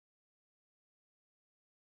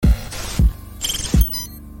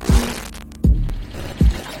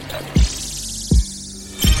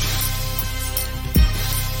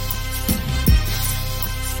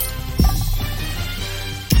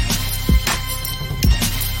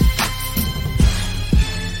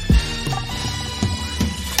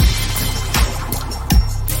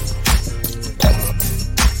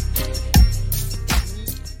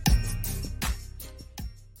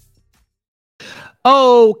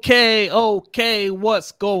Okay.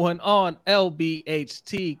 What's going on,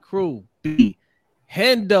 LBHT crew? B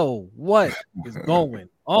Hendo, what is going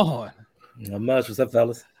on? Not much. What's up,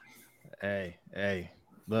 fellas? Hey,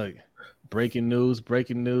 look, breaking news.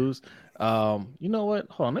 You know what?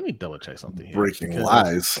 Hold on, let me double check something here. Breaking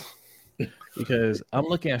lies. Because I'm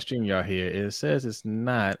looking at StreamYard here. It says it's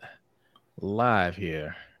not live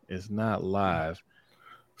here. It's not live.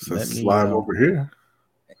 It says it's live over here.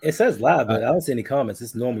 It says live, but I don't see any comments.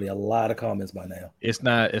 It's normally a lot of comments by now. It's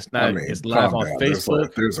not. I mean, it's live on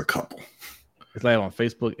Facebook. There's a couple. It's live on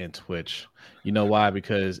Facebook and Twitch. You know why?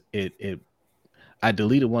 Because I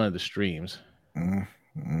deleted one of the streams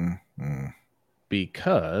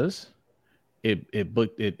because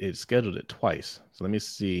it scheduled it twice. So let me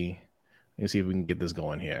see. Let me see if we can get this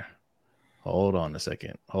going here. Hold on a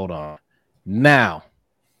second. Hold on. Now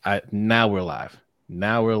we're live.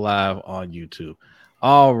 Now we're live on YouTube.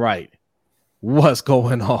 All right. What's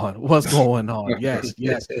going on? Yes.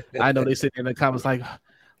 I know they sit in the comments like,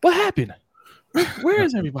 what happened? Where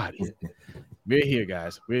is everybody? We're here,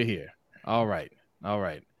 guys. We're here. All right.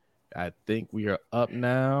 I think we are up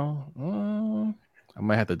now. I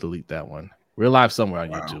might have to delete that one. We're live somewhere on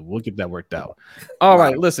YouTube. We'll get that worked out. All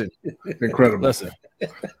right. Listen. Incredible.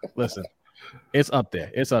 Listen. It's up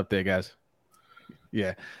there, guys.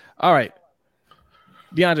 Yeah. All right.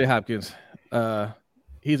 DeAndre Hopkins.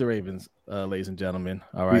 He's a Ravens, ladies and gentlemen.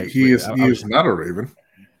 All right. He is not a Raven.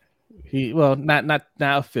 Not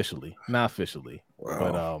officially. Not officially.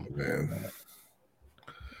 Wow, but man.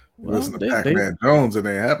 Listen to Pac-Man Jones, it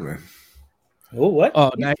ain't happening. Oh, what?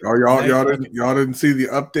 Y'all didn't see the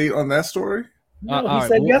update on that story? No, he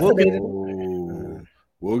said yesterday.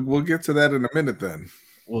 We'll get to that in a minute then.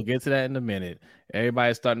 We'll get to that in a minute.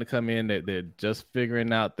 Everybody's starting to come in. They're just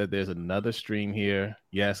figuring out that there's another stream here.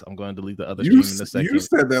 Yes, I'm going to delete the other stream in a second. You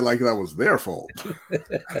said that like that was their fault.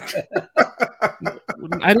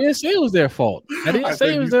 I didn't say it was their fault. I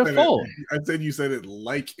said you said it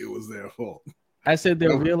like it was their fault. I said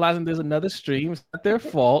they're realizing there's another stream. It's not their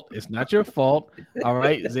fault. It's not your fault. All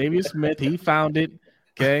right. Xavier Smith, he found it.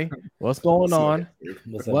 Okay. What's going on?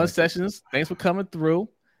 One Sessions, thanks for coming through.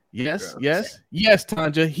 Yes,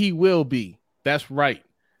 Tanja, he will be. That's right.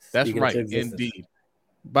 That's right, indeed.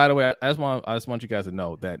 By the way, I just want you guys to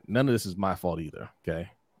know that none of this is my fault either. Okay,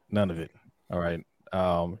 none of it. All right.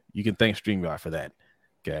 You can thank StreamYard for that.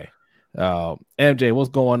 Okay. MJ, what's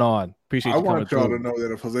going on? Appreciate you coming through. I want y'all to know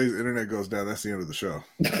that if Jose's internet goes down, that's the end of the show.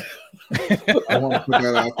 I want to put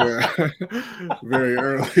that out there very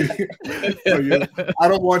early. I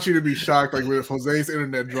don't want you to be shocked. Like if Jose's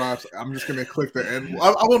internet drops, I'm just gonna click the end.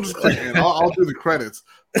 I won't just click end. I'll do the credits.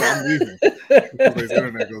 But I'm leaving. If Jose's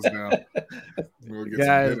internet goes down, we'll get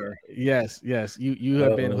some dinner. Yes. You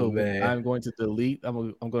have been hooked. I'm going to delete.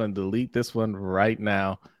 I'm going to delete this one right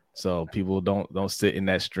now, so people don't sit in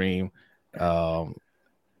that stream.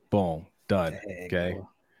 Boom, done. Okay.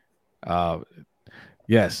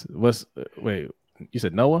 Yes. Wait? You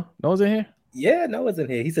said Noah? Noah's in here? Yeah, Noah's in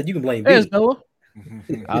here. He said you can blame There's Noah.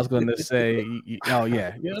 I was going to say,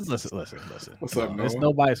 yeah. Listen. What's up, Noah? It's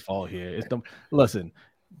nobody's fault here. Listen,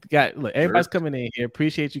 guys. Look, everybody's coming in here.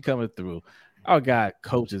 Appreciate you coming through. Our guy,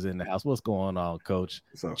 Coach, is in the house. What's going on, Coach?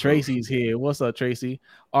 Tracy's here. What's up, Tracy?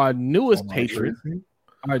 Our newest patron.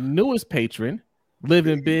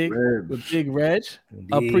 Living big with Big Reg.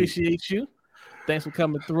 Indeed. Appreciate you. Thanks for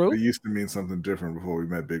coming through. It used to mean something different before we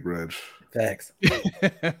met Big Reg. Facts.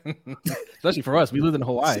 Especially for us. We lived in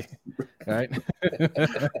Hawaii. Right?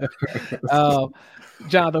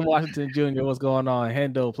 Jonathan Washington Jr., what's going on?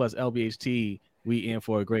 Hendo plus LBHT. We in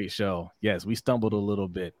for a great show. Yes, we stumbled a little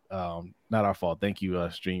bit. Not our fault. Thank you,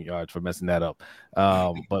 StreamYard, for messing that up.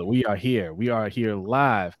 But we are here. We are here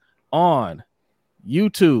live on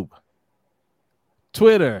YouTube,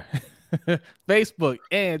 Twitter, Facebook,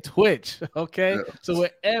 and Twitch. Okay, so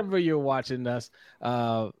wherever you're watching us,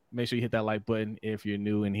 make sure you hit that like button. If you're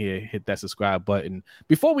new in here, hit that subscribe button.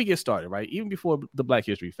 Before we get started, right? Even before the Black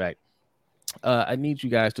History Fact, I need you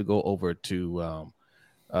guys to go over to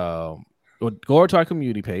go over to our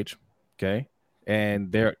community page, okay? And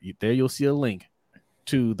there you'll see a link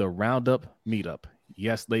to the Roundup meetup.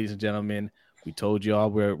 Yes, ladies and gentlemen, we told y'all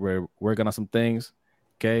we're working on some things.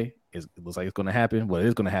 Okay, it looks like it's going to happen. Well, it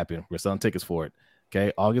is going to happen. We're selling tickets for it.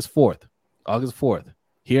 Okay, August 4th,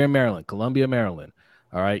 here in Maryland, Columbia, Maryland.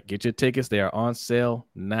 All right, get your tickets. They are on sale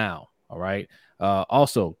now. All right.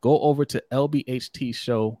 Also, go over to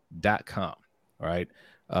lbhtshow.com. All right.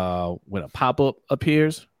 When a pop-up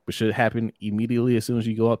appears, which should happen immediately as soon as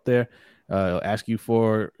you go up there, it'll ask you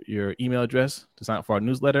for your email address to sign up for our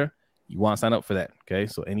newsletter. You want to sign up for that. Okay,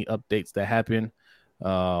 so any updates that happen,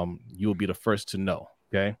 you will be the first to know.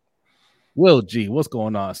 Okay. Will G, what's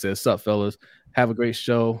going on? Says, sup, fellas? Have a great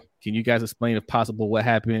show. Can you guys explain, if possible, what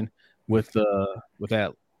happened with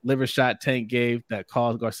that liver shot Tank gave that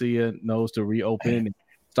caused Garcia nose to reopen and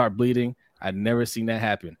start bleeding? I'd never seen that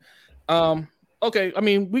happen. Okay, I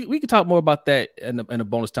mean, we could talk more about that in a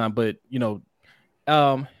bonus time, but it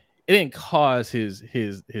didn't cause his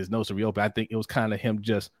nose to reopen. I think it was kind of him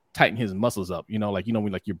just tightening his muscles up.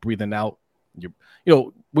 When you're breathing out,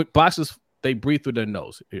 with boxers, they breathe through their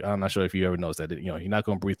nose. I'm not sure if you ever noticed that. You're not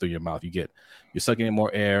going to breathe through your mouth. You're sucking in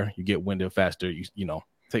more air. You get winded faster. You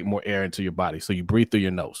take more air into your body, so you breathe through your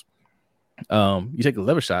nose. You take a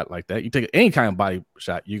liver shot like that. You take any kind of body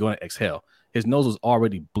shot, you're going to exhale. His nose was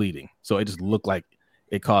already bleeding, so it just looked like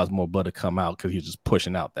it caused more blood to come out because he was just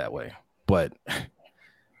pushing out that way. But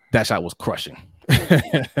that shot was crushing.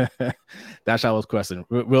 That shot was crushing.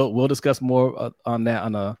 We'll discuss more on that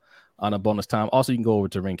on a bonus time. Also, you can go over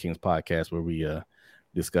to Ring Kings podcast where we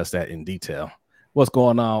discuss that in detail. What's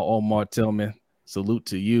going on, Omar Tillman? Salute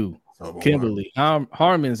to you. Kimberly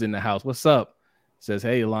Harmon's in the house. What's up? Says,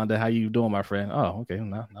 hey, Yolanda, how you doing, my friend? Oh, okay.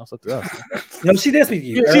 Now it's up to us. No, she did speak to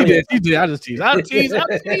you. She did. I just tease. I'm teasing.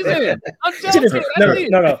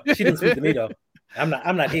 No. She didn't speak to me, though. I'm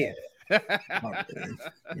not here.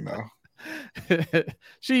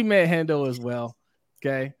 She met Hendo as well.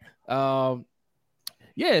 Okay.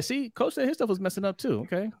 Yeah, see, Coach said his stuff was messing up too.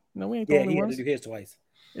 Okay. We ain't the only ones. He had to do his twice.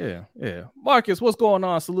 Yeah. Marcus, what's going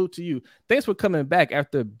on? Salute to you. Thanks for coming back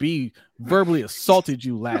after B verbally assaulted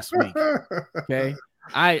you last week. Okay.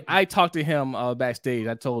 I talked to him backstage.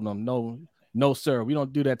 I told him, no, sir, we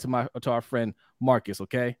don't do that to our friend Marcus.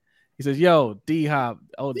 Okay. He says, yo, D-Hop.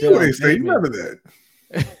 Oh, you ain't say none of that.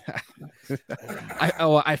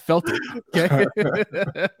 I felt it. Okay.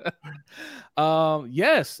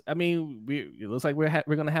 Yes. I mean, it looks like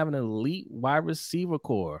we're gonna have an elite wide receiver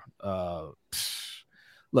core.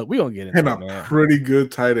 Look, we're gonna get into it, man. Pretty good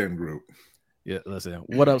tight end group. Yeah, listen.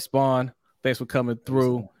 What up, Spawn? Thanks for coming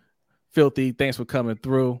through. Filthy, thanks for coming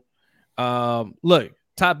through. Look,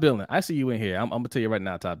 Top Billing, I see you in here. I'm gonna tell you right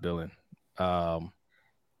now, Top Billing.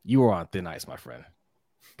 You are on thin ice, my friend.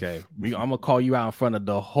 Okay, I'm gonna call you out in front of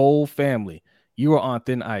the whole family. You are on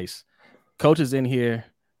thin ice. Coach is in here.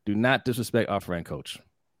 Do not disrespect our friend Coach.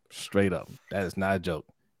 Straight up, that is not a joke.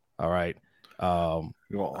 All right.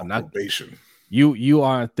 You're on probation. You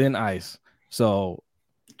are on thin ice, so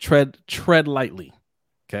tread lightly.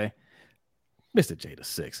 Okay, Mr.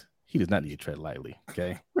 J6. He does not need to tread lightly.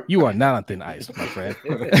 Okay, you are not on thin ice, my friend.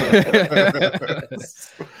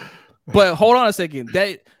 But hold on a second.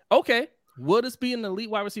 Will this be an elite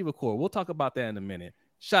wide receiver core? We'll talk about that in a minute.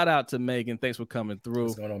 Shout out to Megan. Thanks for coming through.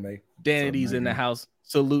 What's going on, Meg? Danity's in the house.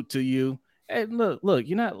 Salute to you. Hey, look,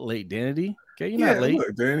 you're not late, Danity. Okay, you're not late.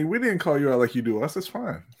 Look, Danny, we didn't call you out like you do us. It's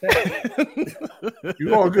fine.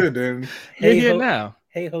 You all good, Danny. You're here now.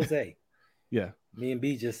 Hey, Jose. Yeah. Me and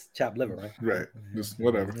B just chopped liver, right? Right. Just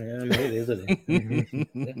whatever. Yeah, it is.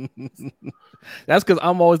 That's because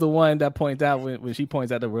I'm always the one that points out when she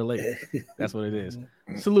points out that we're late. That's what it is.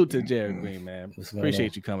 Salute to Jared Green, man.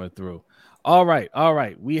 Appreciate you coming through. All right.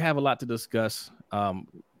 We have a lot to discuss.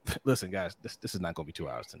 Listen, guys, this is not going to be 2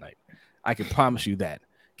 hours tonight. I can promise you that.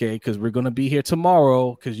 Okay, because we're going to be here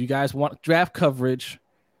tomorrow because you guys want draft coverage.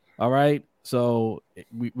 All right. So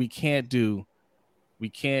we can't do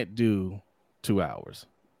 2 hours.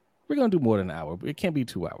 We're going to do more than an hour, but it can't be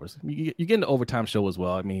 2 hours. You're getting the overtime show as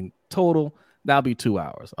well. I mean, total, that'll be 2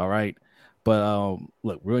 hours. All right. But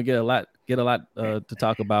look, we're going to get a lot to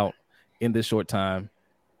talk about in this short time,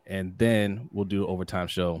 and then we'll do an overtime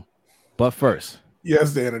show. But first.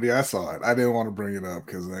 Yes, Danity, I saw it. I didn't want to bring it up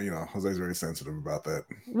because, Jose's very sensitive about that.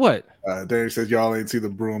 What? Danny says, y'all ain't see the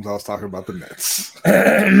brooms. I was talking about the Nets.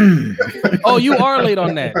 Oh, you are late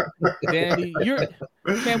on that, Danny.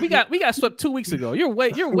 We got swept 2 weeks ago. You're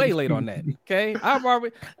way late on that. Okay,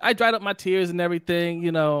 I dried up my tears and everything.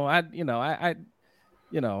 I'm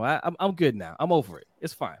good now. I'm over it.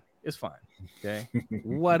 It's fine. Okay,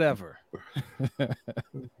 whatever.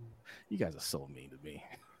 You guys are so mean to me.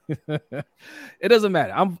 It doesn't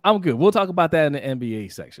matter. I'm good. We'll talk about that in the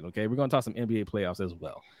NBA section. Okay, we're gonna talk some NBA playoffs as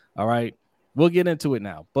well. All right, we'll get into it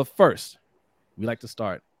now. But first, we like to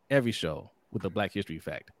start every show with a Black History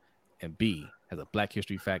fact, and B has a Black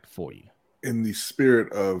History fact for you. In the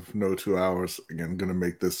spirit of no 2 hours, again, I'm gonna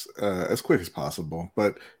make this as quick as possible.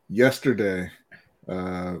 But yesterday,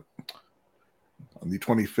 on the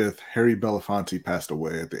 25th, Harry Belafonte passed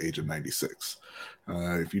away at the age of 96.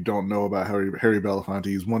 If you don't know about Harry Belafonte,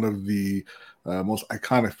 he's one of the most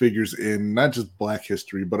iconic figures in not just Black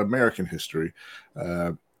history, but American history.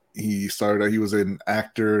 He was an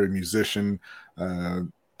actor, a musician,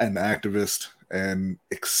 an activist, and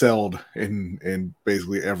excelled in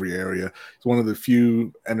basically every area. He's one of the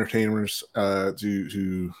few entertainers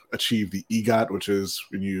to achieve the EGOT, which is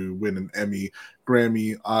when you win an Emmy,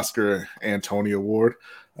 Grammy, Oscar, and Tony Award.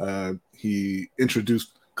 He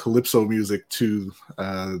introduced calypso music to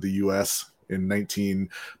the U.S. in I believe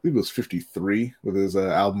it was 53 with his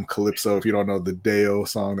album Calypso. If you don't know the Deo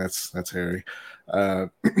song, that's Harry.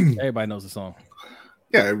 Everybody knows the song.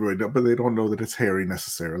 Yeah, everybody knows, but they don't know that it's Harry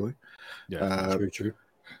necessarily. Yeah, true.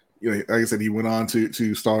 You know, like I said, he went on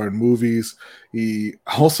to star in movies. He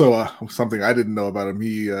also something I didn't know about him.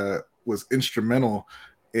 He was instrumental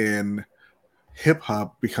in hip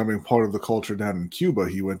hop becoming part of the culture down in Cuba.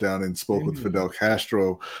 He went down and spoke with Fidel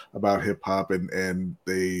Castro about hip hop, and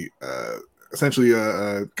they essentially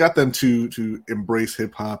got them to embrace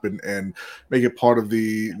hip hop and make it part of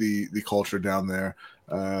the culture down there.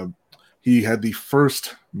 He had the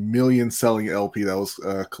first million selling LP that was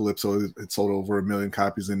Calypso. It sold over 1 million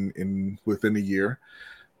copies in within a year.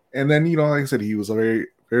 And then, you know, like I said, he was very,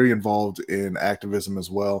 very involved in activism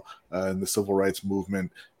as well, in the civil rights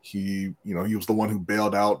movement. He was the one who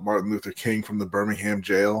bailed out Martin Luther King from the Birmingham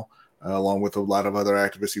jail, along with a lot of other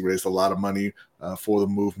activists. He raised a lot of money for the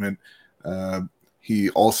movement.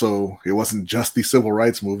 It wasn't just the civil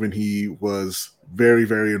rights movement. He was very,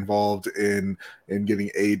 very involved in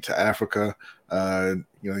getting aid to Africa.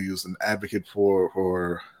 He was an advocate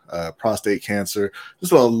for prostate cancer.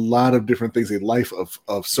 Just a lot of different things. A life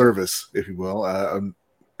of service, if you will.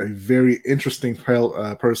 A very interesting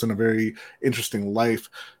person, a very interesting life,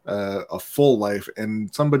 a full life,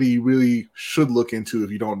 and somebody you really should look into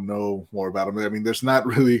if you don't know more about him. I mean, there's not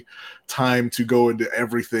really time to go into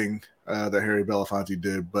everything that Harry Belafonte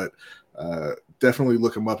did, but definitely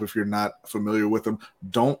look him up if you're not familiar with him.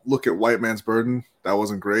 Don't look at White Man's Burden. That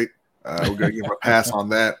wasn't great. We're going to give him a pass on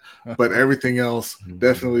that. But everything else,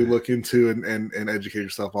 definitely look into and educate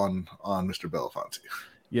yourself on Mr. Belafonte.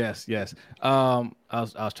 Yes. I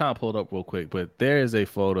was trying to pull it up real quick, but there is a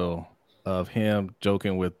photo of him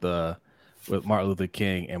joking with Martin Luther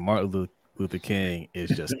King, and Martin Luther King is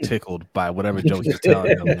just tickled by whatever joke he's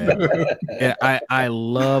telling him, man. And I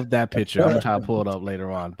love that picture. I'm gonna try to pull it up later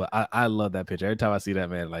on, but I love that picture. Every time I see that,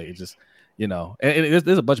 man, like it just, and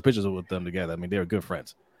there's a bunch of pictures with them together. I mean, they were good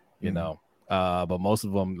friends, but most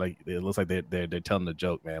of them, like, it looks like they're telling the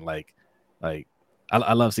joke, man. Like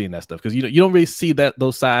I love seeing that stuff because you don't really see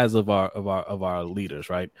those sides of our leaders,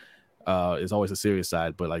 right? It's always a serious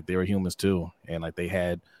side, but like they were humans too, and like they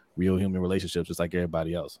had real human relationships just like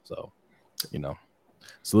everybody else. So,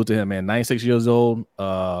 salute to him, man. 96 years old,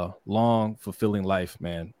 long, fulfilling life,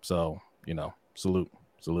 man. So, salute.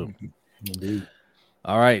 Indeed.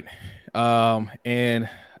 All right, and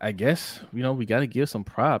I guess we got to give some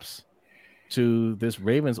props to this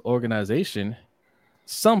Ravens organization.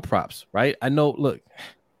 Some props, right? I know.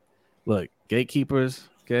 Look, gatekeepers,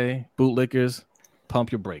 okay, bootlickers,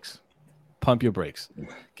 pump your brakes.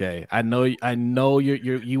 Okay, I know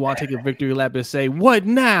you want to take a victory lap and say, what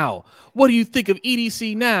now? What do you think of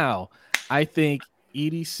EDC now? I think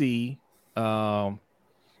EDC,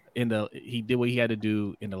 he did what he had to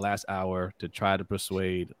do in the last hour to try to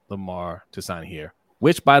persuade Lamar to sign here.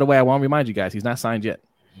 Which, by the way, I want to remind you guys, he's not signed yet.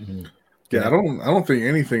 Mm-hmm. Yeah, I don't think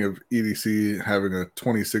anything of EDC having a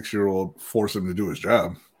 26-year-old force him to do his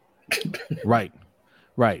job. Right.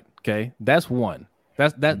 Okay, that's one.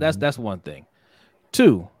 That's one thing.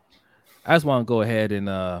 Two, I just want to go ahead and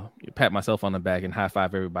pat myself on the back and high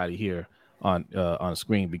five everybody here on the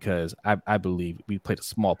screen because I believe we played a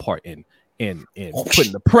small part in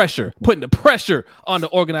putting the pressure on the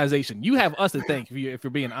organization. You have us to thank if you're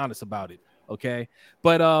being honest about it. Okay,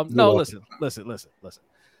 but no, listen.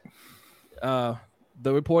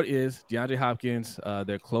 The report is DeAndre Hopkins.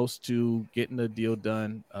 They're close to getting the deal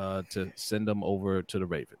done to send them over to the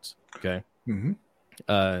Ravens. Okay. Mm-hmm.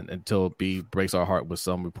 Until B breaks our heart with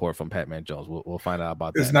some report from Pac-Man Jones. We'll find out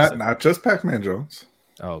about that. It's not just Pac-Man Jones.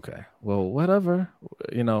 Okay. Well, whatever.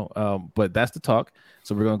 But that's the talk.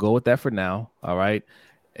 So we're gonna go with that for now. All right.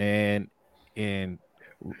 And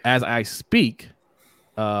as I speak,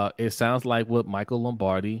 it sounds like what Michael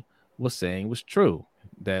Lombardi was saying was true.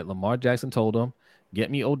 That Lamar Jackson told him,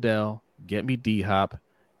 get me Odell, get me D-Hop,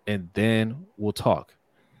 and then we'll talk.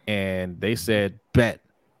 And they said, bet.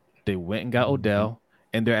 They went and got Odell,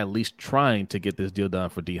 and they're at least trying to get this deal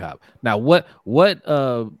done for D-Hop. Now, what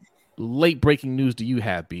late breaking news do you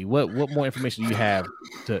have, B? What more information do you have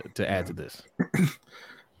to add to this?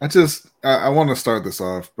 I want to start this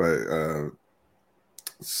off by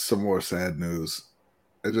some more sad news.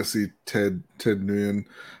 I just see Ted Nguyen.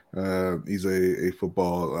 He's a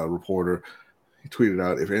football reporter. he tweeted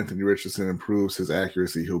out, if Anthony Richardson improves his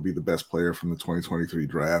accuracy, he'll be the best player from the 2023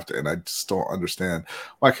 draft. And I just don't understand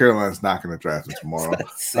why Carolina's not going to draft him tomorrow.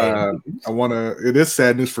 It is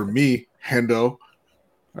sad news for me, Hendo. All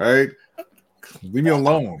right. Leave me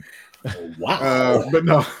alone. Wow. But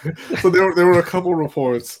no. So there were a couple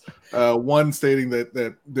reports. One stating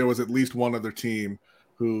that there was at least one other team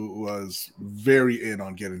who was very in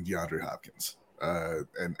on getting DeAndre Hopkins.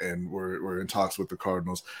 And we're in talks with the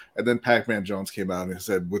Cardinals. And then Pac-Man Jones came out and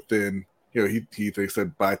said within, he thinks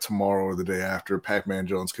that by tomorrow or the day after, Pac-Man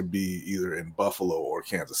Jones could be either in Buffalo or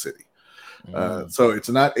Kansas City. So it's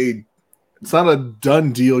not a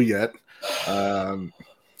done deal yet.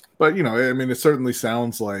 But it certainly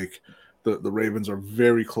sounds like the Ravens are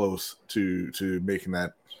very close to making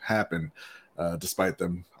that happen, despite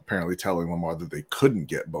them apparently telling Lamar that they couldn't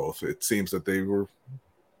get both. It seems that they were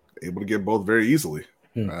able to get both very easily.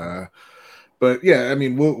 But yeah,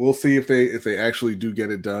 we'll see if they actually do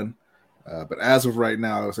get it done. But as of right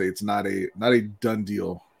now, I would say it's not a done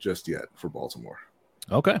deal just yet for Baltimore.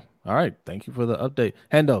 Okay. All right. Thank you for the update.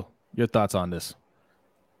 Hendo, your thoughts on this?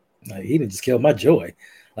 He didn't just kill my joy.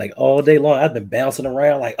 Like all day long, I've been bouncing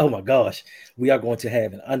around like, oh my gosh, we are going to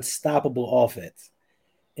have an unstoppable offense.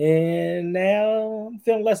 And now I'm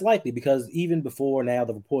feeling less likely because even before now,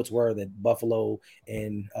 the reports were that Buffalo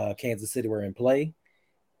and Kansas City were in play,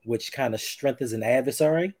 which kind of strengthens an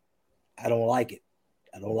adversary. I don't like it.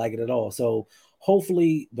 I don't like it at all. So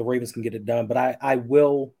hopefully the Ravens can get it done. But I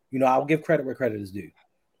will, I'll give credit where credit is due.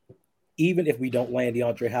 Even if we don't land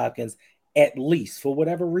DeAndre Hopkins, at least for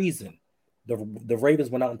whatever reason, the Ravens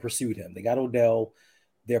went out and pursued him. They got Odell.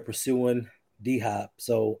 They're pursuing D-Hop.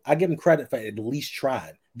 So I give them credit for at least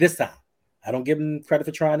trying this time. I don't give them credit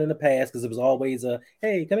for trying in the past because it was always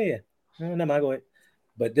hey, come here. No, go ahead.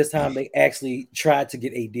 But this time they actually tried to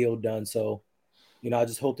get a deal done. So, I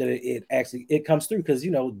just hope that it comes through because,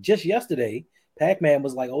 just yesterday, Pac-Man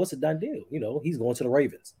was like, oh, it's a done deal. He's going to the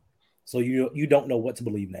Ravens. So you don't know what to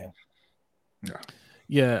believe now.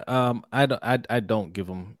 Yeah. I don't give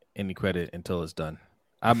them any credit until it's done.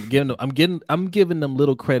 I'm giving them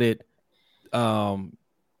little credit. I'm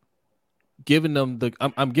giving them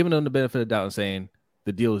the benefit of the doubt and saying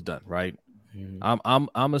the deal is done, right? Mm-hmm.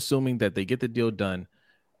 I'm assuming that they get the deal done,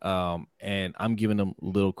 and I'm giving them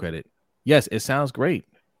little credit. Yes, it sounds great.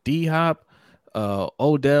 D-Hop,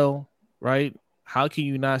 Odell, right? How can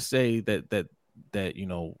you not say that this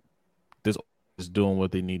is doing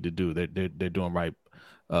what they need to do? They're doing right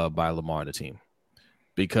by Lamar and the team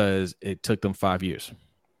because it took them 5 years,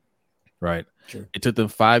 right? Sure. It took them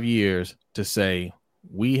 5 years to say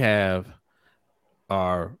we have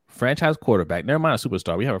our franchise quarterback. Never mind a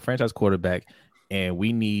superstar. We have a franchise quarterback, and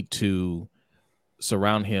we need to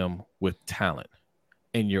surround him with talent.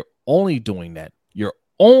 And you're only doing that.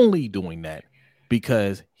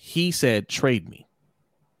 Because he said, trade me.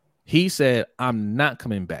 He said, I'm not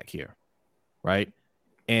coming back here. Right.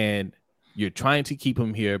 And you're trying to keep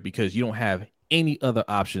him here because you don't have any other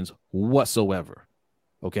options whatsoever.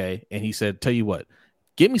 Okay. And he said, tell you what,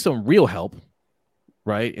 give me some real help.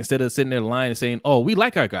 Right. Instead of sitting there lying and saying, oh, we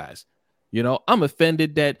like our guys. I'm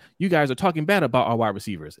offended that you guys are talking bad about our wide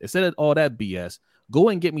receivers. Instead of all that BS, go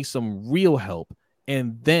and get me some real help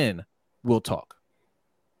and then we'll talk.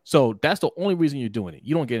 So that's the only reason you're doing it.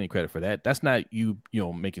 You don't get any credit for that. That's not you,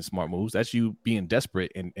 making smart moves. That's you being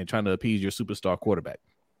desperate and trying to appease your superstar quarterback.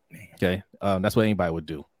 Okay. That's what anybody would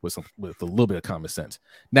do with a little bit of common sense.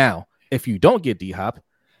 Now, if you don't get D-Hop,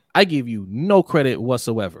 I give you no credit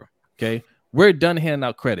whatsoever. Okay. We're done handing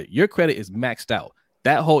out credit. Your credit is maxed out.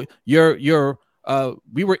 That whole your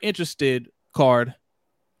we were interested card,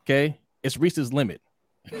 okay? It's reached its limit.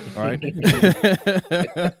 All right.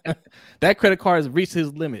 That credit card has reached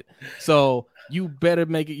his limit. So you better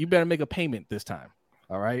make a payment this time.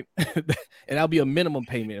 All right. And that'll be a minimum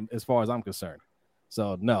payment as far as I'm concerned.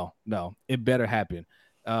 So no, it better happen.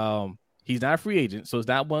 He's not a free agent, so it's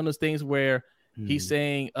not one of those things where he's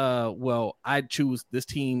saying, well, I choose this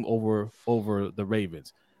team over the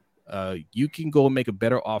Ravens. You can go and make a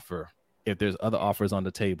better offer if there's other offers on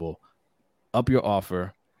the table. Up your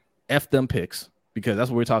offer, F them picks, because that's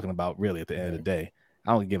what we're talking about, really, at the end of the day.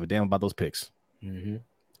 I don't give a damn about those picks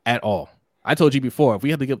at all. I told you before, if we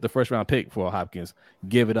have to give up the first round pick for Hopkins,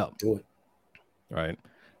 give it up. Do it. Right?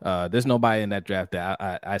 There's nobody in that draft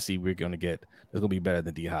that I see we're going to get that's going to be better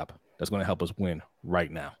than D-Hop. That's going to help us win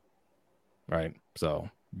right now. Right? So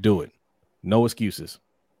do it. No excuses.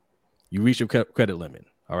 You reach your credit limit.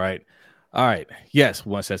 All right. Yes,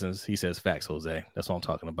 one sentence. He says facts, Jose. That's what I'm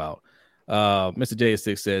talking about. Mr.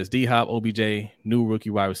 J6 says D-Hop, OBJ, new rookie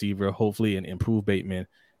wide receiver, hopefully an improved Bateman,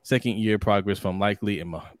 second year progress from Likely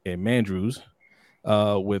and Mandrews.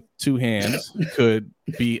 with two hands could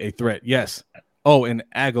be a threat. Yes. Oh, and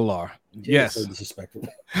Aguilar. Yes. So disrespectful.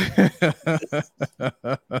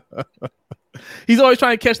 He's always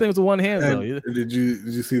trying to catch things with one hand, though. Did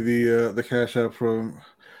you see the cash out from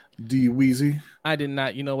D Weezy? I did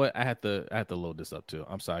not. You know what? I had to load this up too.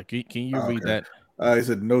 I'm sorry. Can you read that? He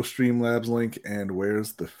said no Streamlabs link, and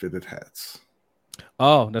where's the fitted hats?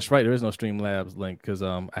 Oh, that's right. There is no Streamlabs link because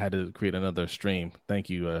I had to create another stream. Thank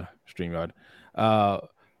you, StreamYard.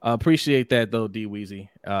 I appreciate that though, D Weezy.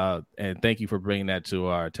 And thank you for bringing that to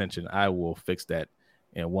our attention. I will fix that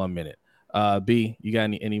in 1 minute. B, you got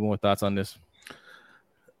any more thoughts on this?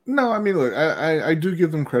 No, I mean, look, I do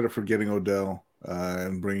give them credit for getting Odell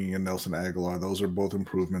and bringing in Nelson Aguilar. Those are both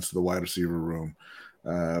improvements to the wide receiver room.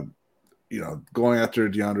 Going after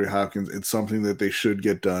DeAndre Hopkins, it's something that they should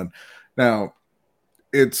get done. Now,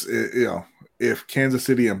 if Kansas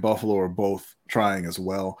City and Buffalo are both trying as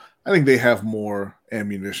well, I think they have more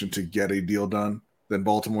ammunition to get a deal done than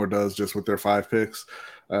Baltimore does just with their 5 picks.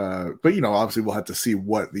 But obviously we'll have to see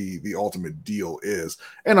what the ultimate deal is.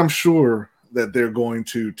 And I'm sure that they're going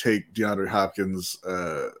to take DeAndre Hopkins'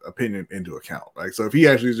 opinion into account. Right? So if he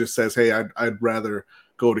actually just says, hey, I'd rather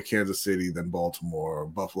go to Kansas City than Baltimore, or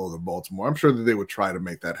Buffalo than Baltimore, I'm sure that they would try to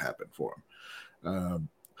make that happen for him.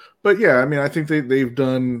 But yeah, I mean, I think they've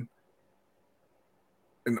done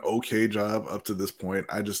an okay job up to this point.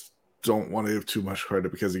 I just don't want to give too much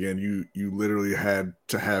credit because, again, you literally had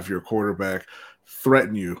to have your quarterback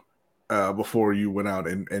threaten you before you went out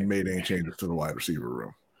and made any changes to the wide receiver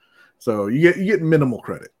room. So you get minimal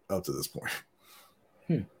credit up to this point.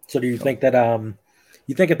 So do you think that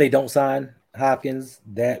if they don't sign Hopkins,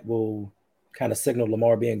 that will kind of signal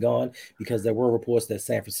Lamar being gone? Because there were reports that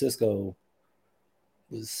San Francisco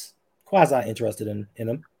was quasi interested in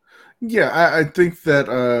him. Yeah, I think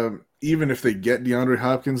that even if they get DeAndre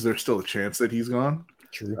Hopkins, there's still a chance that he's gone.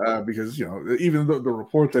 True. Because even the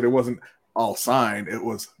report that it wasn't all signed, it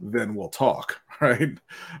was then we'll talk, right?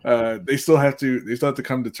 They still have to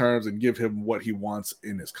come to terms and give him what he wants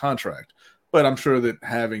in his contract. But I'm sure that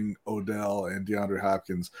having Odell and DeAndre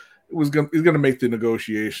Hopkins is going to make the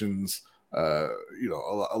negotiations a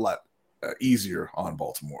lot easier on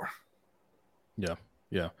Baltimore.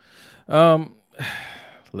 Yeah.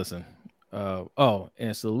 Listen.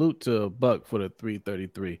 And salute to Buck for the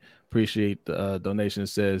 333. Appreciate the donation. It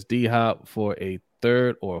says D Hop for a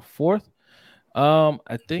 3rd or 4th.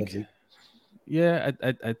 I think. Yeah,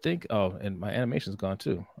 I think. Oh, and my animation's gone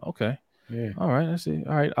too. Okay. Yeah. All right. I see.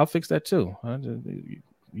 All right, I'll fix that too.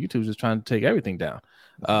 YouTube's just trying to take everything down.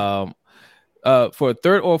 For a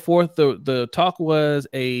 3rd or 4th, the talk was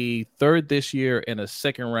a 3rd this year and a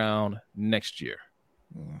 2nd round next year.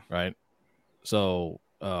 Right. So,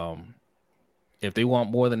 if they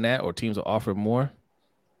want more than that, or teams will offer more,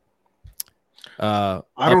 I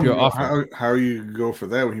don't know how you go for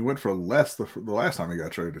that when he went for less the last time he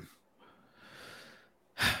got traded.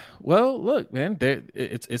 Well, look, man,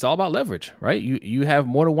 it's all about leverage, right? You have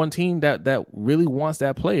more than one team that really wants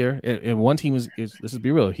that player, and one team is let's just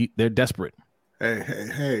be real, they're desperate.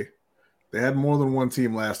 Hey. They had more than one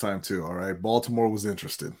team last time too. All right, Baltimore was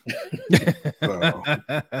interested.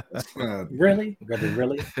 Really?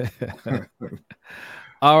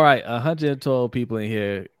 All right, 112 people in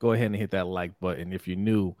here. Go ahead and hit that like button. If you're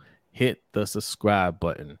new, hit the subscribe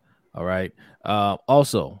button. All right.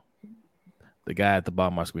 Also, the guy at the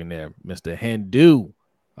bottom of my screen there, Mr. Hindu.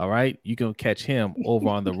 All right, you can catch him over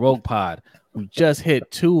on the Rogue Pod, who just hit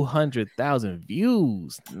 200,000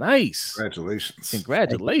 views. Nice.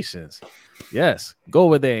 Congratulations. Yes. Go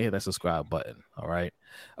over there and hit that subscribe button. All right.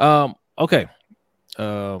 Okay.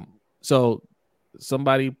 So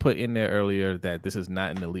somebody put in there earlier that this is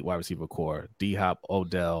not an elite wide receiver core. D-Hop,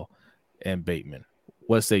 Odell, and Bateman.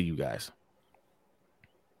 What say you guys?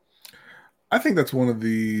 I think that's one of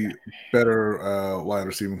the better wide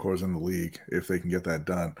receiving cores in the league if they can get that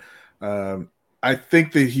done. I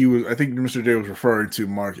think Mr. J was referring to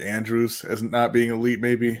Mark Andrews as not being elite,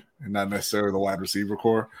 maybe, and not necessarily the wide receiver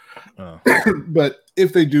core. But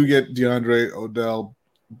if they do get DeAndre, Odell,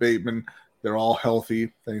 Bateman, they're all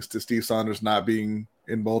healthy thanks to Steve Saunders not being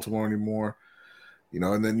in Baltimore anymore.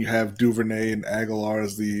 And then you have Duvernay and Aguilar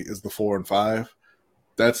as the 4 and 5.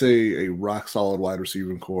 That's a rock solid wide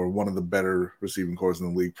receiving core, one of the better receiving cores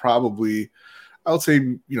in the league. Probably, I would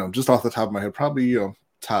say, just off the top of my head, probably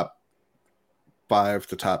top 5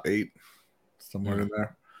 to top 8, somewhere in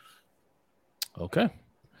there. Okay.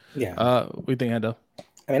 Yeah. What do you think, Hendo?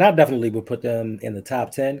 I mean, I definitely would put them in the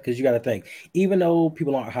top 10 because you got to think, even though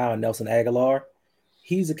people aren't high on Nelson Aguilar,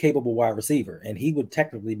 he's a capable wide receiver, and he would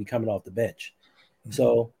technically be coming off the bench. Mm-hmm.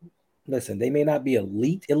 So listen, they may not be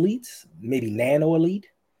elites, maybe nano elite,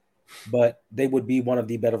 but they would be one of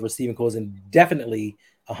the better receiving corps and definitely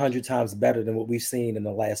 100 times better than what we've seen in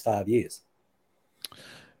the last 5 years.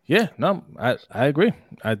 Yeah, no, I agree.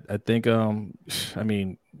 I think I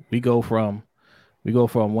mean we go from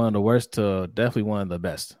one of the worst to definitely one of the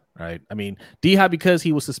best, right? I mean, D-Hop, because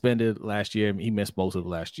he was suspended last year, he missed most of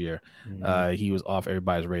last year. He was off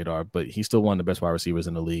everybody's radar, but he's still one of the best wide receivers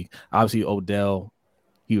in the league. Obviously, Odell,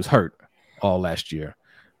 he was hurt all last year.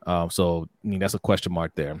 So I mean that's a question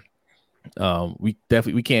mark there. We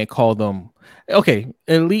can't call them okay.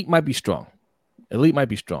 Elite might be strong.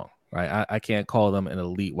 Right? I can't call them an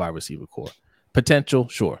elite wide receiver core. Potential,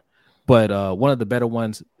 sure, but one of the better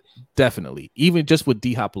ones, definitely. Even just with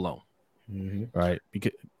D-Hop alone, right?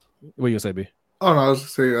 Because what you gonna say, B? Oh no, I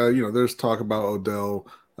was gonna say, there's talk about Odell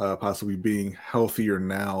possibly being healthier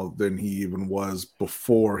now than he even was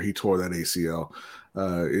before he tore that ACL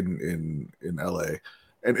in LA.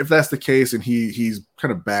 And if that's the case, and he's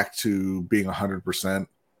kind of back to being 100%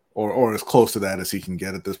 or as close to that as he can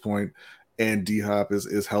get at this point, and D-Hop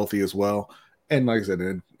is healthy as well, and like I said,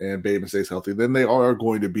 and Bateman stays healthy, then they are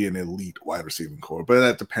going to be an elite wide receiving core. But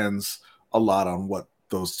that depends a lot on what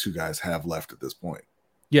those two guys have left at this point.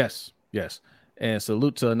 Yes. And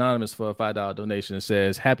salute to Anonymous for a $5 donation. It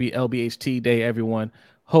says, happy LBHT day, everyone.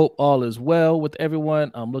 Hope all is well with everyone.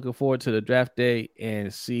 I'm looking forward to the draft day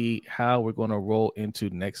and see how we're going to roll into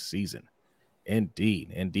next season.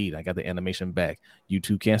 Indeed. I got the animation back. You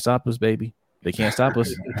two can't stop us, baby. They can't stop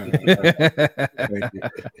us.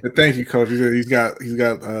 Thank you, Coach. He's got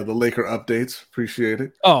the Laker updates. Appreciate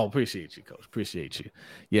it. Oh, appreciate you, Coach. Appreciate you.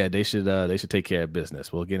 Yeah, they should take care of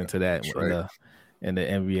business. We'll get into that in the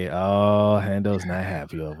NBA. Oh, Hendo's not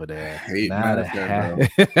happy over there. Not happy.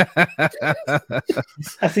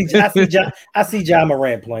 I see Ja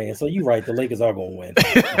Morant playing. So you're right. The Lakers are going to win.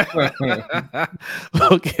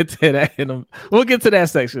 We'll get to that we'll get to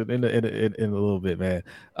that section in a little bit, man.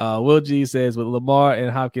 Will G says with Lamar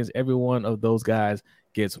and Hopkins, every one of those guys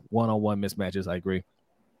gets one-on-one mismatches. I agree.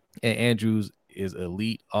 And Andrews is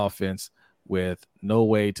elite offense with no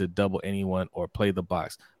way to double anyone or play the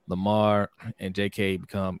box. Lamar and JK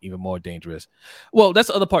become even more dangerous. Well, that's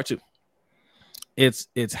the other part too.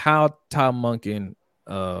 It's how Tom Monken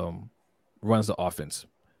runs the offense,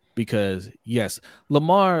 because yes,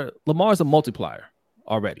 Lamar's a multiplier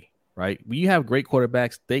already, right? When you have great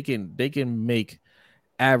quarterbacks, they can make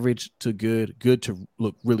average to good to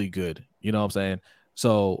look really good. You know what I'm saying?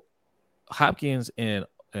 So Hopkins and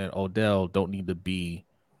Odell don't need to be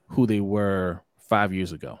who they were 5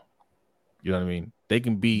 years ago. You know what I mean? They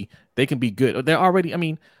can be good. They're already, I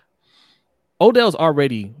mean, Odell's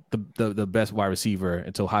already the best wide receiver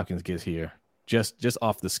until Hopkins gets here. Just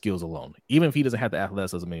off the skills alone. Even if he doesn't have the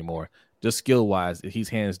athleticism anymore, just skill-wise, he's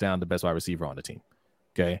hands down the best wide receiver on the team.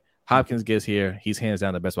 Okay? Hopkins gets here, he's hands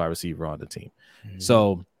down the best wide receiver on the team.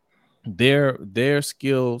 So their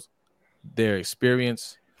skills, their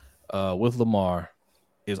experience with Lamar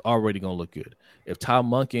is already going to look good. If Tom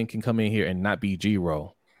Monken can come in here and not be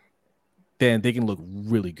G-Row, then they can look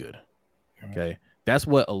really good. Okay. That's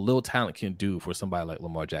what a little talent can do for somebody like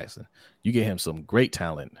Lamar Jackson. You get him some great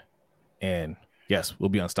talent, and yes, we'll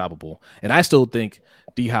be unstoppable. And I still think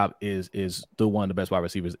D-Hop is the one of the best wide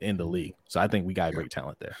receivers in the league. So I think we got great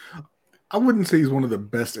talent there. I wouldn't say he's one of the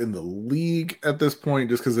best in the league at this point,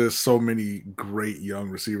 just because there's so many great young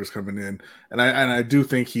receivers coming in, and I do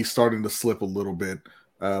think he's starting to slip a little bit.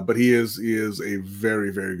 But he is a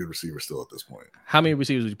very, very good receiver still at this point. How many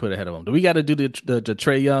receivers would you put ahead of him? Do we got to do the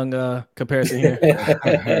Trae Young comparison here?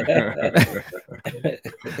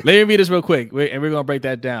 Let me read this real quick, and we're going to break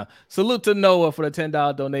that down. Salute to Noah for the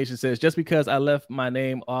 $10 donation. Says, just because I left my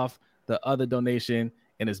name off the other donation,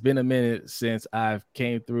 and it's been a minute since I've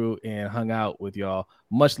came through and hung out with y'all.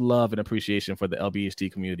 Much love and appreciation for the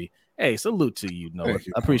LBHT community. Hey, salute to you, Noah. I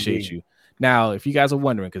appreciate you. Now, if you guys are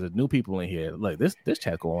wondering, because there's new people in here, look, this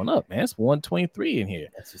chat going up, man. It's 123 in here.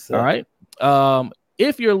 All right.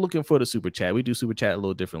 If you're looking for the super chat, we do super chat a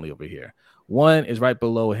little differently over here. One is right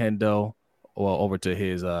below Hendo, or over to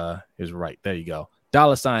his right. There you go.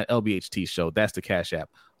 $ LBHT show. That's the Cash App.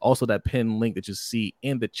 Also, that pinned link that you see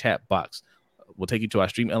in the chat box will take you to our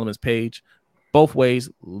Stream Elements page. Both ways,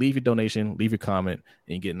 leave your donation, leave your comment,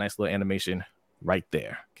 and you get a nice little animation right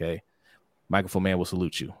there. Okay. Microphone Man will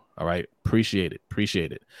salute you. All right. Appreciate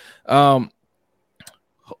it. How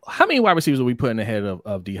many wide receivers are we putting ahead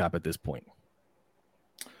of D-Hop at this point?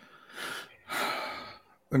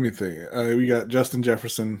 Let me think. We got Justin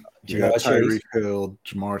Jefferson. We got Tyreek Hill,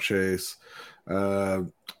 Jamar Chase,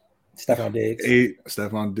 Stephon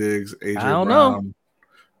Diggs, AJ Brown,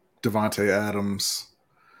 Devontae Adams.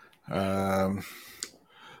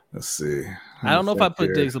 Let's see. I don't know if I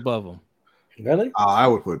put Diggs above him. Really? I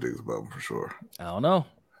would put Diggs above him for sure. I don't know.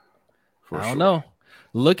 I don't know.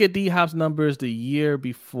 Look at D Hop's numbers the year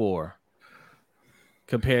before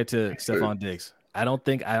compared to Stephon Diggs. I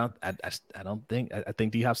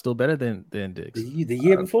think D Hop's still better than Diggs. The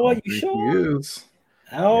year before, you sure? He is.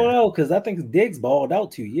 I don't know, because I think Diggs balled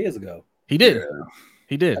out 2 years ago. He did. Yeah.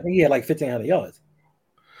 He did. I think he had like 1,500 yards.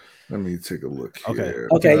 Let me take a look here.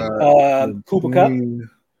 Okay. Cooper Kupp.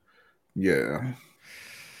 Yeah.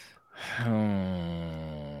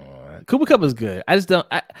 Cooper Kupp is good. I just don't.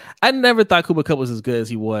 I never thought Cooper Kupp was as good as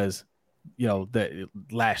he was, the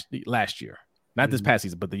last year. Not this past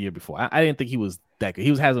season, but the year before. I didn't think he was that good.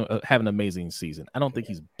 He was having an amazing season. I don't think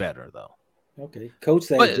he's better though. Okay. Coach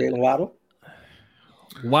said Jalen Waddle.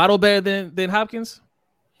 Waddle better than Hopkins?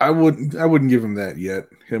 I wouldn't give him that yet.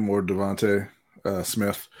 Him or Devontae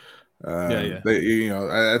Smith. I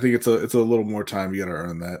think it's a little more time. You got to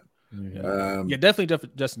earn that. Definitely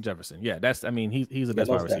Justin Jefferson. Yeah, he's the best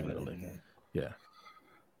wide receiver in the league. Yeah.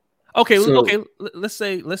 Okay. So, Let's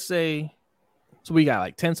say. So we got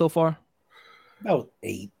like 10 so far. About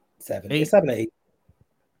 8, 7, 7 to 8.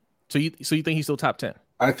 So you think he's still top 10?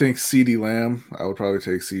 I think CeeDee Lamb. I would probably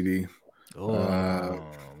take CeeDee. Oh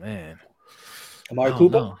man. Amari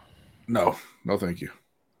Cooper? No, thank you.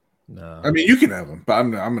 No. I mean, you can have him, but I'm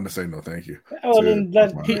going to say no, thank you.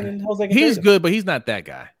 He's good, but he's not that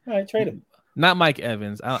guy. All right, trade him. Not Mike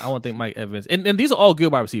Evans. I don't think Mike Evans. And these are all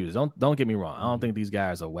good wide receivers. Don't get me wrong. I don't think these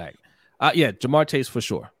guys are whack. Jamar Chase for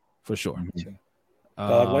sure.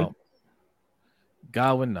 Godwin.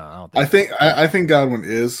 Godwin, no, I don't think. I think Godwin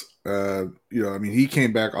is. He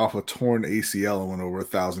came back off a torn ACL and went over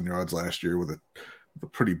 1,000 yards last year with a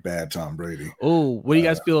pretty bad Tom Brady. Oh, what do you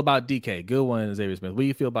guys feel about DK? Good one, Xavier Smith. What do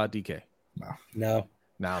you feel about DK? No, I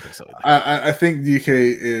don't think so. I think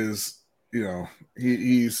DK is,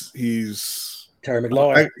 he's Terry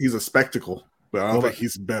McLaurin. He's a spectacle, but I don't think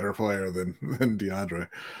he's a better player than DeAndre.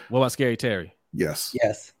 What about Scary Terry? Yes.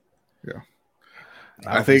 Yeah.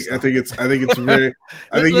 I think it's very.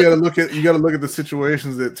 I think you got to look at the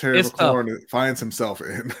situations that Terry McLaurin finds himself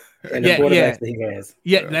in. And the quarterbacks that he has.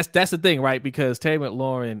 Yeah, that's the thing, right? Because Terry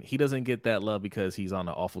McLaurin, he doesn't get that love because he's on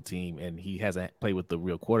an awful team and he hasn't played with the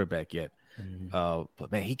real quarterback yet.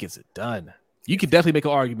 But man, he gets it done. You could definitely make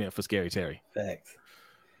an argument for Scary Terry. Facts.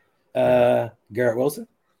 Garrett Wilson?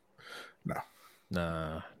 No.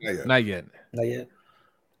 Nah. Not yet.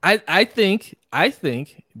 I think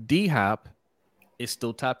D Hop is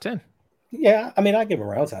still top 10. Yeah, I mean, I give him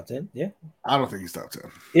around top 10. Yeah. I don't think he's top 10.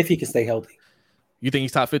 If he can stay healthy. You think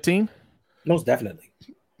he's top 15? Most definitely.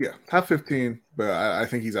 Yeah, top 15, but I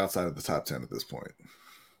think he's outside of the top 10 at this point.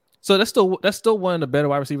 So that's still one of the better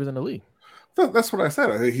wide receivers in the league. That's what I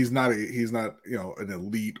said. I think he's not an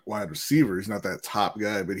elite wide receiver. He's not that top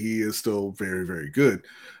guy, but he is still very, very good.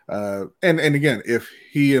 And again, if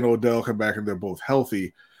he and Odell come back and they're both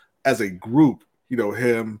healthy as a group,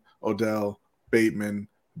 him, Odell, Bateman,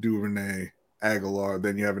 Duvernay, Aguilar,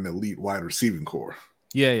 then you have an elite wide receiving core.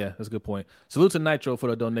 Yeah, that's a good point. Salute to Nitro for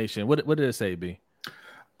the donation. What did it say, B?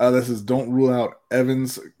 This is don't rule out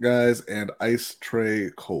Evans, guys, and Ice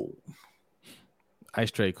Tray Cole.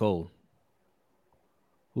 Ice Tray Cole.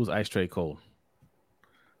 Who's Ice Tray Cole?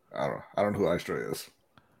 I don't know who Ice Tray is.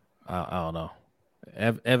 I don't know.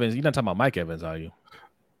 Evans, you're not talking about Mike Evans, are you?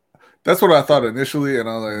 That's what I thought initially, and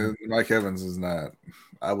I was like, Mike Evans is not.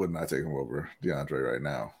 I would not take him over DeAndre right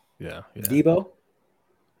now. Yeah.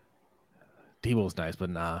 Debo's nice,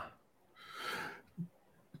 but nah.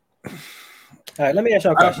 All right, let me ask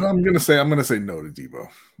you a question. I'm gonna say no to Debo.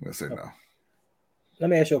 I'm gonna say no.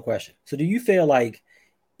 Let me ask you a question. So, do you feel like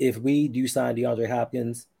if we do sign DeAndre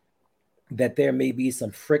Hopkins, that there may be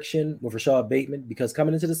some friction with Rashad Bateman? Because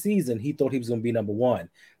coming into the season, he thought he was going to be number 1.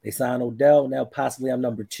 They signed Odell. Now, possibly I'm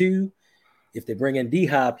number 2. If they bring in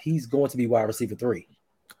D-Hop, he's going to be wide receiver 3.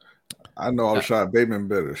 I know Rashad Bateman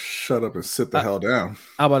better shut up and sit the hell down.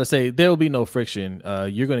 I'm about to say there will be no friction.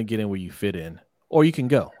 You're going to get in where you fit in, or you can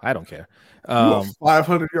go. I don't care. You're a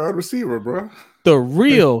 500-yard receiver, bro. The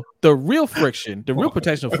real friction, the real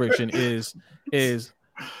potential friction is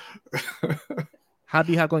how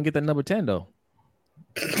D-Hop going to get that number 10 though?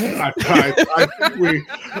 I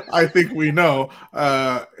think we know,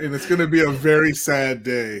 and it's going to be a very sad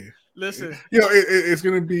day. Listen, it's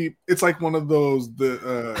going to be. It's like one of those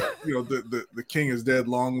the king is dead,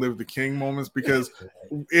 long live the king moments. Because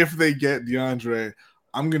if they get DeAndre,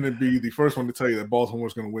 I'm going to be the first one to tell you that Baltimore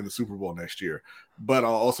is going to win the Super Bowl next year. But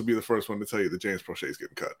I'll also be the first one to tell you that James Prochet is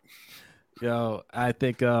getting cut. I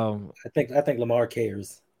think Lamar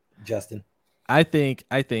cares, Justin. I think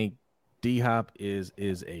D-Hop is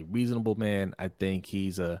a reasonable man. I think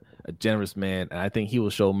he's a generous man, and I think he will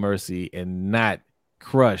show mercy and not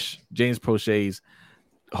crush James Prochet's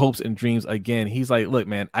hopes and dreams again. He's like, look,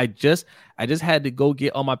 man, I just had to go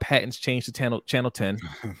get all my patents changed to channel 10.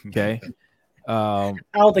 Okay. I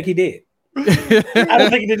don't think he did. I don't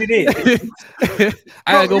think he did.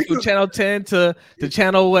 I gotta go from channel 10 to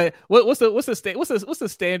channel what's the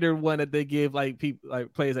standard one that they give like people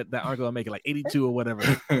like players that aren't gonna make it, like 82 or whatever,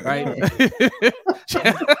 right?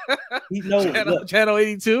 Channel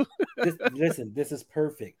 82. Listen, this is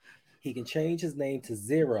perfect. He can change his name to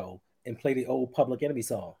 0 and play the old Public Enemy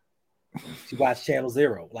song. She watched Channel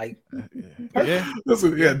 0. Like,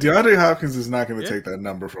 listen, DeAndre Hopkins is not going to take that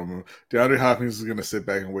number from him. DeAndre Hopkins is going to sit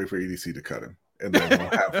back and wait for EDC to cut him, and then he'll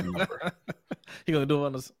have the number. He gonna do it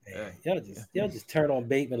on this. Y'all just turn on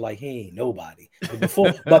Bateman like he ain't nobody.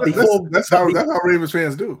 That's how Ravens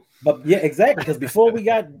fans do. But yeah, exactly. Because before we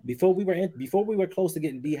were close to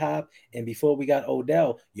getting D-Hop, and before we got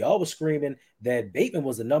Odell, y'all was screaming that Bateman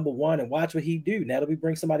was the number one and watch what he do. Now that we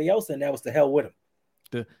bring somebody else in, that was the hell with him.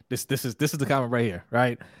 This is the comment right here,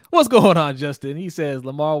 right? What's going on, Justin? He says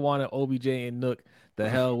Lamar wanted OBJ and Nook. The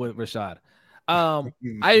hell with Rashad.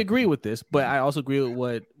 I agree with this, but I also agree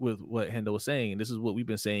with what Hendo was saying. This is what we've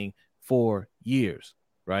been saying for years,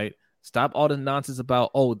 right? Stop all the nonsense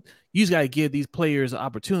about, you just gotta give these players an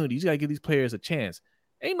opportunity. You just gotta give these players a chance.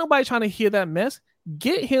 Ain't nobody trying to hear that mess.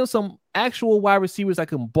 Get him some actual wide receivers that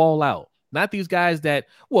can ball out. Not these guys that,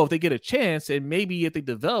 if they get a chance and maybe if they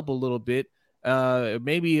develop a little bit.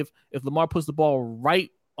 Maybe if Lamar puts the ball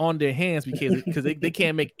right on their hands because they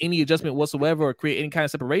can't make any adjustment whatsoever or create any kind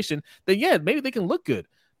of separation, then maybe they can look good.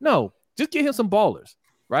 No, just get him some ballers,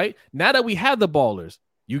 right? Now that we have the ballers,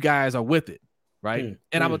 you guys are with it, right?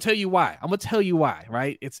 And I'm gonna tell you why.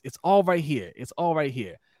 Right? It's all right here. It's all right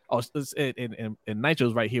here. And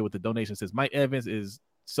Nitro's right here with the donation. Says Mike Evans is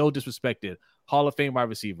so disrespected. Hall of Fame wide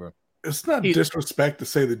receiver. It's not disrespect to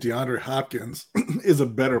say that DeAndre Hopkins is a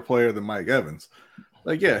better player than Mike Evans.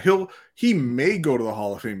 Like, he may go to the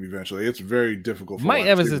Hall of Fame eventually. It's very difficult for Mike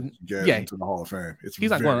Evans to get into the Hall of Fame. He's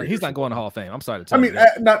not going to the Hall of Fame. I'm sorry to tell you.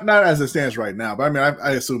 Not as it stands right now, but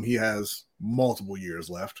I assume he has multiple years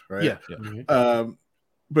left, right? Yeah. Mm-hmm.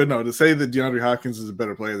 But no, to say that DeAndre Hopkins is a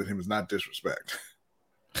better player than him is not disrespect.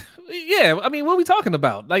 Yeah, I mean, what are we talking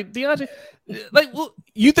about? Like DeAndre,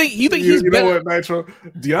 you think he's you better? Know what, Nitro?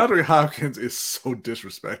 DeAndre Hopkins is so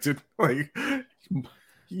disrespected. Like,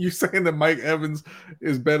 you saying that Mike Evans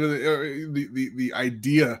is better than the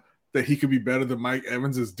idea that he could be better than Mike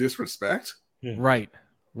Evans is disrespect. Right.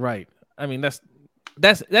 I mean, that's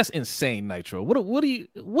insane, Nitro. What are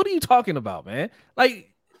you talking about, man?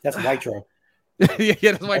 Like, that's Nitro.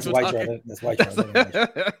 That's White.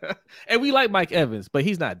 And we like Mike Evans, but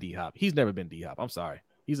he's not D-Hop. He's never been D-Hop. I'm sorry.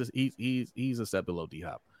 He's a step below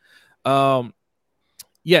D-Hop.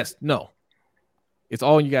 Yes, no. It's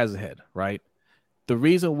all in you guys' head, right? The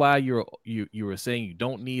reason why you were saying you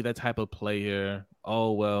don't need that type of player.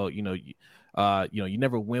 You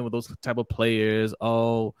never win with those type of players.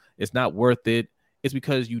 Oh, it's not worth it. It's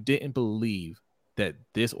because you didn't believe that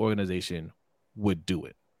this organization would do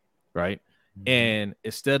it, right? And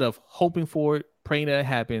instead of hoping for it, praying that it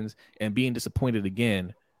happens, and being disappointed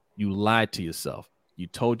again, you lied to yourself. You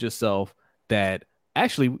told yourself that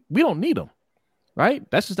actually we don't need them, right?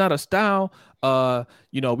 That's just not a style.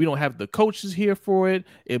 We don't have the coaches here for it.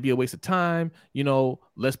 It'd be a waste of time.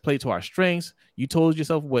 Let's play to our strengths. You told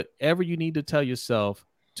yourself whatever you need to tell yourself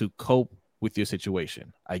to cope with your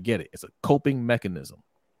situation. I get it. It's a coping mechanism.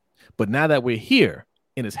 But now that we're here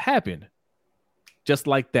and it's happened, just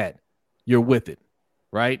like that, you're with it,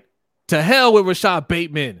 right? To hell with Rashad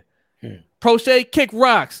Bateman. Prochet, kick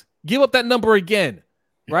rocks. Give up that number again,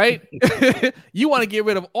 right? You want to get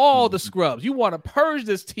rid of all the scrubs. You want to purge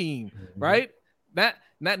this team, right? Now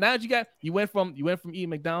you went from eating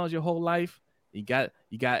McDonald's your whole life. You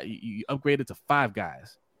upgraded to Five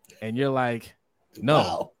Guys, and you're like, no,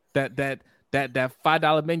 wow. that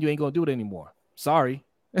 $5 menu ain't gonna do it anymore. Sorry.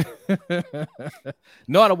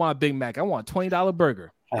 No, I don't want a Big Mac. I want a $20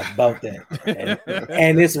 burger. How about that?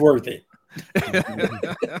 And it's worth it.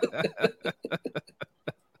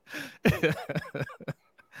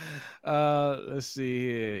 Let's see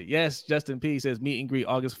here. Yes, Justin P says meet and greet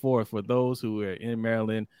August 4th for those who are in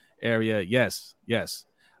Maryland area. Yes.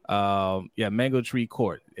 Mango Tree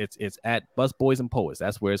Court. It's at Bus Boys and Poets.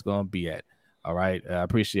 That's where it's gonna be at. All right. I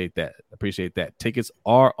appreciate that. Tickets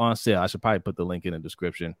are on sale. I should probably put the link in the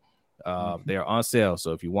description. They are on sale.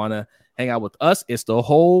 So if you want to hang out with us, it's the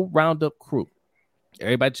whole Roundup crew.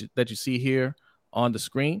 Everybody that you see here on the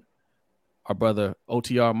screen, our brother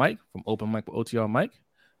OTR Mike from Open Mike with OTR Mike,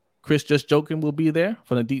 Chris Just Joking will be there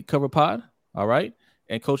from the Deep Cover Pod. All right.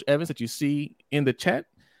 And Coach Evans that you see in the chat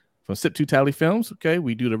from Sip 2 Tally Films. Okay.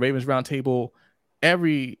 We do the Ravens Roundtable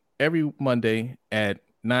every Monday at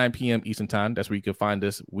 9 p.m. Eastern Time. That's where you can find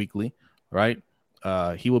us weekly. Right.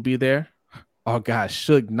 He will be there. Oh, gosh.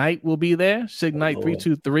 Suge Knight will be there. Suge Knight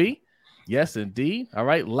 323. Yes, indeed. All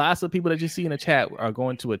right. Lots of people that you see in the chat are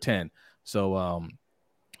going to attend. So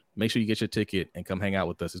make sure you get your ticket and come hang out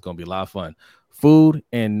with us. It's going to be a lot of fun. Food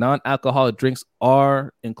and non-alcoholic drinks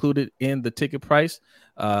are included in the ticket price.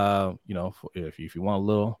 If you want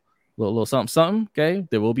a little something, okay,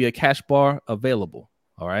 there will be a cash bar available.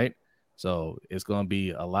 All right. So it's going to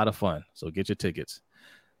be a lot of fun. So get your tickets.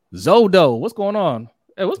 Zodo, what's going on?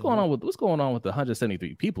 Hey, what's going on with the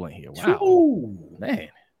 173 people in here? Wow. Ooh. Man.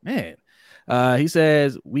 He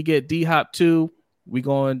says we get D-Hop 2. We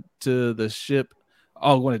going to the ship.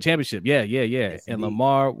 Oh, going to the championship. Yeah. Yes, and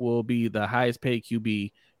Lamar will be the highest paid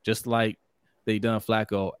QB, just like they done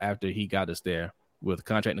Flacco after he got us there with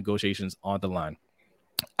contract negotiations on the line.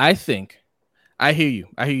 I hear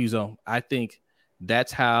you, Zo. I think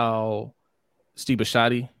that's how Steve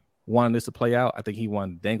Bisciotti wanted this to play out. I think he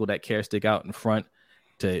wanted to dangle that carrot stick out in front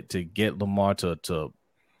to get Lamar to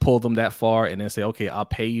pull them that far and then say, okay, I'll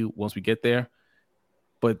pay you once we get there.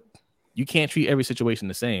 But you can't treat every situation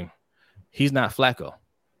the same. He's not Flacco.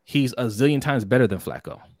 He's a zillion times better than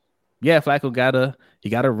Flacco. Yeah, Flacco got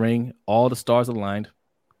a ring. All the stars aligned.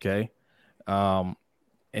 Okay. And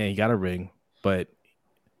he got a ring, but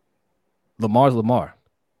Lamar's Lamar.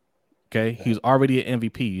 Okay. He's already an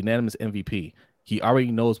MVP, unanimous MVP. He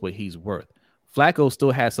already knows what he's worth. Flacco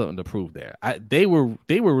still has something to prove there. They were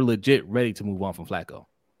legit ready to move on from Flacco.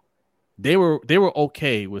 They were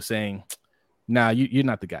okay with saying, nah, you're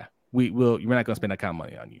not the guy. We're not going to spend that kind of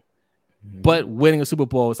money on you. Mm-hmm. But winning a Super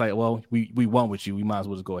Bowl, it's like, well, we won with you. We might as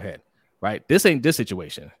well just go ahead. Right? This ain't this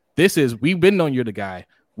situation. This is, we've been knowing you're the guy.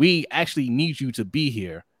 We actually need you to be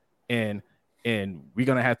here. And we're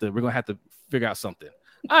gonna have to figure out something.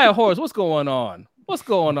 All right, Horace, what's going on?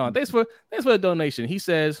 Thanks for the donation. He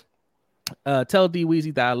says, tell D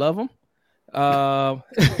Weezy that I love him.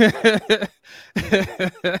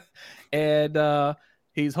 And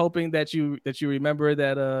he's hoping that you remember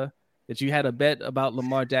that you had a bet about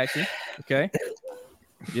Lamar Jackson. Okay.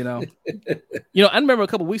 I remember a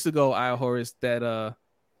couple weeks ago, Horace, that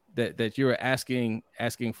you were asking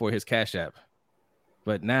for his Cash App,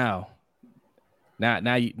 but now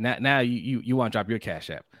you want to drop your Cash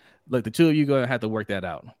App. Look, the two of you gonna have to work that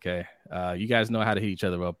out. Okay. You guys know how to hit each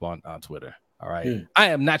other up on Twitter. All right. I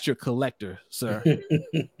am not your collector, sir.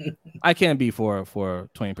 I can be for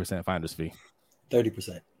 20% finder's fee.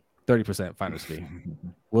 30% finder's fee.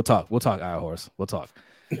 We'll talk, Eye Horse. We'll talk.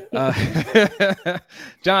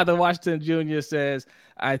 Jonathan Washington Jr. says,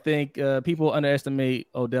 I think people underestimate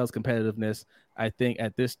Odell's competitiveness. I think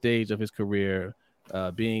at this stage of his career,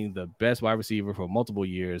 being the best wide receiver for multiple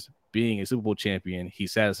years, being a Super Bowl champion,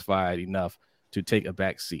 he's satisfied enough to take a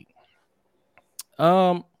back seat.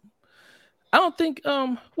 I don't think.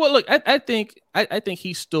 Well, look, I think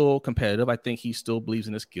he's still competitive. I think he still believes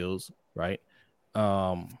in his skills, right?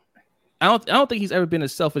 I don't think he's ever been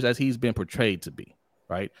as selfish as he's been portrayed to be,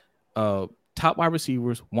 right? Top wide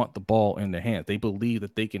receivers want the ball in their hands. They believe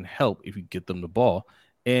that they can help if you get them the ball,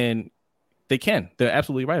 and they can. They're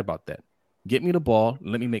absolutely right about that. Get me the ball,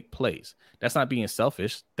 let me make plays. That's not being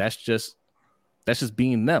selfish. That's just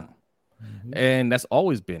being them, and that's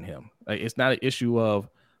always been him. Like, it's not an issue of,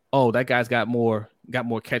 oh, that guy's got more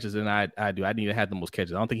catches than I do. I need to have the most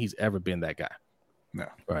catches. I don't think he's ever been that guy. No.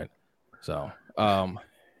 Right. So,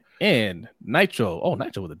 and Nitro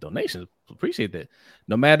with a donation. Appreciate that.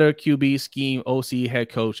 No matter QB, scheme, OC, head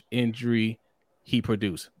coach, injury, he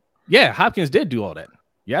produced. Yeah, Hopkins did do all that.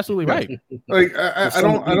 You're absolutely right. Like I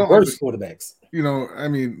don't worse quarterbacks. I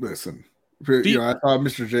mean, listen. I saw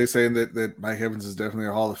Mr. J saying that Mike Evans is definitely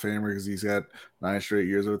a Hall of Famer because he's got 9 straight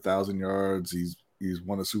years of 1,000 yards. He's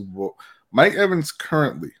won a Super Bowl. Mike Evans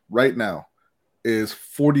currently, right now, is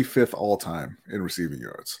 45th all time in receiving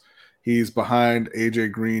yards. He's behind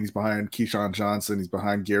AJ Green. He's behind Keyshawn Johnson. He's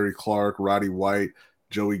behind Gary Clark, Roddy White,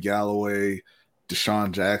 Joey Galloway,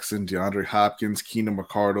 Deshaun Jackson, DeAndre Hopkins, Keenan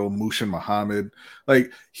McCardle, Mushin Muhammad.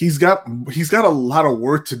 Like, he's got a lot of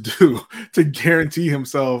work to do to guarantee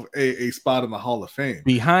himself a spot in the Hall of Fame.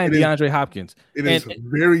 Behind DeAndre Hopkins. It is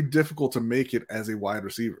very difficult to make it as a wide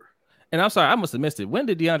receiver. And I'm sorry, I must have missed it. When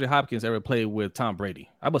did DeAndre Hopkins ever play with Tom Brady?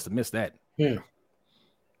 I must have missed that. Yeah.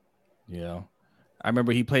 I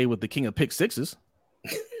remember he played with the king of pick sixes.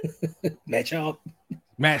 Matt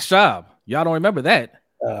Schaub. Y'all don't remember that.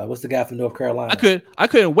 What's the guy from North Carolina? I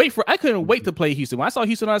couldn't wait to play Houston. When I saw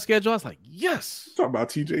Houston on our schedule, I was like, yes. Talking about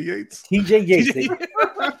TJ Yates. TJ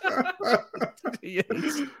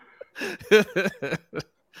Yates.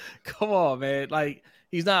 Come on, man. Like,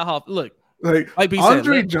 he's not half. Look, like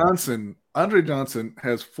Andre Johnson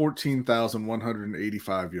has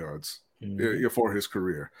 14,185 yards for his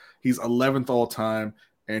career. He's 11th all time,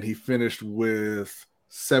 and he finished with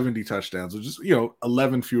 70 touchdowns, which is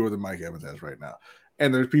 11 fewer than Mike Evans has right now.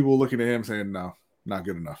 And there's people looking at him saying, no, not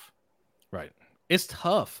good enough. Right. It's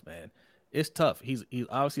tough, man. It's tough. He's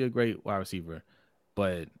obviously a great wide receiver,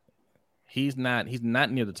 but he's not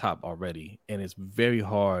near the top already. And it's very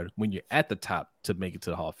hard when you're at the top to make it to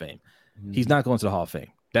the Hall of Fame. Mm-hmm. He's not going to the Hall of Fame.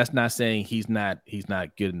 That's not saying he's not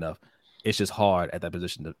good enough. It's just hard at that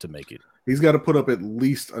position to make it. He's got to put up at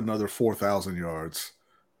least another 4,000 yards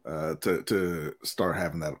to start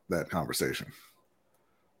having that conversation.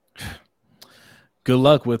 Good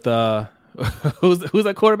luck with who's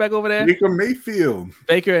that quarterback over there? Baker Mayfield.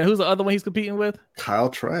 Baker, and who's the other one he's competing with? Kyle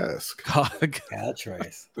Trask. Kyle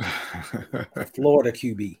Trask. Florida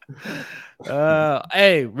QB.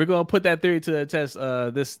 Hey, we're gonna put that theory to the test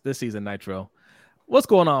this season, Nitro. What's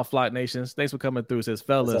going on, Flock Nations? Thanks for coming through. It says,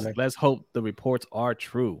 fellas, let's hope the reports are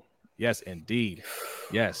true. Yes, indeed.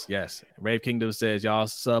 Yes. Rave Kingdom says, y'all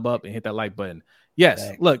sub up and hit that like button. Yes,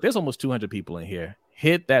 thanks. Look, there's almost 200 people in here.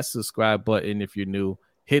 Hit that subscribe button if you're new.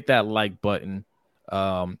 Hit that like button.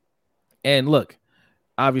 And look,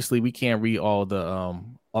 obviously we can't read all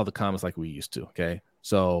the comments like we used to. Okay,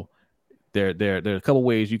 so there are a couple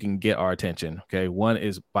ways you can get our attention. Okay, one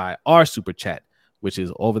is by our super chat, which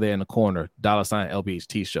is over there in the corner, $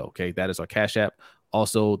 LBHT show. Okay, that is our Cash App.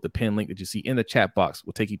 Also, the pin link that you see in the chat box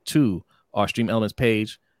will take you to our Stream Elements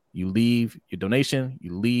page. You leave your donation,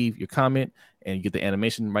 you leave your comment, and you get the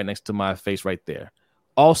animation right next to my face right there.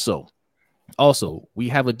 Also, we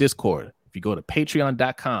have a Discord. If you go to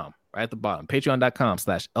patreon.com, right at the bottom,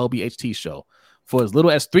 patreon.com/LBHT show, for as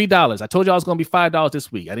little as $3. I told you I was going to be $5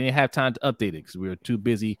 this week. I didn't have time to update it because we were too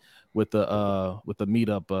busy with the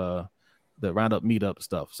meetup, the roundup meetup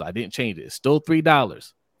stuff. So I didn't change it. It's still $3.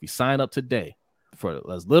 If you sign up today for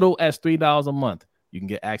as little as $3 a month, you can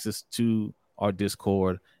get access to our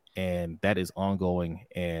Discord, and that is ongoing,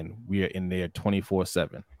 and we are in there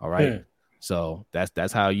 24/7. All right. So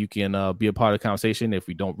that's how you can be a part of the conversation. If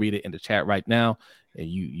we don't read it in the chat right now, and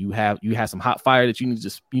you have some hot fire that you need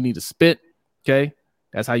to spit, okay,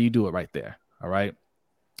 that's how you do it right there. All right,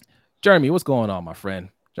 Jeremy, what's going on, my friend?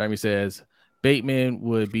 Jeremy says Bateman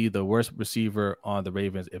would be the worst receiver on the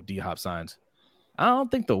Ravens if D-Hop signs. I don't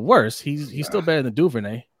think the worst. He's still better than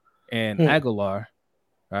Duvernay and Aguilar,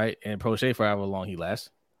 right, and Prochet for however long he lasts.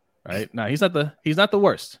 Right now, he's not the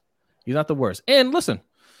worst. He's not the worst. And listen.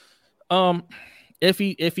 If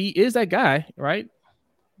he is that guy, right,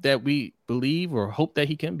 that we believe or hope that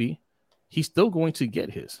he can be, he's still going to get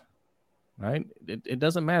his, right? It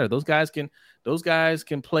doesn't matter. Those guys can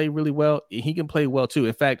play really well. He can play well too.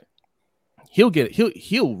 In fact, he'll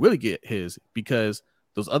really get his because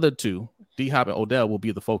those other two, D-Hop and Odell, will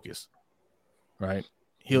be the focus, right?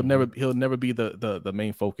 He'll never be the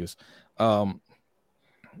main focus. Now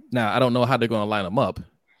I don't know how they're going to line him up.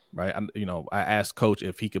 Right. I asked Coach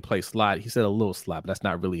if he could play slot. He said a little slot, but that's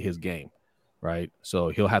not really his game. Right. So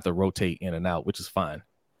he'll have to rotate in and out, which is fine.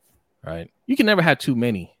 Right. You can never have too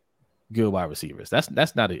many good wide receivers. That's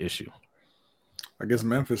not an issue. I guess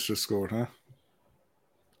Memphis just scored, huh?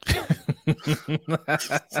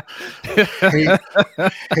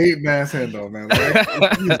 hate ass handle, man.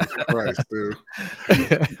 Like, Jesus Christ, dude.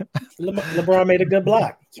 LeBron made a good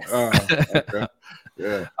block. Okay.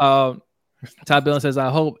 Yeah. Todd Billon says,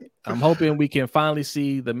 I'm hoping we can finally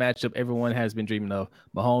see the matchup everyone has been dreaming of.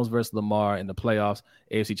 Mahomes versus Lamar in the playoffs,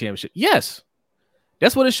 AFC Championship. Yes.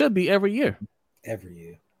 That's what it should be every year. Every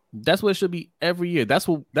year. That's what it should be every year. That's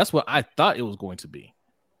what I thought it was going to be.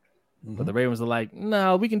 Mm-hmm. But the Ravens are like,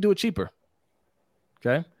 no, we can do it cheaper.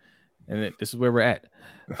 Okay. And this is where we're at.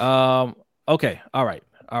 Okay. All right.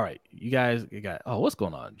 You guys what's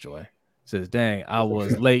going on, Joy? Says, dang, I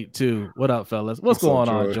was late too. What up, fellas? What's going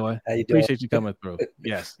on, Joy? How you doing? Appreciate you coming through.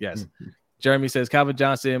 Yes. Jeremy says Calvin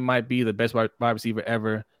Johnson might be the best wide receiver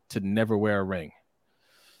ever to never wear a ring.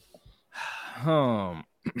 I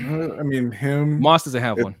mean, him. Moss doesn't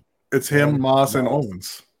have one. It's him, Moss, and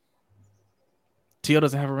Owens. T.O.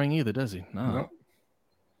 doesn't have a ring either, does he? No.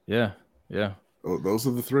 Yeah. Oh, those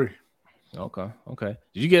are the three. Okay.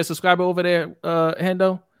 Did you get a subscriber over there,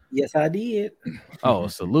 Hendo? Yes, I did. Oh,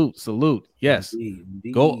 salute. Yes.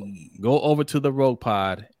 Indeed. Go over to the Rogue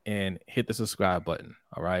Pod and hit the subscribe button.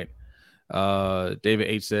 All right. David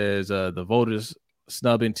H says the voters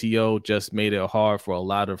snubbing T.O. just made it hard for a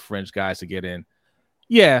lot of French guys to get in.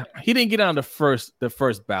 Yeah, he didn't get on the first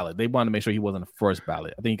ballot. They wanted to make sure he wasn't the first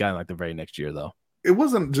ballot. I think he got in like the very next year though. It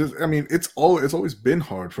wasn't just. I mean, it's always been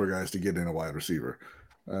hard for guys to get in a wide receiver.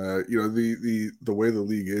 The way the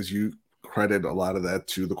league is, you credit a lot of that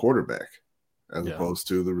to the quarterback as opposed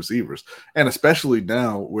to the receivers, and especially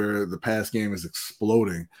now where the pass game is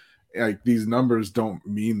exploding. Like these numbers don't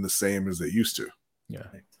mean the same as they used to. Yeah.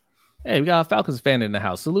 Hey, we got a Falcons fan in the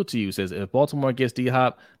house. Salute to you. Says if Baltimore gets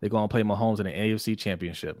D-Hop, they're going to play Mahomes in the AFC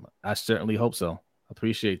Championship. I certainly hope so.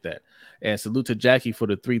 Appreciate that. And salute to Jackie for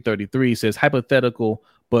the 333. Says hypothetical,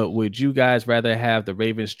 but would you guys rather have the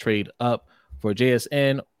Ravens trade up for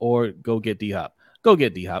JSN or go get D-Hop? Go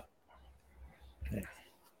get D-Hop.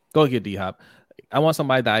 Go get D-Hop. I want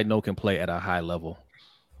somebody that I know can play at a high level.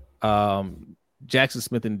 Jackson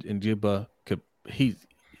Smith and Jibba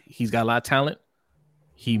he's got a lot of talent.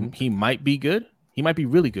 He might be good. He might be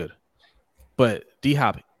really good. But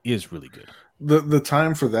D-Hop is really good. The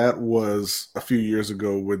time for that was a few years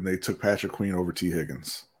ago when they took Patrick Queen over T.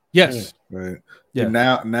 Higgins. Yes. Right. Yeah. And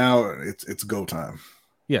now it's go time.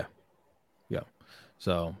 Yeah. Yeah.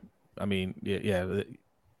 So I mean, yeah.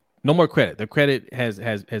 No more credit. The credit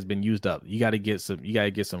has been used up. You got to get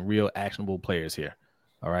some real actionable players here.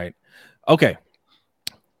 All right. Okay.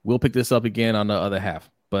 We'll pick this up again on the other half.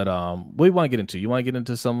 But what do you want to get into? You want to get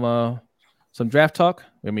into some draft talk?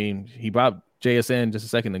 I mean, he brought JSN just a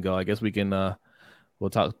second ago. I guess we can we'll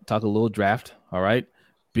talk a little draft. All right.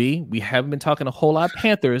 B, we haven't been talking a whole lot of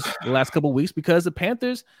Panthers the last couple of weeks because the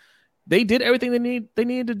Panthers, they did everything they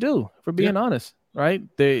needed to do, for being honest. Right.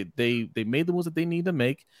 They made the moves that they need to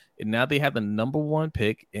make, and now they have the number 1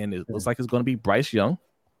 pick, and it looks like it's going to be Bryce Young,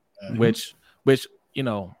 which you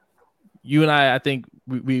know, you and I think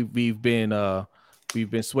we've been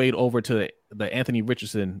swayed over to the Anthony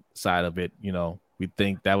Richardson side of it. You know, we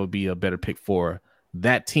think that would be a better pick for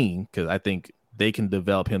that team because I think they can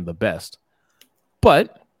develop him the best.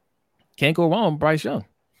 But can't go wrong with Bryce Young.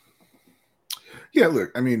 Yeah,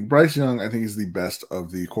 look, I mean, Bryce Young, I think he's the best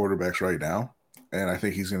of the quarterbacks right now. And I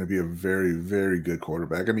think he's going to be a very, very good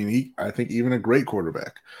quarterback. I mean, I think even a great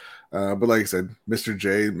quarterback. But like I said, Mr.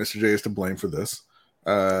 J is to blame for this.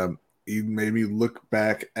 He made me look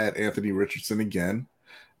back at Anthony Richardson again,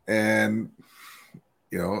 and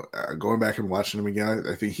going back and watching him again,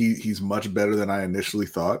 I think he's much better than I initially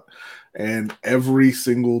thought. And every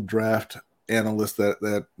single draft analyst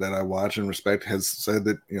that I watch and respect has said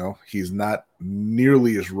that he's not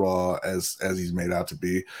nearly as raw as he's made out to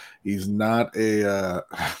be. He's not a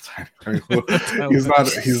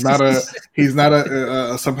he's not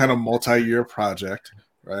a some kind of multi-year project.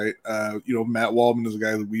 Right. Matt Waldman is a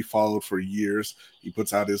guy that we followed for years. He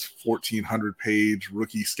puts out his 1,400-page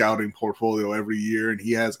rookie scouting portfolio every year, and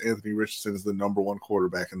he has Anthony Richardson as the number 1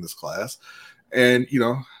 quarterback in this class. And,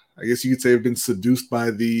 I guess you could say I've been seduced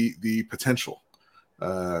by the potential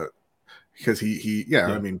because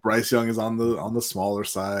I mean, Bryce Young is on the smaller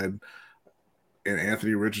side. And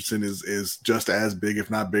Anthony Richardson is just as big, if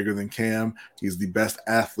not bigger than Cam. He's the best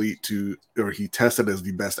athlete he tested as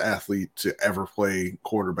the best athlete to ever play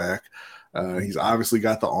quarterback. He's obviously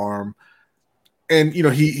got the arm, and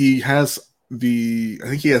he has I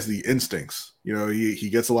think he has the instincts. He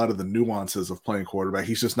gets a lot of the nuances of playing quarterback.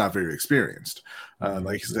 He's just not very experienced.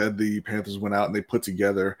 Like you said, the Panthers went out and they put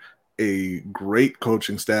together a great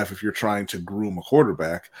coaching staff if you're trying to groom a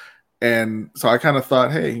quarterback. And so I kind of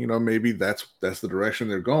thought, hey, maybe that's the direction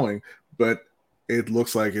they're going. But it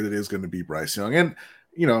looks like it is going to be Bryce Young. And,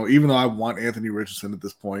 even though I want Anthony Richardson at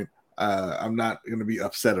this point, I'm not going to be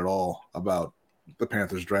upset at all about the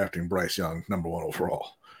Panthers drafting Bryce Young number 1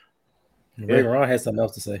 overall. Raven Ron has something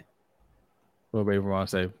else to say. What Raven Ron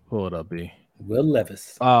say? Pull it up, B. Will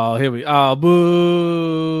Levis. Oh, here we. Oh,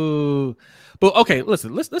 boo. But okay,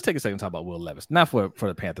 listen. Let's take a second to talk about Will Levis. Not for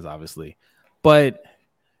the Panthers, obviously, but.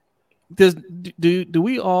 Do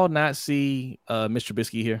we all not see Mr.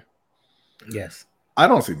 Trubisky here? Yes. I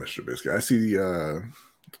don't see Mr. Trubisky. I see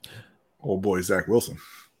old boy Zach Wilson.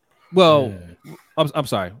 Well, I'm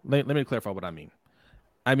sorry. Let me clarify what I mean.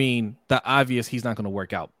 I mean the obvious he's not going to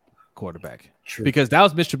work out quarterback. True. Because that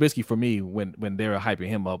was Mr. Trubisky for me when they were hyping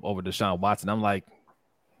him up over Deshaun Watson. I'm like,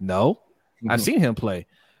 no, I've seen him play.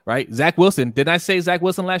 Right? Zach Wilson. Didn't I say Zach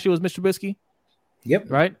Wilson last year was Mr. Trubisky?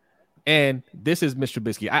 Yep. Right? And this is Mr.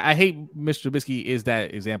 Trubisky. I hate Mr. Trubisky is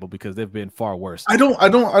that example because they've been far worse. I don't.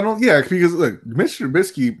 Yeah, because look, Mr.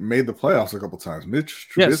 Trubisky made the playoffs a couple times. Mitch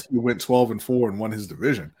Trubisky went 12-4 and won his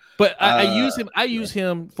division. But I use him. I use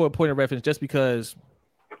him for a point of reference just because,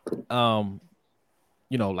 like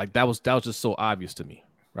that was just so obvious to me,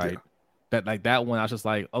 right? Yeah. That one I was just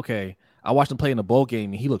like, okay, I watched him play in the bowl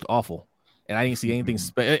game, and he looked awful. And I didn't see anything.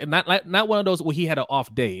 Not one of those where he had an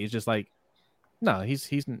off day. It's just like, no,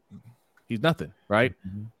 he's nothing, right?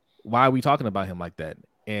 Mm-hmm. Why are we talking about him like that?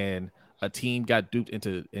 And a team got duped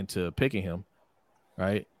into picking him,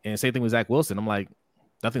 right? And same thing with Zach Wilson. I'm like,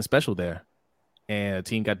 nothing special there. And a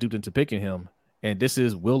team got duped into picking him. And this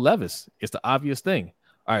is Will Levis. It's the obvious thing.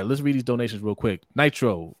 All right, let's read these donations real quick.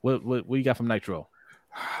 Nitro, what you got from Nitro?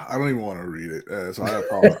 I don't even want to read it, so I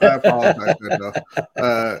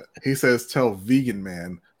apologize. He says, "Tell vegan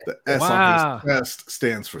man the S on his chest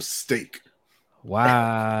stands for steak."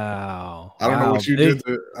 Wow. I don't know what you did.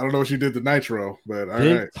 I don't know what you did to Nitro, but all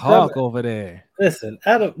big right. Talk over there. Listen,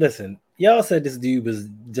 y'all said this dude was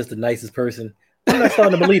just the nicest person. I'm not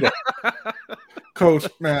starting to believe it. Coach,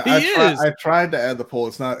 man, I tried to add the poll.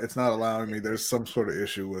 It's not allowing me. There's some sort of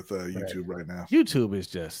issue with YouTube right now. YouTube is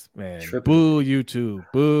just, man, tripping. Boo YouTube,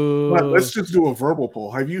 boo. But let's just do a verbal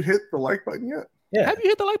poll. Have you hit the like button yet? Yeah. Have you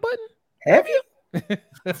hit the like button? Have you?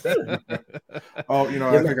 Oh,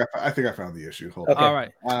 I think I found the issue. Hold on. All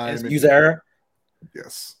right. User error.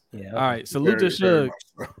 Yes. Yeah. All right. Salute to Shug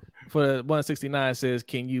for 169 says,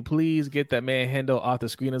 "Can you please get that man Hendo off the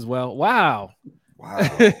screen as well?" Wow.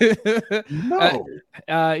 No.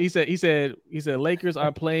 He said Lakers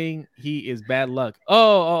are playing. He is bad luck.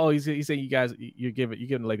 He's saying you guys you're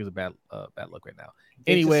giving the Lakers a bad luck right now.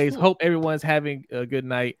 Anyways, hope everyone's having a good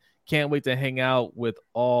night. Can't wait to hang out with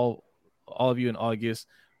all of you in August.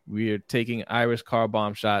 We're taking Irish car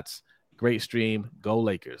bomb shots. Great stream. Go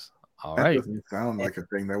Lakers. All right. That doesn't sound like a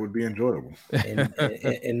thing that would be enjoyable.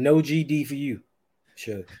 And no GD for you.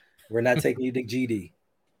 Sure. We're not taking you to GD.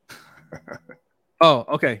 Oh,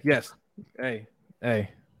 okay. Yes. Hey. Yeah.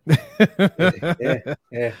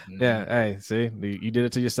 Hey, see, you did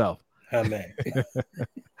it to yourself. Oh, man.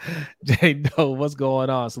 Jay Doe, what's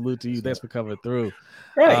going on? Salute to you. Thanks for coming through.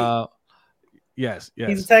 Right. Yes.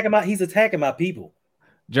 He's attacking my people.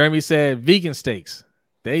 Jeremy said vegan steaks.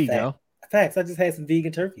 There you go. Facts. I just had some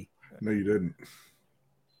vegan turkey. No, you didn't.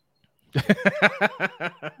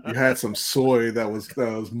 You had some soy that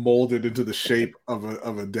was molded into the shape of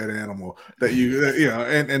a dead animal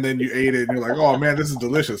and then you ate it and you're like, oh man, this is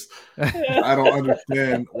delicious. I don't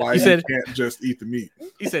understand why you can't just eat the meat.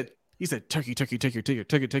 He said turkey. It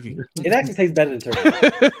actually tastes better than turkey.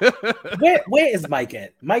 Where is Mike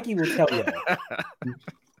at? Mikey will tell you.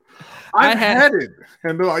 I've had it,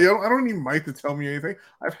 and I don't need Mike to tell me anything.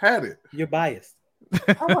 I've had it. You're biased.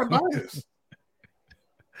 How am I biased?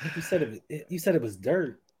 You said it was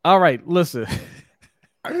dirt. All right, listen.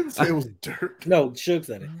 I didn't say it was dirt. No, Shug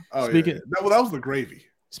said it. Oh, that was the gravy.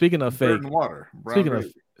 Speaking of fake, and water.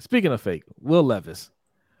 Speaking of fake, Will Levis.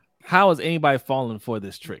 How is anybody falling for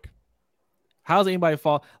this trick? How's anybody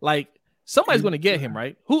fall? Like somebody's going to get him,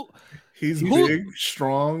 right? He's big,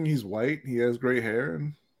 strong. He's white. He has gray hair.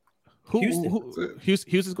 And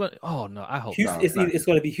Houston's going. Oh no, I hope it's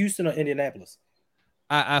going to be Houston or Indianapolis.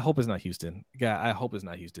 I hope it's not Houston. God, I hope it's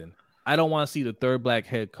not Houston. I don't want to see the third black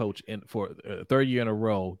head coach for third year in a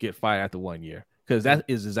row get fired after 1 year, because that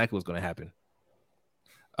is exactly what's going to happen.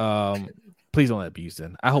 Please don't let it be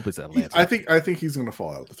Houston. I hope it's Atlanta. I think he's going to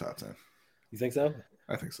fall out of the top 10. You think so?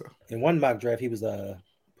 I think so. In one mock draft, he was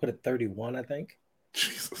put at 31, I think.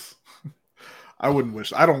 Jesus. I don't wish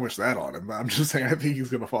that on him, but I'm just saying I think he's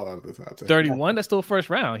going to fall out of the top 10. 31, that's still first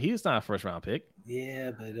round. He's not a first round pick. Yeah,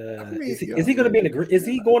 but is he going to be in the? Is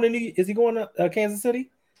he going to Kansas City?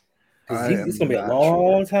 It's going to be a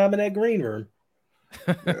long time in that green room.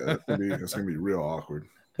 Yeah, it's going to be real awkward.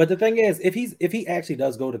 But the thing is, if he actually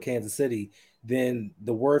does go to Kansas City, then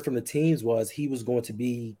the word from the teams was he was going to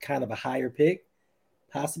be kind of a higher pick,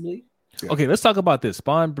 possibly. Yeah. Okay, let's talk about this.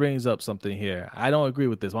 Spawn brings up something here. I don't agree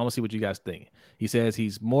with this. I want to see what you guys think. He says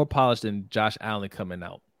he's more polished than Josh Allen coming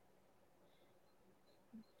out.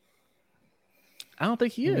 I don't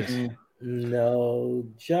think he is. No,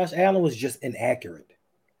 Josh Allen was just inaccurate.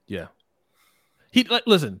 Yeah.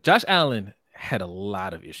 Listen, Josh Allen had a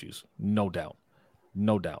lot of issues, no doubt.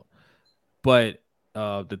 But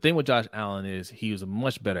the thing with Josh Allen is he was a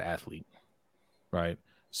much better athlete, right?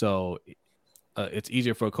 So it's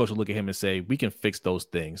easier for a coach to look at him and say, we can fix those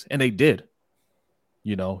things. And they did.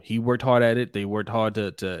 He worked hard at it. They worked hard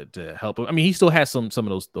to help him. I mean, he still has some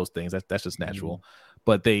of those things. That's just natural. Mm-hmm.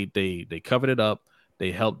 But they covered it up.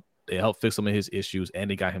 They helped fix some of his issues, and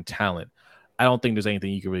they got him talent. I don't think there's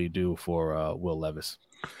anything you can really do for Will Levis.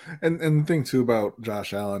 And the thing too about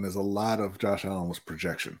Josh Allen is a lot of Josh Allen was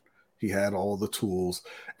projection. He had all the tools,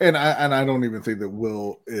 and I don't even think that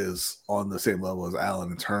Will is on the same level as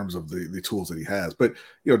Allen in terms of the tools that he has. But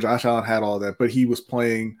Josh Allen had all that, but he was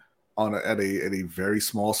playing at a very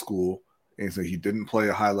small school And so he didn't play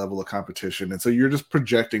a high level of competition. And so you're just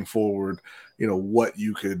projecting forward, what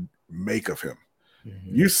you could make of him.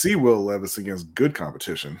 Mm-hmm. You see Will Levis against good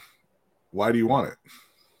competition. Why do you want it?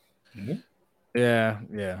 Mm-hmm.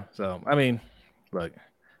 Yeah. So I mean, look,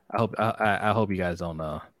 I hope you guys don't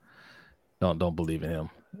believe in him.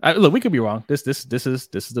 Look, we could be wrong. This is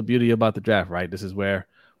the beauty about the draft, right? This is where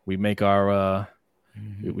we make our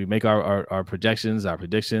we make our projections, our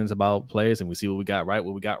predictions about players, and we see what we got right,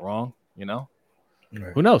 what we got wrong.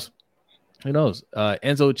 Right. Who knows? Enzo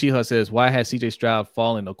Chiha says, "Why has CJ Stroud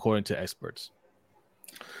fallen according to experts?"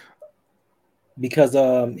 Because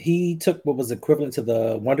he took what was equivalent to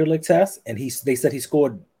the Wonderlic test, and they said he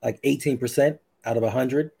scored like 18% out of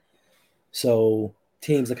 100. So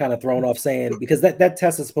teams are kind of thrown off, saying because that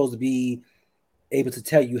test is supposed to be able to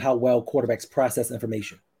tell you how well quarterbacks process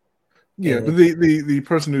information. Yeah, but the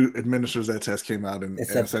person who administers that test came out and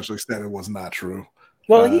essentially said it was not true.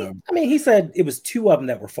 Well, he said it was 2 of them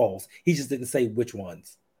that were false. He just didn't say which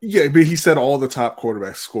ones. Yeah, but he said all the top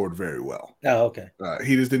quarterbacks scored very well. Oh, okay.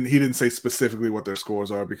 He didn't say specifically what their scores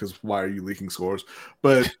are, because why are you leaking scores?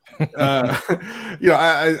 But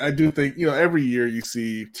I do think every year you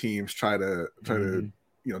see teams try to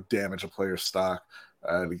damage a player's stock.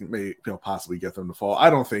 May possibly get them to fall. I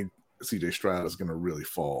don't think CJ Stroud is going to really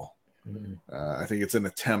fall. Mm-hmm. I think it's an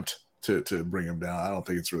attempt to bring him down. I don't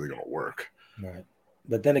think it's really going to work. Right.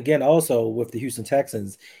 But then again, also with the Houston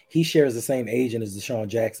Texans, he shares the same agent as Deshaun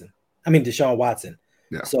Watson.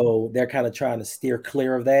 Yeah. So they're kind of trying to steer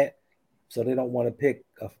clear of that. So they don't want to pick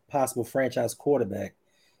a possible franchise quarterback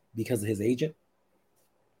because of his agent.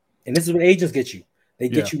 And this is what agents get you. They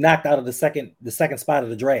get you knocked out of the second spot of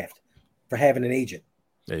the draft for having an agent.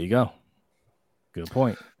 There you go. Good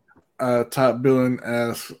point. Top Billing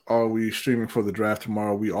asks, are we streaming for the draft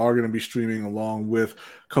tomorrow? We are going to be streaming along with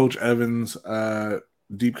Coach Evans,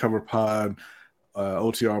 Deep Cover Pod,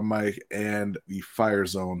 OTR Mike, and the Fire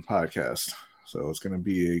Zone podcast. So it's going to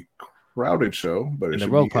be a crowded show, but it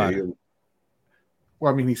should be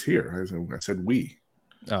well, I mean, he's here. I said we.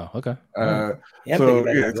 Oh, okay. It's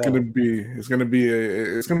going to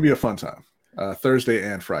be a fun time. Thursday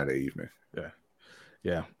and Friday evening.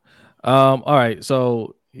 Yeah. All right.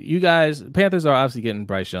 So you guys, Panthers are obviously getting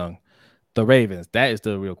Bryce Young. The Ravens, that is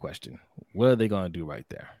the real question. What are they going to do right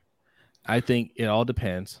there? I think it all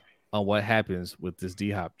depends on what happens with this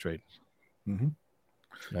D-Hop trade. Mm-hmm.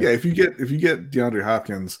 Right. Yeah, if you get DeAndre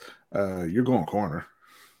Hopkins, you're going corner.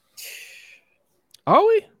 Are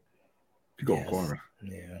we? You're going corner.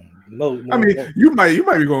 Yeah. I mean, you might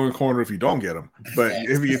be going corner if you don't get him, but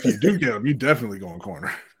if you do get him, you're definitely going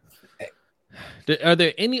corner. Are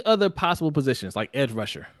there any other possible positions like edge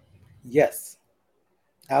rusher? Yes.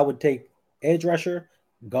 I would take edge rusher,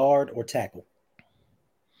 guard, or tackle.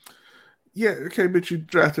 Yeah, okay, but you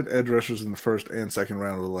drafted edge rushers in the first and second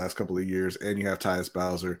round of the last couple of years, and you have Tyus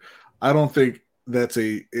Bowser. I don't think that's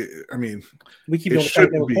we keep on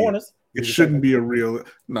fighting with corners. It shouldn't be a real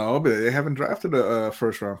no, but they haven't drafted a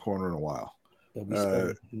first round corner in a while. But we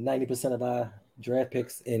spend 90% of our draft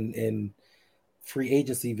picks in free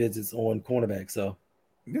agency visits on cornerback. So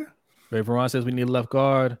yeah. Ray Veron says we need a left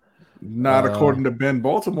guard. Not according to Ben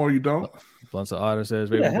Baltimore, you don't. Bunch of Otter says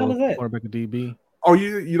Ray cornerback and DB. Oh,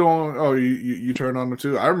 you don't. Oh, you turn on them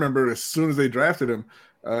too. I remember as soon as they drafted him,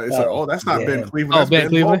 it's that's not Ben Cleveland. That's Ben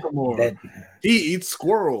Cleveland? Baltimore. He eats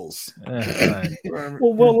squirrels.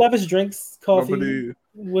 Well, Will Levis drinks coffee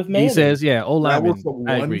with mayonnaise. He says, "Yeah, that was the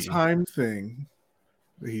one-time thing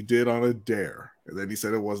that he did on a dare, and then he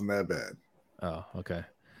said it wasn't that bad." Oh, okay.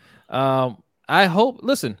 I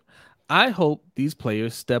hope these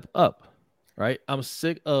players step up. Right, I'm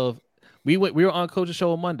sick of. We were on Coach's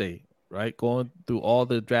Show on Monday. Right, going through all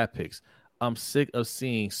the draft picks. I'm sick of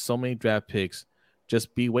seeing so many draft picks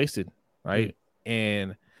just be wasted, right? Mm-hmm.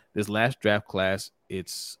 And this last draft class,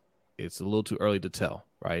 it's a little too early to tell,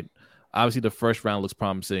 right? Obviously, the first round looks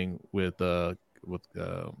promising with Kyle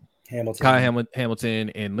Hamilton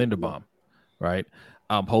and Linderbaum, right?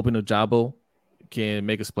 I'm hoping Ojabo can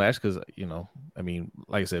make a splash because like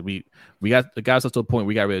I said, we got the guys up to a point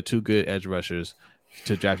we got rid of 2 good edge rushers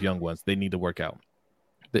to draft young ones. They need to work out.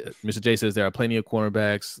 Mr. J says there are plenty of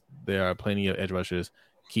cornerbacks. There are plenty of edge rushers.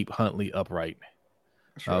 Keep Huntley upright.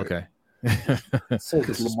 Right. Okay. So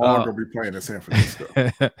Lamar gonna be playing in San Francisco.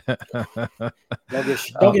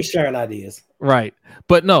 Don't get sharing ideas. Right,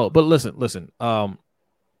 but listen. I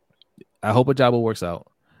hope Ojabo works out.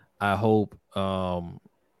 I hope Daniel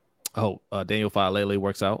Faalele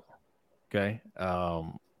works out. Okay.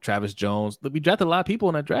 Travis Jones. We drafted a lot of people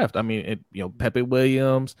in that draft. I mean, Pepe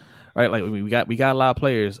Williams, right? Like we got a lot of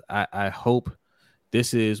players. I hope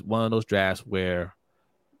this is one of those drafts where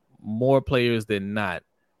more players than not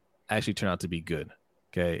actually turn out to be good.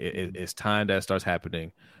 Okay, it's time that starts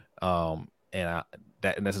happening, and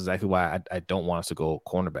that's exactly why I don't want us to go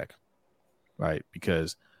cornerback, right?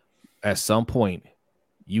 Because at some point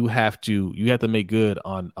you have to make good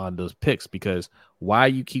on those picks, because why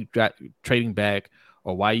you keep trading back,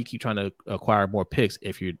 or why you keep trying to acquire more picks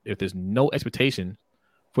if there's no expectation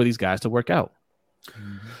for these guys to work out.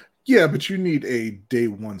 Yeah, but you need a day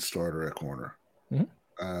one starter at corner.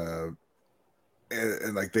 Mm-hmm.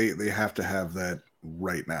 And like they have to have that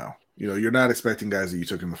right now. You're not expecting guys that you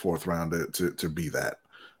took in the 4th round to be that.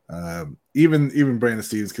 Even Brandon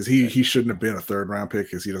Stevens, because he shouldn't have been a 3rd round pick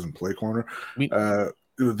because he doesn't play corner.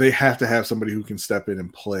 They have to have somebody who can step in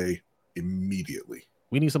and play immediately.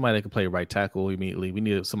 We need somebody that can play right tackle immediately. We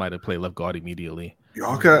need somebody to play left guard immediately.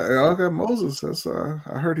 Y'all got Moses. That's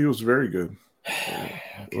I heard he was very good. Okay.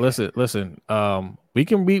 Listen. We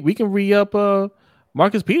can re-up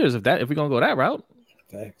Marcus Peters if we're gonna go that route.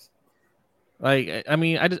 Thanks. Like, I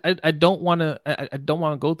mean, I don't want to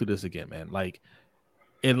go through this again, man. Like,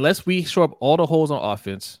 unless we shore up all the holes on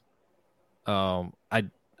offense, I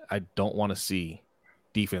don't want to see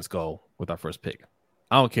defense go with our first pick.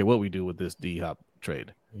 I don't care what we do with this D-Hop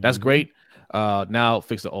trade. That's great. Now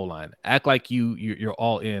fix the O-line. Act like you're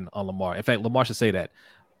all in on Lamar. In fact, Lamar should say that.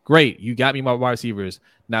 Great, you got me my wide receivers.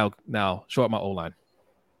 Now shore up my O-line.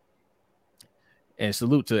 And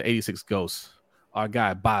salute to 86 Ghosts. Our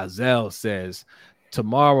guy Bazel says,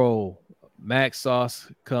 tomorrow Mac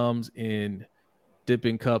sauce comes in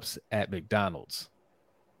dipping cups at McDonald's.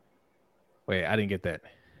 Wait, I didn't get that.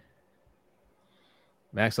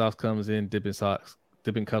 Mac sauce comes in dipping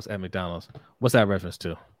cups at McDonald's. What's that reference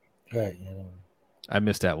to? Right. I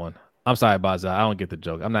missed that one. I'm sorry, Bazel. I don't get the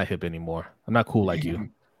joke. I'm not hip anymore. I'm not cool like you.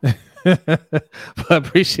 But I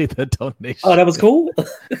appreciate the donation. Oh, that was cool.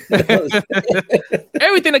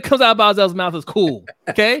 Everything that comes out of Bazel's mouth is cool.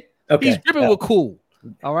 Okay? He's dripping with cool.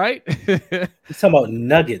 All right. He's talking about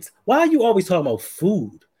nuggets. Why are you always talking about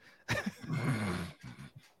food?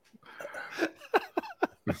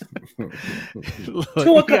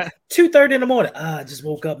 2:30 in the morning. I just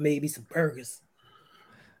woke up, made me some burgers.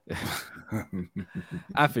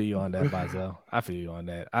 I feel you on that, Bazel. I feel you on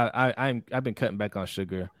that. I've been cutting back on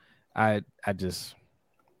sugar. Chocolate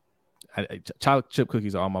chip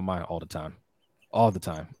cookies are on my mind all the time.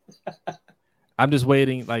 I'm just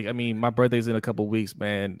waiting. Like, I mean, my birthday's in a couple weeks,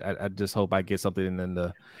 man. I just hope I get something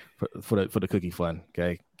in for the cookie fun.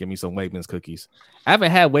 Okay, give me some Wegmans cookies. I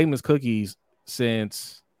haven't had Wegmans cookies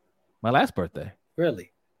since my last birthday.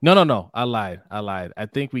 Really? No. I lied. I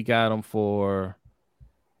think we got them for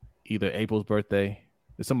either April's birthday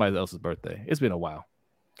or somebody else's birthday. It's been a while.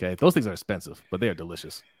 Okay, those things are expensive, but they are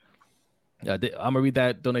delicious. I'm gonna read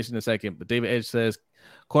that donation in a second. But David Edge says,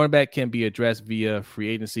 cornerback can be addressed via free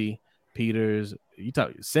agency. Peters,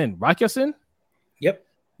 Rock Sin? Yep.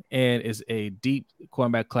 And is a deep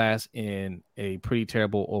cornerback class in a pretty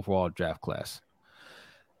terrible overall draft class.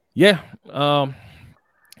 Yeah.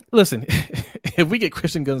 Listen, if we get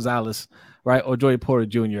Christian Gonzalez, right, or Joey Porter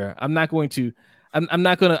Jr., I'm not going to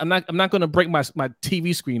break my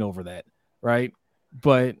TV screen over that, right?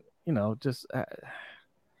 But just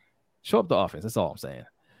show up the offense. That's all I'm saying.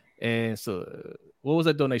 And so, what was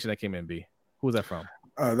that donation that came in, B? Who was that from?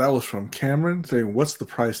 That was from Cameron saying, "What's the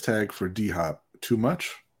price tag for D-Hop? Too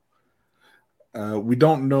much?" We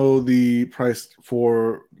don't know the price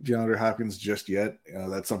for DeAndre Hopkins just yet.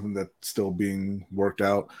 That's something that's still being worked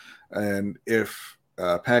out. And if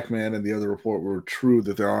Pac-Man and the other report were true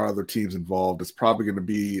that there are other teams involved, it's probably going to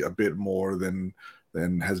be a bit more than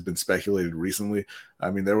has been speculated recently.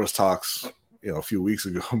 I mean, there was talks, a few weeks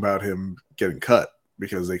ago about him getting cut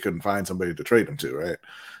because they couldn't find somebody to trade him to, right?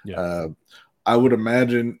 Yeah. I would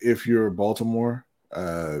imagine if you're Baltimore,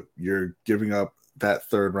 you're giving up that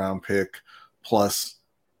 3rd round pick plus,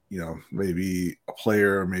 maybe a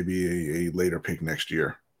player, maybe a later pick next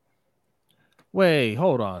year. Wait,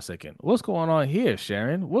 hold on a second. What's going on here,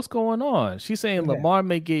 Sharon? What's going on? She's saying Lamar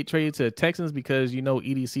may get traded to the Texans because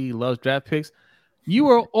EDC loves draft picks. You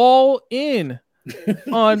are all in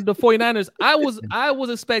on the 49ers. I was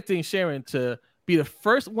expecting Sharon to be the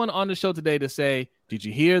first one on the show today to say, did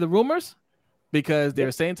you hear the rumors? Because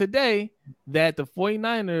they're saying today that the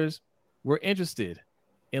 49ers were interested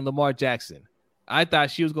in Lamar Jackson. I thought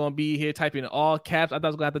she was going to be here typing in all caps. I thought I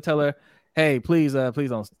was going to have to tell her, hey, please don't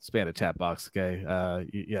spam the chat box, okay?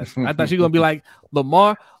 Yes. I thought she was going to be like,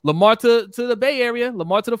 Lamar to the Bay Area,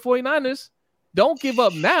 Lamar to the 49ers. Don't give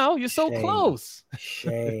up now. You're so close.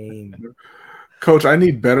 Shame. Coach, I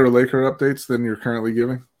need better Laker updates than you're currently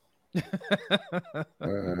giving.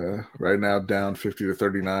 Right now, down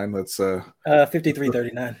 50-39. Let's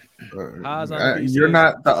 53-39. You're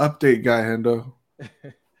not the update guy, Hendo.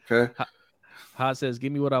 Okay. Haas says,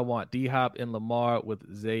 "Give me what I want: D-Hop and Lamar with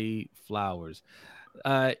Zay Flowers."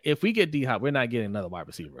 If we get D-Hop, we're not getting another wide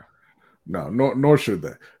receiver. No, nor should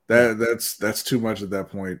they. That's too much at that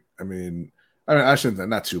point. I mean, I shouldn't say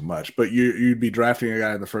not too much, but you'd be drafting a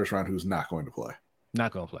guy in the first round who's not going to play.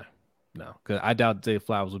 Not going to play. No, because I doubt Zay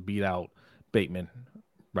Flowers would beat out Bateman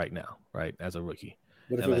right now, right, as a rookie.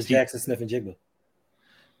 What if it was Jackson Smith and Jigba?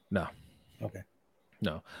 No. Okay.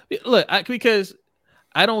 No. Look, because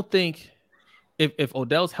I don't think if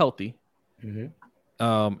Odell's healthy, and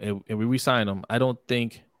we re-sign him, I don't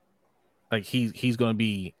think like he's going to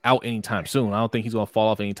be out anytime soon. I don't think he's going to fall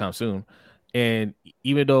off anytime soon. And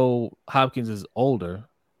even though Hopkins is older,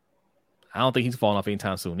 I don't think he's falling off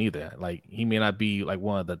anytime soon either. Like he may not be like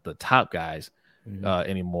one of the top guys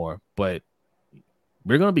anymore, but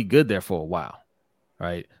we're going to be good there for a while,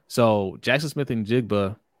 right? So Jackson Smith and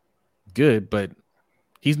Jigba, good, but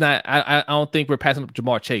he's not. I don't think we're passing up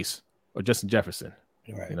Jamar Chase or Justin Jefferson.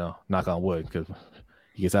 Right. You know, knock on wood, because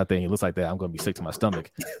he gets out there and he looks like that, I'm going to be sick to my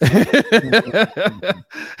stomach.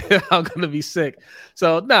 I'm going to be sick.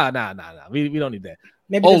 So nah. We don't need that.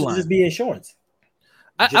 Maybe this will just be insurance.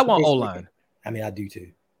 I want O-line. I mean, I do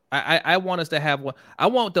too. I want us to have one. I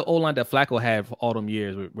want the O-line that Flacco had for all them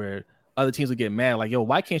years where other teams would get mad. Like, yo,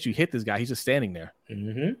 why can't you hit this guy? He's just standing there.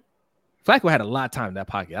 Mm-hmm. Flacco had a lot of time in that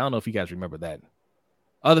pocket. I don't know if you guys remember that.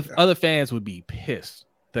 Other fans would be pissed.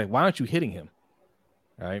 Like, why aren't you hitting him?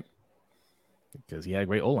 All right. Because he had a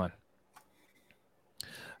great O-line.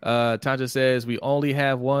 Tanja says, we only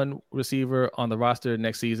have one receiver on the roster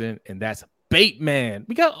next season, and that's Bateman.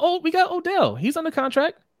 We got Odell. He's under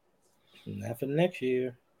contract. Not for next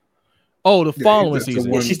year. Oh, the following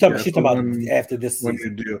season. She's talking about after this season. 1 year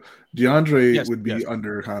deal. DeAndre would be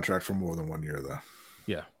under contract for more than 1 year, though.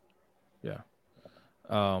 Yeah.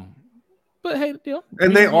 But hey,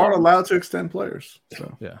 and they are allowed to extend players.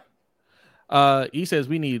 So yeah. He says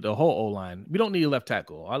we need a whole O-line. We don't need a left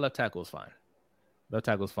tackle. Our left tackle is fine.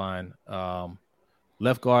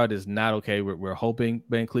 Left guard is not okay. We're hoping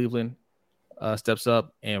Ben Cleveland steps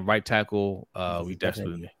up, and right tackle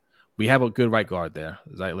we have a good right guard there.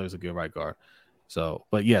 Zeitler's a good right guard. So,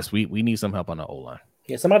 but yes, we need some help on the O-line.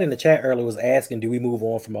 Yeah, somebody in the chat earlier was asking, do we move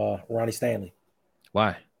on from Ronnie Stanley?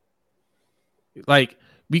 Why? Like,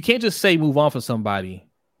 we can't just say move on from somebody,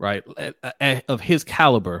 right, of his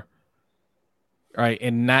caliber, right,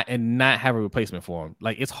 and not have a replacement for him.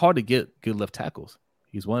 Like, it's hard to get good left tackles.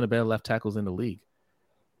 He's one of the better left tackles in the league.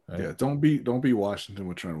 Right? Yeah, don't be Washington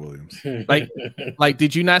with Trent Williams. like,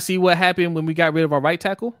 did you not see what happened when we got rid of our right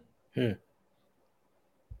tackle?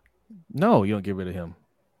 No, you don't get rid of him.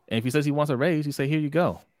 And if he says he wants a raise, you say, here you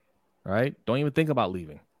go. All right? Don't even think about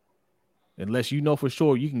leaving. Unless you know for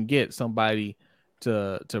sure you can get somebody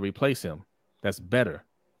to replace him that's better.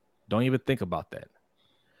 Don't even think about that.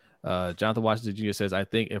 Jonathan Washington Jr. says, I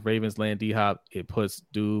think if Ravens land D-Hop, it puts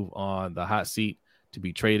Duve on the hot seat to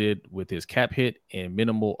be traded with his cap hit and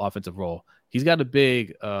minimal offensive role. He's got a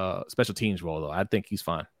big special teams role, though. I think he's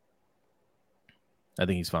fine.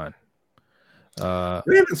 Ravens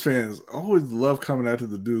fans always love coming after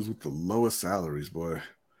the dudes with the lowest salaries, boy.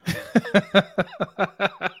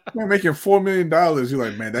 Man, making $4 million, you're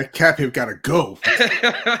like, man, that cap hit gotta go.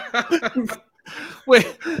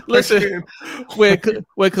 Wait, listen. When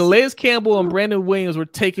Calais Campbell and Brandon Williams were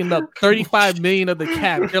taking up $35 million of the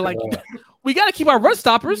cap, they're like, we got to keep our run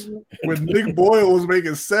stoppers. When Nick Boyle was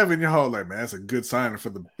making $7 million, y'all like, man, that's a good sign for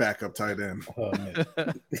the backup tight end.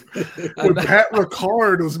 When Pat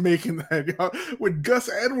Ricard was making that, y'all, when Gus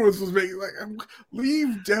Edwards was making, like,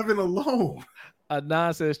 leave Devin alone.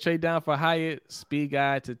 Adnan says trade down for Hyatt, speed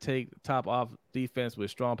guy to take top off defense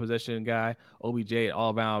with strong possession guy, OBJ,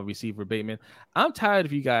 all around receiver Bateman. I'm tired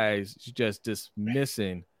of you guys just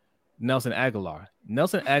dismissing Nelson Aguilar.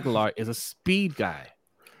 Nelson Aguilar is a speed guy.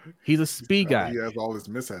 He's a speed guy. He has all his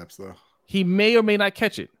mishaps, though. He may or may not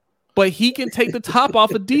catch it, but he can take the top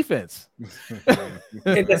off of defense.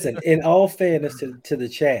 And listen, in all fairness to the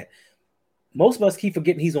chat, most of us keep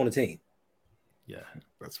forgetting he's on the team. Yeah,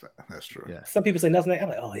 that's true. Yeah. Some people say nothing. I'm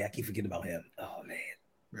like, oh yeah, I keep forgetting about him. Oh man.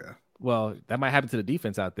 Yeah. Well, that might happen to the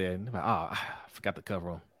defense out there. And like, I forgot to cover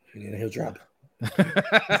him. Yeah, he'll drop it.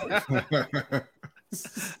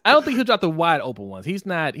 I don't think he'll drop the wide open ones. He's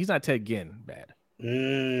not Ted Ginn bad.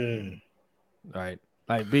 Right.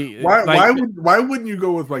 Like why wouldn't you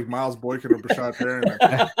go with like Miles Boykin or Brashad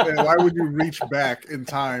Perriman? Why would you reach back in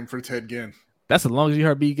time for Ted Ginn? That's as long as you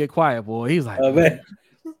heard B get quiet, boy. He's like, oh man.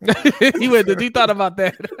 He thought about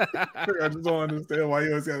that. I just don't understand why you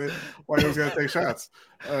always gotta take shots.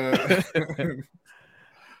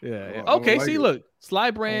 Yeah. Okay. Like look,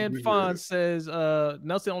 Slybrand Fon says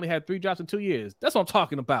Nelson only had 3 drops in 2 years. That's what I'm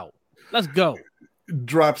talking about. Let's go.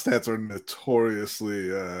 Drop stats are notoriously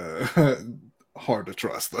hard to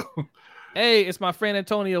trust, though. Hey, it's my friend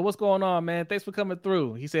Antonio. What's going on, man? Thanks for coming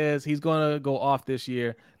through. He says he's gonna go off this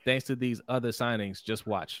year thanks to these other signings. Just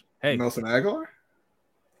watch. Hey, Nelson Aguilar.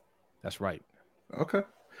 That's right. Okay.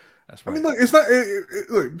 That's right. I mean, look, it's not.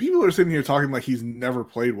 Look, people are sitting here talking like he's never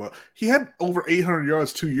played well. He had over 800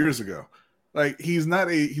 yards 2 years ago. Like he's not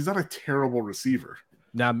a terrible receiver.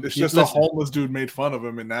 Now it's just a homeless dude made fun of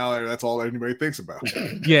him, and now that's all anybody thinks about.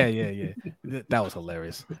 Yeah. That was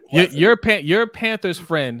hilarious. Your Panthers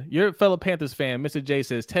friend, your fellow Panthers fan, Mr. J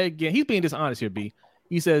says Ted Ginn. He's being dishonest here, B.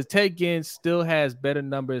 He says Ted Ginn still has better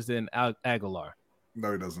numbers than Aguilar.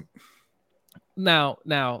 No, he doesn't.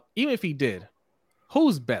 Now, even if he did,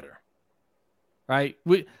 who's better? Right?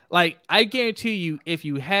 I guarantee you, if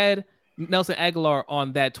you had Nelson Aguilar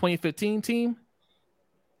on that 2015 team,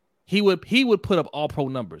 he would put up all-pro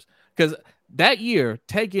numbers. Because that year,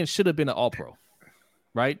 Ted Ginn should have been an all-pro.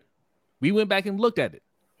 Right? We went back and looked at it.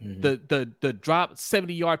 Mm-hmm. The drop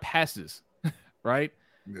 70-yard passes, right?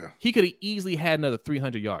 Yeah. He could have easily had another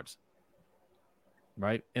 300 yards.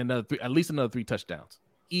 Right? And at least another 3 touchdowns.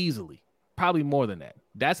 Easily. Probably more than that.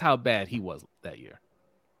 That's how bad he was that year.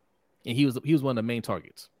 And he was one of the main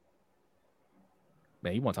targets.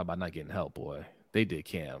 Man, you want to talk about not getting help, boy. They did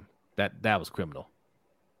Cam. That was criminal.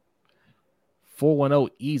 410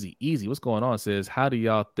 easy. What's going on? Says, how do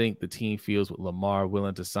y'all think the team feels with Lamar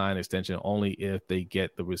willing to sign an extension only if they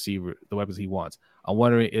get the weapons he wants? I'm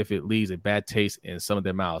wondering if it leaves a bad taste in some of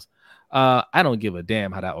their mouths. I don't give a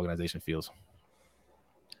damn how that organization feels.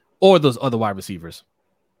 Or those other wide receivers,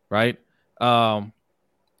 right?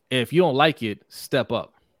 If you don't like it, step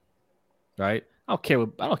up. Right? I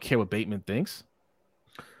don't care what Bateman thinks.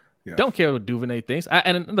 Yeah. Don't care what Duvernay thinks.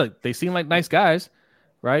 And look, they seem like nice guys,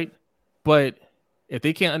 right? But if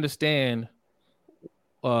they can't understand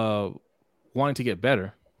wanting to get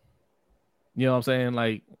better, you know what I'm saying?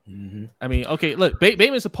 Like, I mean, okay, look,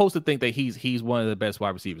 Bateman's supposed to think that he's one of the best wide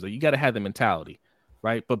receivers. Like, you got to have the mentality,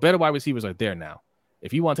 right? But better wide receivers are there now.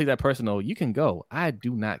 If you want to take that personal, you can go. I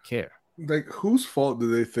do not care. Like, whose fault do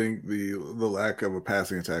they think the lack of a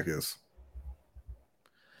passing attack is?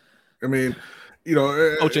 I mean, you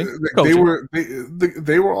know, coaching.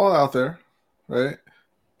 They were all out there, right?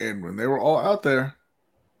 And when they were all out there,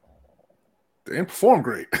 they didn't perform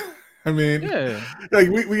great. I mean, like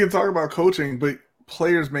we can talk about coaching, but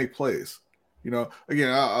players make plays. You know, again,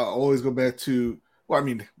 I always go back to. Well, I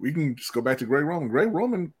mean, we can just go back to Greg Roman. Greg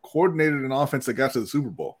Roman coordinated an offense that got to the Super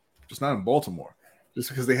Bowl, just not in Baltimore, just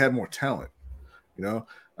because they had more talent. You know,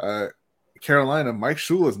 Carolina, Mike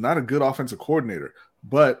Shula is not a good offensive coordinator,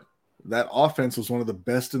 but that offense was one of the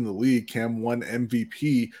best in the league. Cam won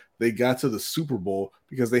MVP. They got to the Super Bowl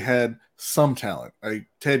because they had some talent. Like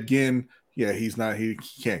Ted Ginn, he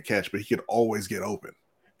can't catch, but he could always get open.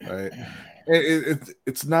 Right?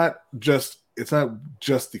 It's not just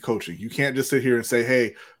the coaching. You can't just sit here and say,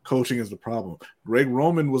 "Hey, coaching is the problem." Greg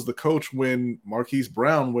Roman was the coach when Marquise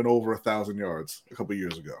Brown went over 1,000 yards a couple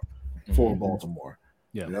years ago for Baltimore.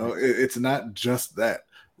 Yeah, you know, it's not just that.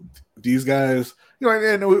 These guys, you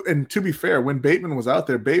know, and to be fair, when Bateman was out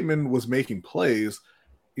there, Bateman was making plays,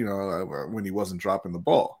 you know, when he wasn't dropping the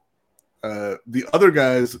ball. The other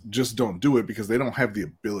guys just don't do it because they don't have the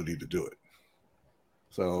ability to do it.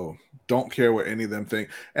 So don't care what any of them think.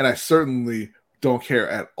 And I certainly don't care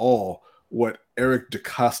at all what Eric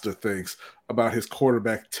DeCosta thinks about his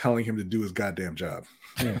quarterback telling him to do his goddamn job.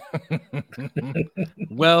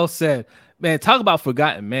 Well said. Man, talk about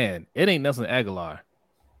forgotten man. It ain't Nelson Aguilar.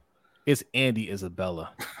 It's Andy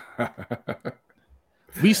Isabella.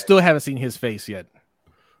 We still haven't seen his face yet.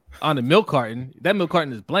 On the milk carton, that milk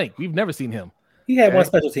carton is blank. We've never seen him. He had one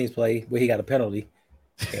special teams play where he got a penalty,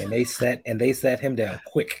 and they sat him down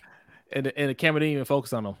quick. And the camera didn't even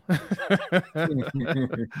focus on him.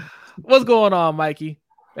 What's going on, Mikey?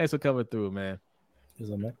 Thanks for coming through, man.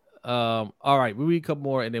 All right, we read a couple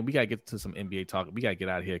more, and then we gotta get to some NBA talk. We gotta get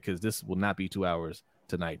out of here because this will not be 2 hours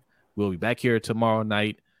tonight. We'll be back here tomorrow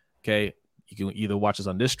night. Okay, you can either watch us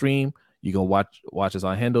on this stream, you can watch us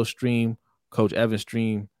on Hendo's stream, Coach Evans'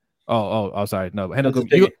 stream. Oh, sorry, no,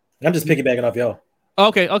 Hendo. I'm just piggybacking off y'all.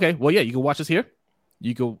 Okay. Well, yeah, you can watch us here.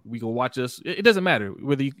 We can watch us. It doesn't matter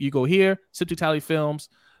whether you go here, Sip to Tally Films,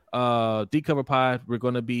 Deep Cover Pod. It's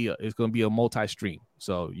gonna be a multi-stream,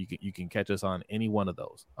 so you can catch us on any one of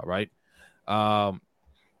those. All right.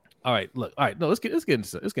 All right, look. All right, no, let's get into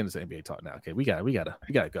NBA talk now. Okay, we gotta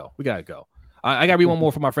go. I gotta read one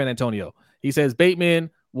more from my friend Antonio. He says Bateman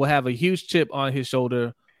will have a huge chip on his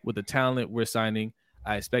shoulder with the talent we're signing.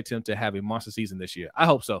 I expect him to have a monster season this year. I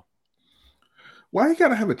hope so. Why you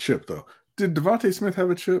gotta have a chip though? Did Devontae Smith have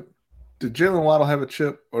a chip? Did Jalen Waddle have a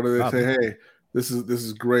chip? Or do they say, hey, this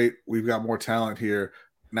is great. We've got more talent here.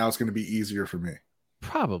 Now it's going to be easier for me.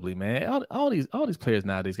 Probably, man. All these players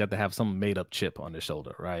nowadays got to have some made up chip on their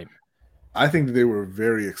shoulder, right? I think they were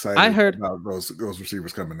very excited about those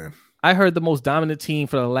receivers coming in. I heard the most dominant team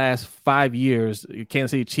for the last 5 years,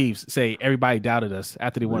 Kansas City Chiefs, say everybody doubted us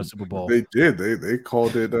after they won a Super Bowl. They did. They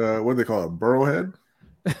called it what did they call it? Burrowhead?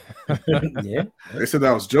 Yeah. They said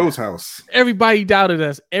that was Joe's house. Everybody doubted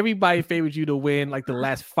us. Everybody favored you to win like the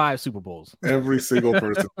last 5 Super Bowls. Every single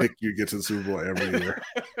person picked you to get to the Super Bowl every year.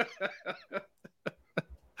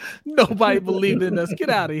 Nobody believed in us.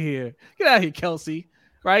 Get out of here. Get out of here, Kelsey.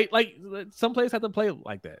 Right? Like some players have to play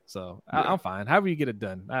like that. So yeah. I'm fine. However you get it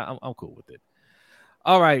done, I'm cool with it.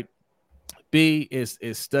 All right. B is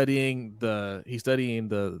studying the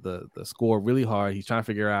score really hard. He's trying to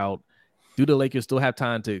figure out, do the Lakers still have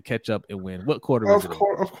time to catch up and win? What quarter is it?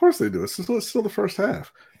 Of course they do. It's still the first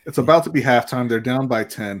half. It's about to be halftime. They're down by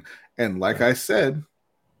 10. And like I said,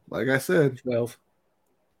 12.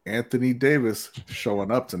 Anthony Davis showing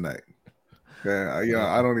up tonight. Okay,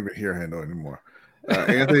 I don't even hear Hendo anymore.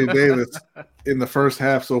 Anthony Davis in the first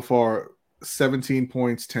half so far, 17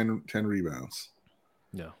 points, 10 rebounds.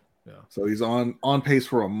 Yeah. So he's on pace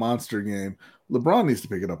for a monster game. LeBron needs to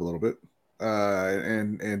pick it up a little bit.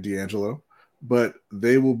 And D'Angelo, but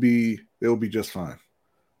they will be just fine.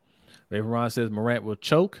 Ron says Morant will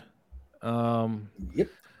choke. Yep.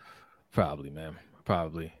 Probably, man.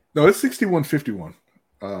 Probably. No, it's 61-51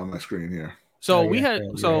 on my screen here. So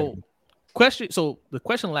the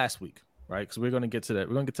question last week, right? Because we're gonna get to that.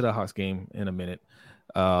 We're gonna get to the Hawks game in a minute.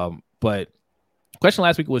 But question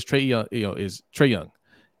last week was Trae Young. Is Trae Young,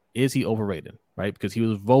 is he overrated? Right? Because he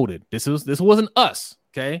was voted. This wasn't us.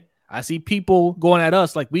 Okay. I see people going at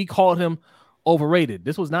us like we called him overrated.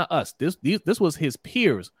 This was not us. This was his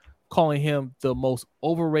peers calling him the most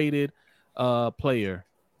overrated player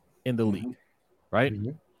in the league, right?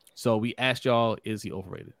 Mm-hmm. So we asked y'all, is he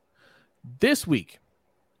overrated? This week,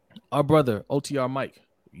 our brother OTR Mike,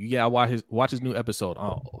 watch his new episode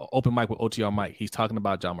on Open Mic with OTR Mike. He's talking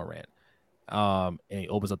about John Morant, and he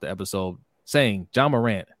opens up the episode saying John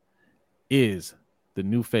Morant is the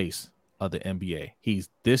new face of the NBA. He's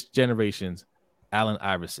this generation's Allen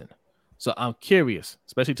Iverson. So I'm curious,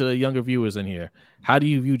 especially to the younger viewers in here, how do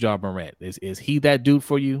you view John Morant? Is he that dude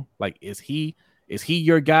for you? Like, is he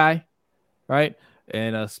your guy? Right?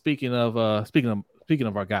 And speaking of our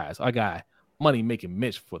guys, our guy Money Making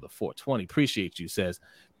Mitch for the 420, appreciate you, says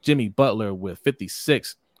Jimmy Butler with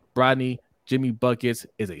 56. Brodney, Jimmy Buckets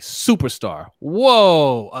is a superstar.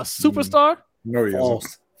 Whoa, a superstar? No, he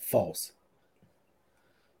isn't. False.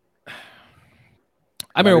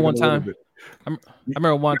 I remember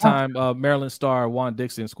one time Maryland star Juan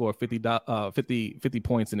Dixon scored 50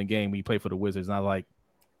 points in a game when he played for the Wizards, and I like,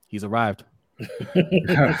 he's arrived.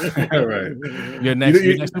 Right. Your next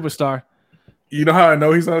superstar. You know how I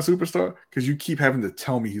know he's not a superstar? Because you keep having to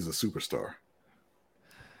tell me he's a superstar.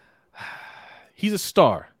 He's a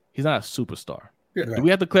star. He's not a superstar. Yeah. Do we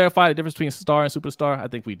have to clarify the difference between star and superstar? I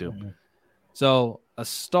think we do. Mm-hmm. So a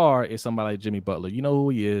star is somebody like Jimmy Butler. You know who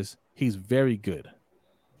he is. He's very good.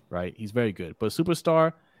 Right? He's very good. But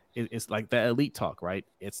superstar, it's like that elite talk, right?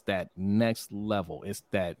 It's that next level. It's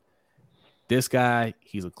that this guy,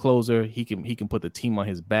 he's a closer. He can put the team on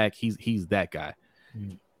his back. He's that guy.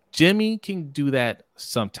 Mm. Jimmy can do that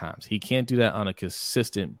sometimes. He can't do that on a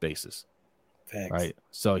consistent basis. Thanks. Right?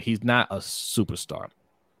 So he's not a superstar.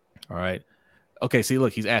 All right. Okay, see,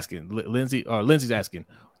 look, he's asking. Lindsay's asking,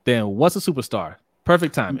 then what's a superstar?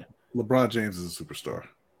 Perfect timing. LeBron James is a superstar.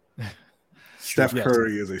 Steph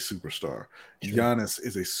Curry is a superstar. Giannis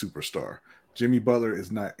is a superstar. Jimmy Butler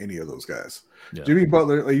is not any of those guys. Yeah. Jimmy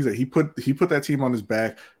Butler, like you said, he put that team on his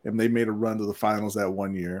back, and they made a run to the finals that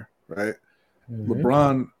one year, right? Mm-hmm.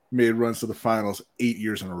 LeBron made runs to the finals 8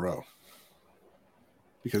 years in a row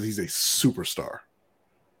because he's a superstar.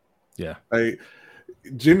 Yeah,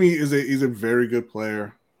 Jimmy is a very good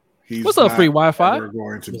player. What's up, free Wi-Fi?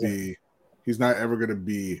 He's not ever going to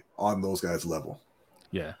be on those guys' level.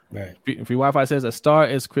 Yeah, right. Free Wi-Fi says a star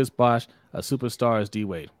is Chris Bosh, a superstar is D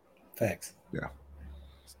Wade. Facts. Yeah.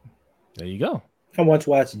 There you go. I once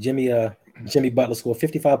watched Jimmy Butler score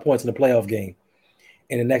 55 points in a playoff game.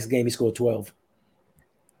 In the next game, he scored 12.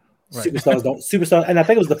 Right. Superstars, and I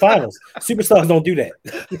think it was the finals. Superstars don't do that.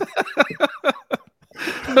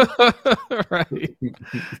 Right.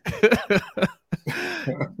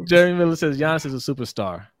 Jeremy Miller says Giannis is a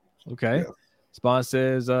superstar. Okay. Yeah. Spawn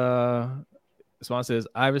says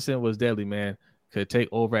Iverson was deadly, man. Could take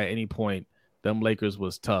over at any point. Them Lakers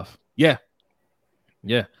was tough. Yeah.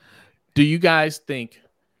 Do you guys think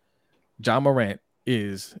John Morant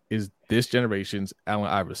is this generation's Allen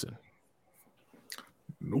Iverson?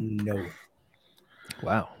 Nope. No.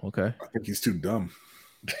 Wow. Okay. I think he's too dumb.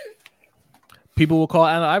 People will call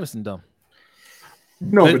Allen Iverson dumb.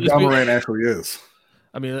 No, but John Morant actually is.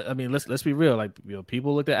 I mean, let's be real. Like,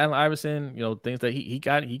 people looked at Allen Iverson, things that he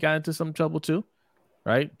got into some trouble too,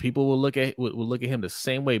 right? People will look at him the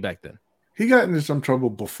same way back then. He got into some trouble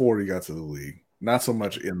before he got to the league, not so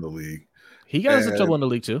much in the league. He got into some trouble in the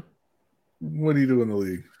league too. What did he do in the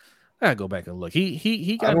league? I gotta go back and look.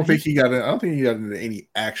 He got. I don't think he got into any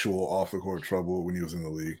actual off the court trouble when he was in the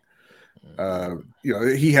league.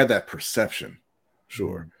 He had that perception,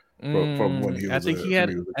 sure, from when he was. I think he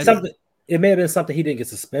had something. It may have been something he didn't get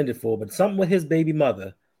suspended for, but something with his baby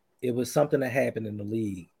mother. It was something that happened in the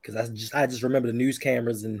league because I just remember the news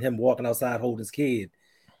cameras and him walking outside holding his kid.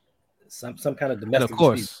 Some kind of domestic. And of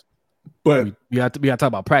course, dispute. But we got to talk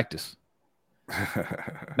about practice.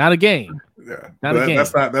 Not a game. Yeah, not a game.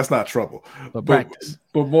 That's not trouble. But practice.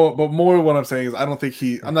 But more what I'm saying is I don't think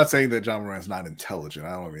I'm not saying that John Morant's not intelligent.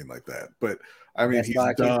 I don't mean like that. But I mean he's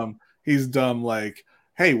dumb. He's dumb like,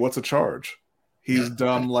 hey, what's a charge? He's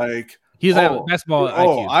dumb like he's a basketball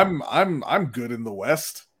IQ. I'm good in the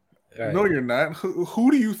West. Right. No, you're not.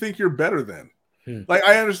 Who do you think you're better than? Like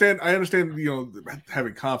I understand,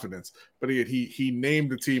 having confidence, but he named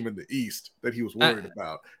the team in the East that he was worried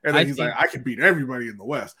about, and then he's like, I can beat everybody in the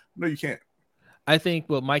West. No, you can't. I think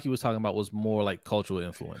what Mikey was talking about was more like cultural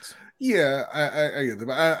influence. Yeah, I get that,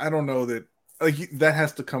 but I don't know that that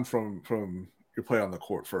has to come from your play on the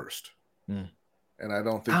court first, and I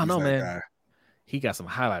don't think he's that guy. He got some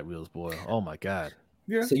highlight reels, boy. Oh my god.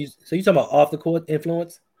 Yeah. So you talking about off the court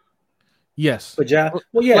influence? Yes. But yeah,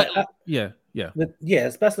 yeah. But yeah,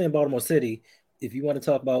 especially in Baltimore City, if you want to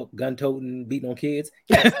talk about gun toting, beating on kids,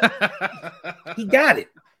 yes, he got it.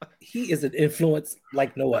 He is an influence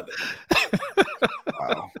like no other.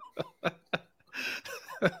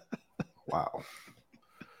 Wow.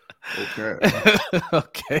 Okay.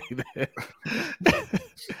 Okay.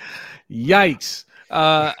 Yikes.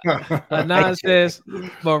 Anon says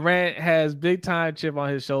Morant has big time chip on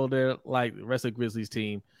his shoulder like the rest of the Grizzlies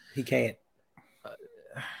team. He can't.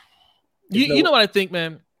 You know what I think,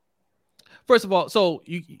 man? First of all, so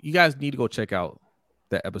you guys need to go check out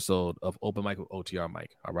that episode of Open Mic with OTR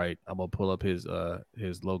Mike. All right. I'm gonna pull up his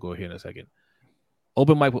logo here in a second.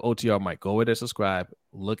 Open Mic with OTR Mike. Go over there, subscribe.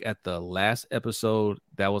 Look at the last episode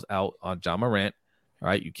that was out on John Morant. All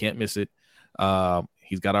right, you can't miss it.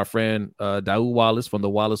 He's got our friend Daoud Wallace from the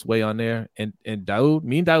Wallace Way on there. And Daoud,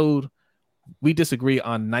 me and Daoud, we disagree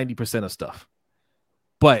on 90% of stuff.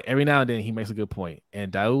 But every now and then he makes a good point.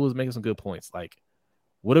 And Daoud was making some good points. Like,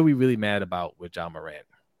 what are we really mad about with John Morant?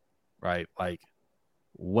 Right? Like,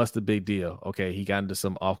 what's the big deal? Okay, he got into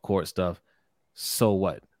some off-court stuff. So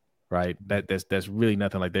what? Right? That's really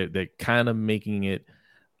nothing. Like they're kind of making it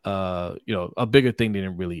a bigger thing than it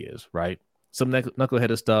really is, right? Some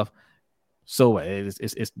knuckleheaded stuff. So what?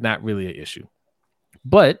 It's not really an issue.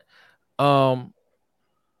 But look,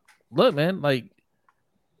 man, like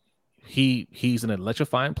he's an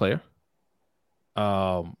electrifying player.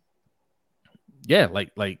 I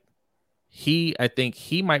think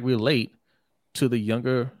he might relate to the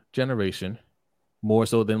younger generation more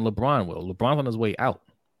so than LeBron will. LeBron's on his way out,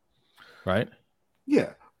 right?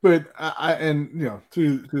 Yeah, but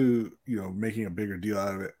to making a bigger deal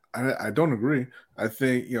out of it, I don't agree. I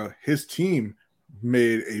think his team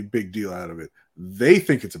made a big deal out of it. They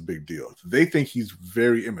think it's a big deal. They think he's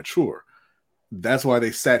very immature. That's why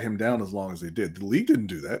they sat him down as long as they did. The league didn't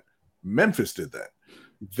do that. Memphis did that.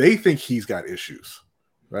 They think he's got issues,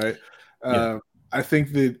 right? Yeah. I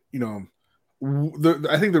think that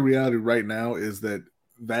I think the reality right now is that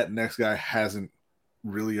next guy hasn't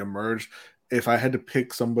really emerged. If I had to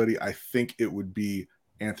pick somebody, I think it would be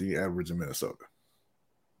Anthony Edwards in Minnesota.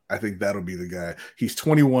 I think that'll be the guy. He's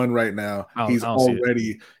 21 right now. He's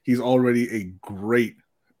already a great,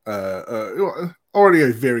 already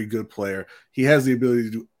a very good player. He has the ability to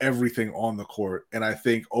do everything on the court, and I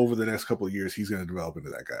think over the next couple of years, he's going to develop into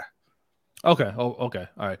that guy. Okay. Oh, okay.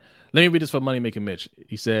 All right. Let me read this for Money Making Mitch.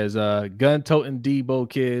 He says, gun toting Debo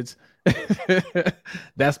kids.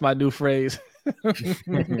 That's my new phrase.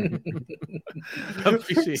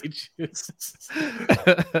 Appreciate you.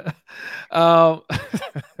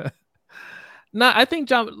 No, I think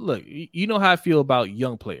John. Look, you know how I feel about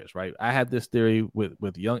young players, right? I have this theory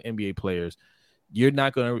with young NBA players. You're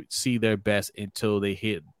not going to see their best until they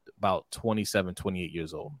hit about 27, 28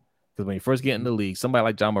 years old. Because when you first get in the league, somebody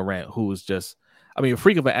like John Morant, who is just, I mean, a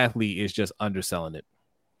freak of an athlete, is just underselling it,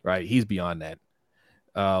 right? He's beyond that.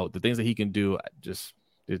 The things that he can do, just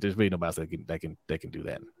there's really nobody else that can do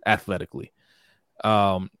that athletically.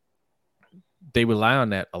 They rely on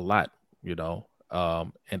that a lot, you know,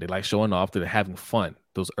 and they like showing off that they're having fun.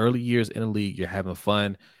 Those early years in the league, you're having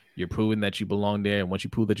fun. You're proving that you belong there, and once you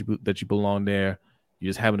prove that you belong there, you're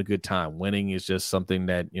just having a good time. Winning is just something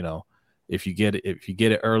that, you know, if you get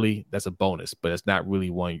it early, that's a bonus, but it's not really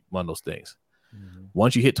one of those things. Mm-hmm.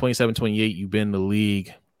 Once you hit 27, 28, you've been in the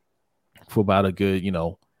league for about a good, you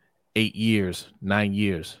know, 8 years, 9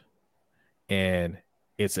 years, and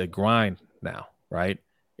it's a grind now, right?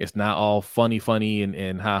 It's not all funny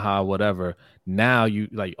and ha whatever. Now you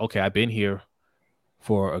like, okay, I've been here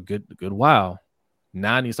for a good while.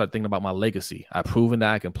 Now I need to start thinking about my legacy. I've proven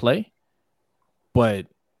that I can play, but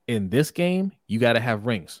in this game, you got to have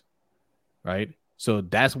rings, right? So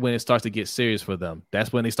that's when it starts to get serious for them.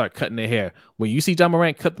 That's when they start cutting their hair. When you see John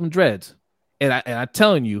Morant cut them dreads, and I'm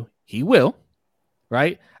telling you, he will,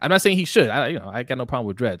 right? I'm not saying he should. I got no problem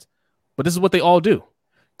with dreads, but this is what they all do.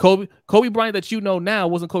 Kobe Bryant that you know now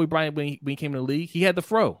wasn't Kobe Bryant when he came in the league. He had the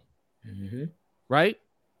fro, right?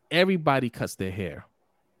 Everybody cuts their hair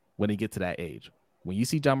when they get to that age. When you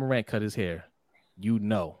see John Morant cut his hair, you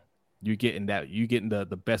know you're getting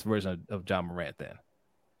the best version of John Morant then.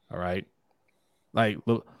 All right. Like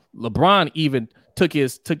LeBron even took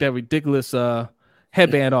that ridiculous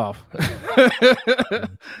headband off.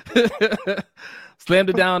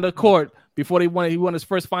 Slammed it down the court before he won his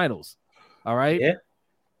first finals. All right. Yeah.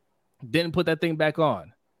 Didn't put that thing back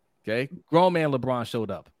on. Okay. Grown man LeBron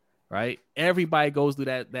showed up. Right. Everybody goes through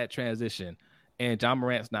that transition, and John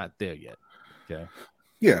Morant's not there yet. Okay.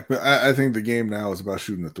 Yeah, but I think the game now is about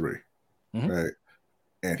shooting a three, right?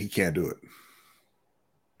 And he can't do it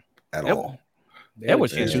at all.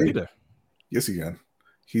 Edwards can't shoot either. Yes, he can.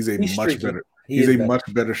 He's a much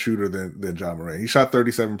better shooter than John Morant. He shot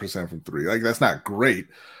 37% from three. Like, that's not great,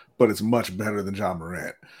 but it's much better than John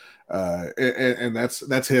Morant. And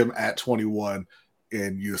that's him at 21,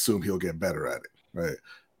 and you assume he'll get better at it, right?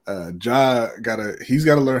 He's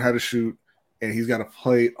got to learn how to shoot, and he's got to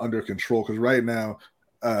play under control, because right now,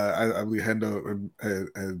 I believe Hendo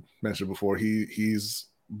had mentioned before, he's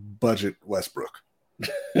budget Westbrook.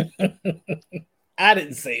 I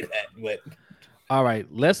didn't say that, but all right,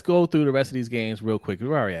 let's go through the rest of these games real quick.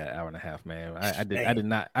 We're already at an hour and a half, man. I did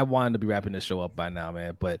not. I wanted to be wrapping this show up by now,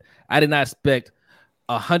 man, but I did not expect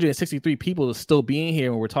 163 people to still be in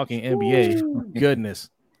here when we're talking NBA. Ooh.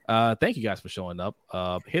 Goodness. Thank you guys for showing up.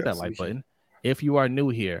 Hit that like button. If you are new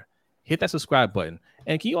here, hit that subscribe button.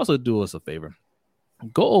 And can you also do us a favor?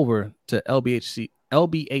 Go over to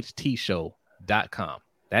LBHTshow.com.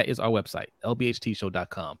 That is our website,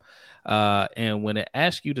 LBHTshow.com. And when it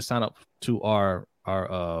asks you to sign up to our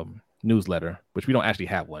newsletter, which we don't actually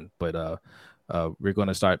have one, but we're going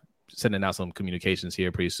to start sending out some communications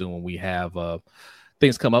here pretty soon when we have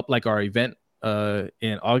things come up, like our event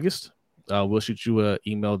in August. We'll shoot you an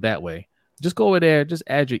email that way. Just go over there, just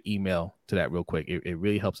add your email to that real quick. It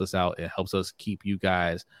really helps us out. It helps us keep you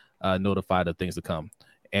guys notified of things to come.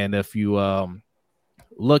 And if you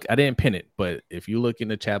look, I didn't pin it, but if you look in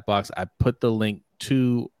the chat box, I put the link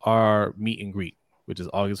to our meet and greet, which is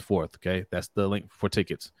August 4th. Okay, that's the link for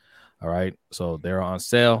tickets. All right, so they're on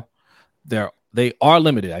sale. They are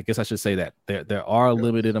limited. I guess I should say that there are a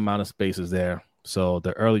limited amount of spaces there. So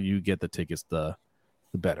the earlier you get the tickets, the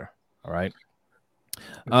better. All right.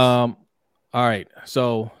 All right.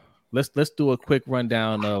 So let's do a quick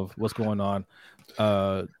rundown of what's going on.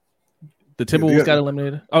 The Timberwolves got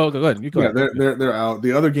eliminated. Oh, go ahead. You go ahead. They're out.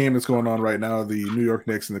 The other game that's going on right now, the New York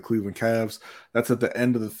Knicks and the Cleveland Cavs, that's at the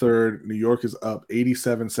end of the third. New York is up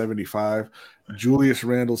 87-75. Julius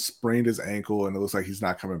Randle sprained his ankle, and it looks like he's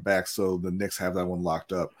not coming back, so the Knicks have that one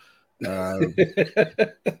locked up.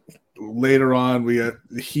 Later on, we got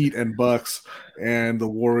the Heat and Bucks and the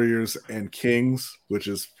Warriors and Kings, which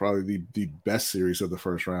is probably the best series of the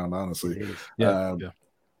first round, honestly. Yeah.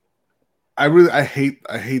 I hate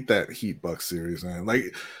that Heat Bucks series, man.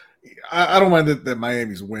 Like, I don't mind that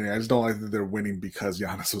Miami's winning. I just don't like that they're winning because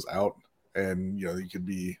Giannis was out, and you could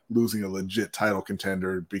be losing a legit title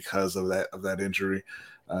contender because of that injury.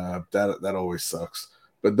 That always sucks.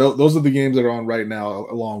 But those are the games that are on right now,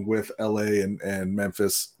 along with LA and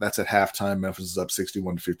Memphis. That's at halftime. Memphis is up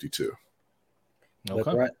 61-52.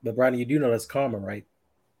 Okay. But Brian, you do know that's karma, right?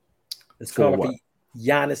 It's karma for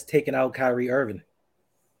Giannis taking out Kyrie Irving.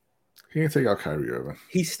 He didn't take out Kyrie Irving.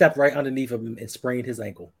 He stepped right underneath him and sprained his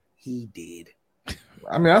ankle. He did.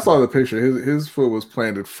 I mean, I saw the picture. His foot was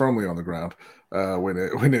planted firmly on the ground when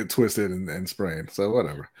it twisted and sprained. So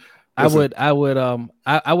whatever. Listen, I would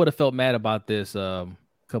have felt mad about this a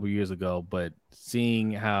couple years ago, but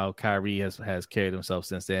seeing how Kyrie has carried himself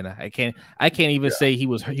since then, I can't even say he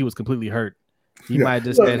was completely hurt. He might have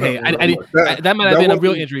just said, "Hey, that might have been a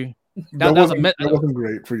real injury." That wasn't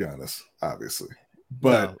great for Giannis, obviously.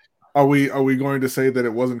 But are we going to say that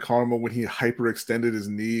it wasn't karma when he hyperextended his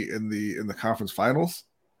knee in the conference finals?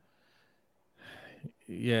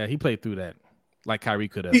 Yeah, he played through that like Kyrie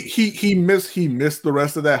could have. He missed the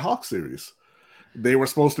rest of that Hawks series. They were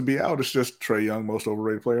supposed to be out. It's just Trae Young, most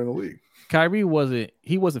overrated player in the league. Kyrie wasn't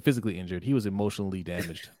physically injured. He was emotionally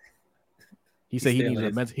damaged. He said he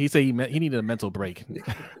needed a mental break.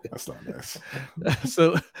 That's not nice.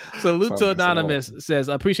 So Luto Anonymous says,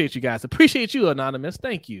 "I appreciate you guys. Appreciate you, Anonymous.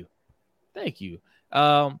 Thank you. And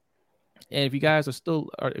if you guys are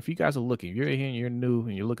looking, if you're here and you're new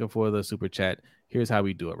and you're looking for the super chat, here's how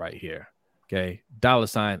we do it right here. Okay,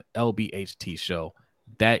 $ LBHT show.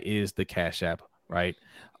 That is the Cash App, right?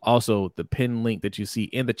 Also, the pin link that you see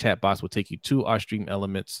in the chat box will take you to our stream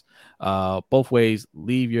elements. Both ways,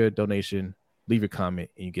 leave your donation, leave your comment,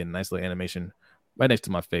 and you get a nice little animation right next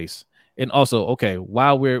to my face. And also, okay,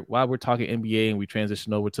 while we're talking NBA and we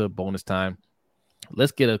transition over to bonus time,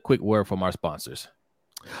 let's get a quick word from our sponsors.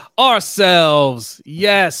 Ourselves.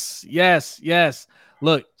 Yes.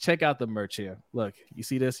 Look, check out the merch here. Look, you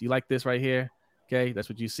see this? You like this right here? Okay, that's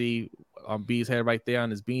what you see on B's head right there on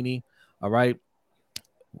his beanie. All right.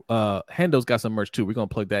 Hendo's got some merch too. We're gonna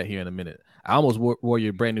plug that here in a minute. I almost wore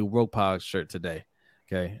your brand new Rogue Pod shirt today.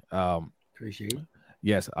 Okay. Appreciate it.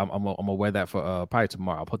 Yes, I'm gonna wear that for probably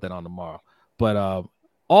tomorrow. I'll put that on tomorrow. But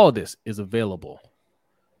all this is available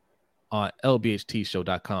on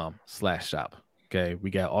lbhtshow.com/shop. Okay, we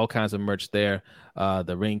got all kinds of merch there.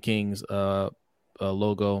 The Ring Kings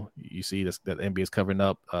logo, you see this that NBA is covering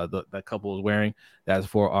up. That couple is wearing. That's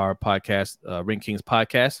for our podcast, Ring Kings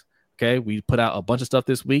podcast. Okay, we put out a bunch of stuff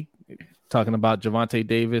this week talking about Javonte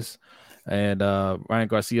Davis and Ryan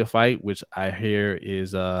Garcia fight, which I hear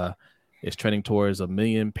is trending towards 1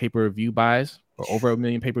 million pay-per-view buys or over 1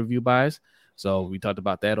 million pay-per-view buys. So we talked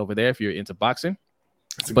about that over there if you're into boxing.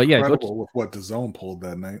 It's incredible with what DAZN pulled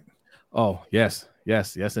that night. Oh, yes,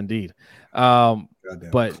 indeed.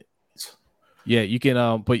 But yeah, you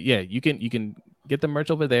can you can get the merch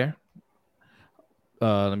over there.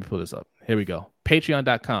 Let me pull this up. Here we go.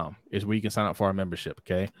 Patreon.com is where you can sign up for our membership,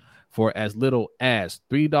 okay? For as little as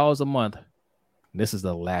 $3 a month. This is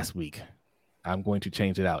the last week. I'm going to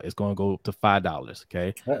change it out. It's going to go up to $5,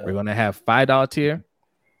 okay? Uh-oh. We're going to have $5 tier,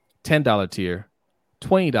 $10 tier,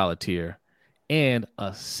 $20 tier, and a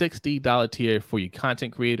 $60 tier for you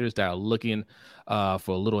content creators that are looking for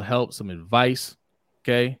a little help, some advice,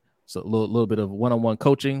 okay? So a little bit of one-on-one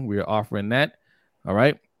coaching. We are offering that, all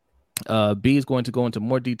right? B is going to go into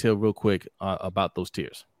more detail real quick about those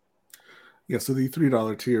tiers. Yeah, so the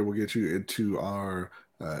 $3 tier will get you into our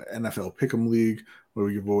NFL Pick'em League, where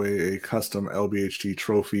we give away a custom LBHT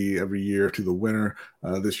trophy every year to the winner.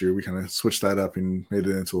 This year, we kind of switched that up and made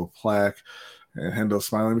it into a plaque. And Hendo's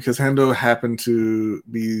smiling because Hendo happened to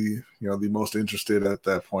be, the most interested at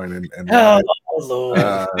that point. And the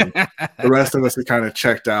rest of us had kind of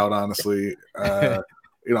checked out, honestly. I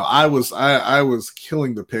was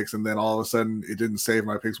killing the picks, and then all of a sudden it didn't save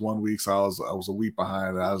my picks 1 week, so I was a week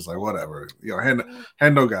behind, and I was like, whatever.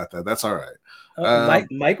 Hendo got that. That's all right.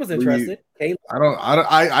 Mike was interested.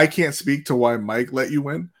 I can't speak to why Mike let you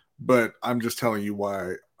win, but I'm just telling you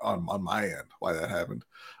why on my end why that happened.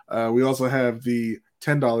 We also have the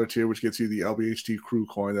 $10 tier, which gets you the LBHT crew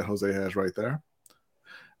coin that Jose has right there.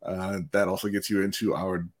 That also gets you into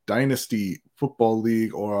our Dynasty Football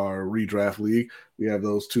League or our Redraft League. We have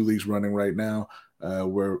those two leagues running right now.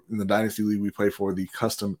 Where in the Dynasty League, we play for the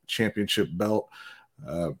custom championship belt.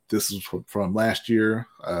 This is from last year.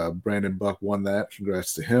 Brandon Buck won that.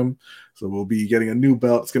 Congrats to him. So we'll be getting a new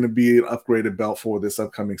belt. It's going to be an upgraded belt for this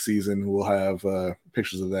upcoming season. We'll have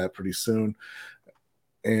pictures of that pretty soon.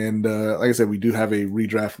 And like I said, we do have a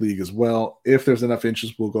redraft league as well. If there's enough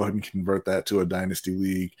interest, we'll go ahead and convert that to a dynasty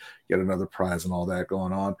league, get another prize and all that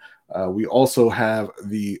going on. We also have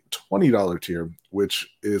the $20 tier, which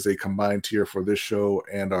is a combined tier for this show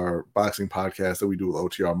and our boxing podcast that we do with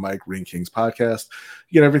OTR Mike, Ring Kings podcast.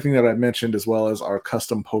 You get everything that I mentioned, as well as our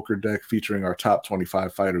custom poker deck featuring our top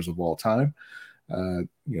 25 fighters of all time.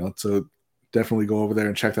 So definitely go over there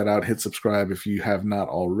and check that out. Hit subscribe if you have not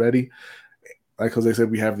already. Like Jose said,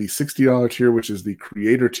 we have the $60 tier, which is the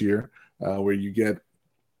creator tier, where you get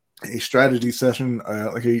a strategy session,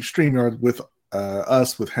 like a StreamYard with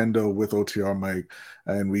us, with Hendo, with OTR Mike,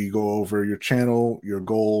 and we go over your channel, your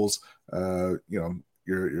goals,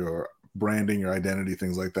 your branding, your identity,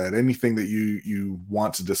 things like that. Anything that you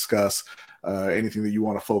want to discuss, anything that you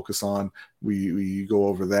want to focus on, we go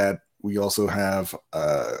over that. We also have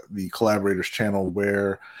the collaborators channel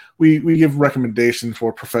where we give recommendations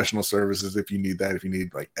for professional services if you need that, if you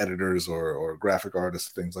need like editors or graphic artists,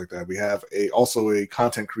 things like that. We have also a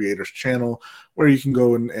content creators channel where you can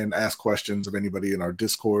go and ask questions of anybody in our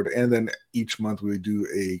Discord. And then each month we do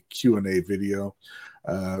a Q&A video.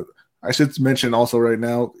 I should mention also right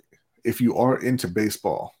now, if you are into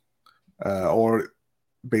baseball or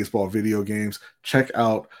baseball video games, check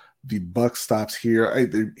out The Buck Stops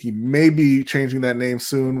Here. He may be changing that name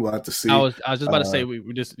soon. We'll have to see. I was just about to say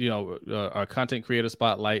we just our content creator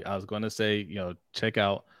spotlight. I was going to say check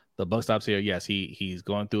out The Buck Stops Here. Yes, he's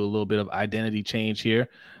going through a little bit of identity change here,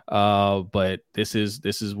 but this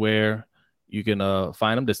is where you can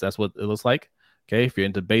find him. That's what it looks like. Okay, if you're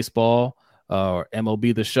into baseball or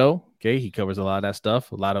MLB The Show, okay, he covers a lot of that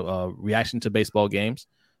stuff. A lot of reaction to baseball games.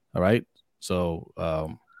 All right,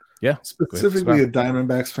 so. Yeah, specifically a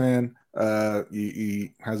Diamondbacks fan.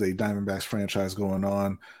 He has a Diamondbacks franchise going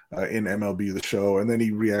on in MLB The Show, and then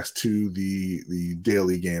he reacts to the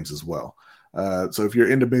daily games as well. So if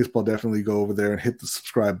you're into baseball, definitely go over there and hit the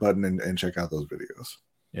subscribe button and check out those videos.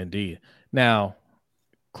 Indeed. Now,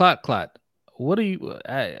 Clot, what are you?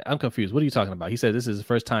 I'm confused. What are you talking about? He said this is his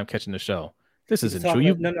first time catching the show. This isn't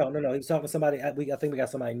true. No. He was talking to somebody. I think we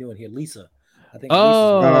got somebody new in here, Lisa. I think.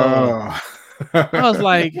 I was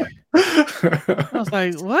like,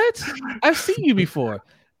 what? I've seen you before.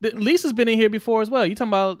 Lisa's been in here before as well. You talking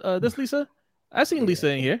about this Lisa? I've seen Lisa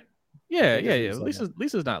in here. Yeah.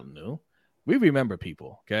 Lisa's not new. We remember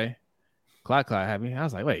people, okay? Clyde had me. I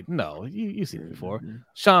was like, wait, no, you seen it before.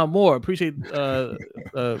 Sean Moore, appreciate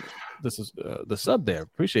this is the sub there.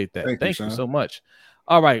 Appreciate that. Thank you so much.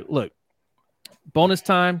 All right, look, bonus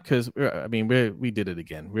time because we did it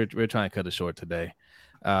again. We're trying to cut it short today.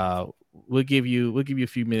 We'll give you a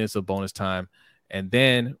few minutes of bonus time, and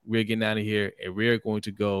then we're getting out of here, and we're going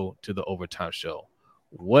to go to the overtime show.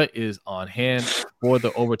 What is on hand for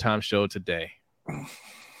the overtime show today?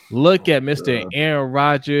 Look at Mr. Aaron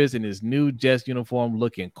Rodgers in his new Jets uniform,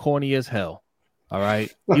 looking corny as hell. All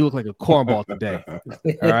right, he looked like a cornball today.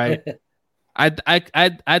 All right, I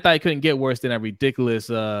thought it couldn't get worse than that ridiculous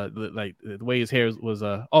like the way his hair was.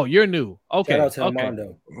 Oh, you're new. Okay, shout out to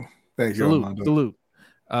Armando. Thank you, Armando. Salute.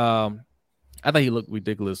 I thought he looked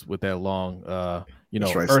ridiculous with that long,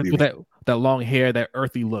 with that long hair, that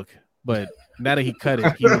earthy look. But now that he cut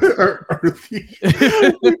it, he looks earthy.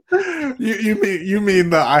 you mean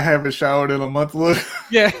the I haven't showered in a month look?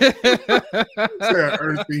 Yeah,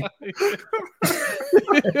 earthy.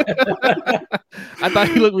 I thought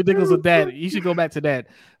he looked ridiculous with that. You should go back to that.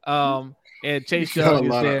 And Chase Young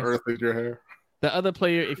is there. Of earth in your hair. The other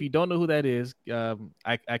player, if you don't know who that is,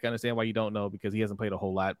 I can understand why you don't know because he hasn't played a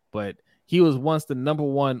whole lot. But he was once the number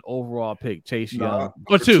one overall pick, Chase Young.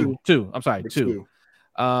 Or two. I'm sorry, two.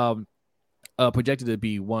 Projected to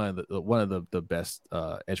be one of the best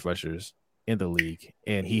edge rushers in the league,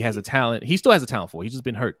 and he has a talent. He still has a talent for it. He's just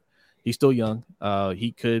been hurt. He's still young.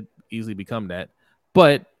 He could easily become that,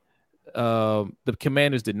 but the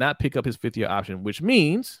Commanders did not pick up his fifth-year option, which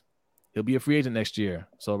means he'll be a free agent next year.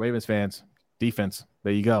 So Ravens fans. Defense.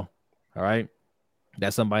 There you go. All right.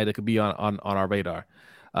 That's somebody that could be on our radar.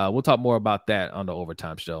 We'll talk more about that on the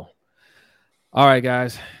overtime show. All right,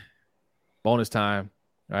 guys. Bonus time.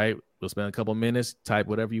 All right. We'll spend a couple minutes. Type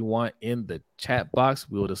whatever you want in the chat box.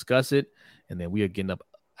 We'll discuss it. And then we are getting up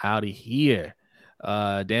out of here.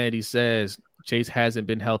 Danity says Chase hasn't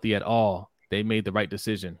been healthy at all. They made the right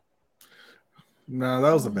decision. No,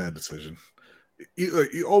 that was a bad decision.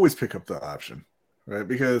 You always pick up the option, right?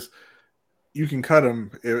 Because you can cut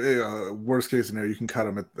him. Worst case scenario, you can cut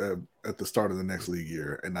him at the start of the next league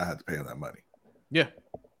year and not have to pay him that money. Yeah.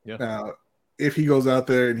 Now, if he goes out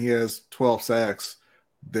there and he has 12 sacks,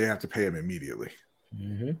 they have to pay him immediately.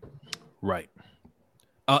 Mm-hmm. Right.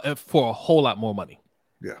 For a whole lot more money.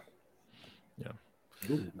 Yeah.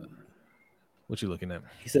 What you looking at?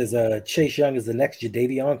 He says Chase Young is the next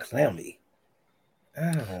Jadeveon Clowney.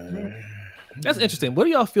 That's interesting. How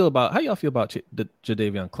y'all feel about the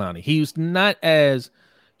Jadeveon Clowney? He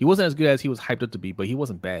wasn't as good as he was hyped up to be, but he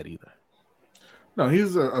wasn't bad either. No,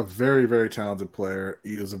 he's a very, very talented player.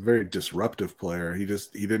 He was a very disruptive player. He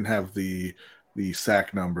didn't have the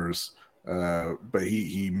sack numbers, but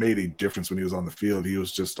he made a difference when he was on the field. He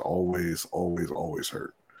was just always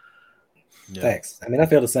hurt. Yeah. Thanks. I mean, I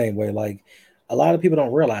feel the same way. Like a lot of people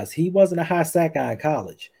don't realize he wasn't a high sack guy in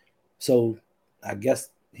college. So I guess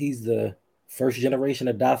he's the first generation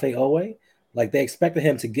of Dafe Owe. Like they expected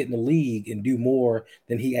him to get in the league and do more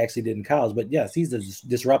than he actually did in college. But yes, he's a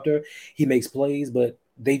disruptor. He makes plays, but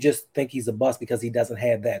they just think he's a bust because he doesn't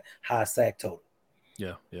have that high sack total.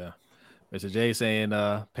 Yeah. Mr. J saying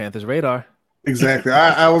Panthers radar. Exactly.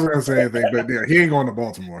 I wasn't gonna say anything, but yeah, he ain't going to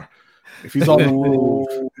Baltimore. If he's on the move,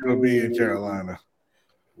 it'll be in Carolina.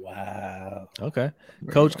 Wow. Okay.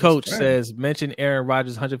 Coach says mention Aaron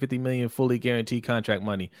Rodgers' $150 million fully guaranteed contract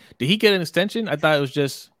money. Did he get an extension? I thought it was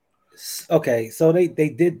just okay. So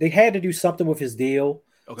they had to do something with his deal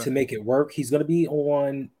to make it work. He's going to be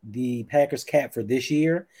on the Packers cap for this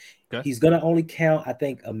year. Okay. He's going to only count, I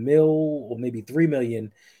think, $1 million or maybe $3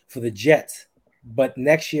 million for the Jets. But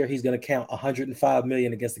next year he's going to count $105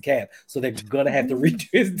 million against the cap. So they're going to have to redo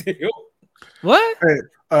his deal. What?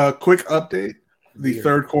 Hey, quick update. The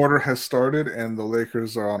third quarter has started, and the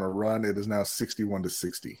Lakers are on a run. It is now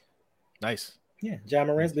 61-60. Nice. Yeah, John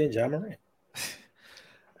Morant's been John Morant.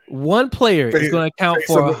 One player is going to count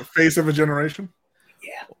for face of a generation.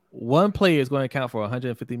 Yeah. One player is going to count for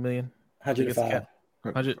 $150 million. 105.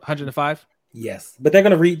 105. Yes, but they're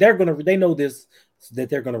going to they know this that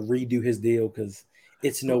they're going to redo his deal because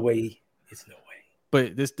it's no way.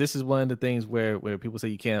 But this is one of the things where people say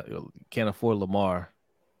you can't afford Lamar.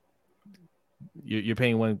 You're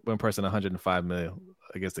paying one person $105 million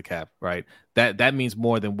against the cap, right? That means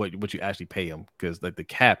more than what you actually pay him because like the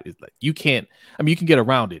cap is like you can't. I mean, you can get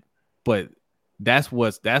around it, but that's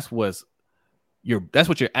what your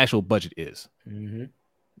actual budget is. Mm-hmm.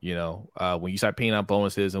 You know, when you start paying out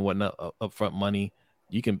bonuses and whatnot, upfront money,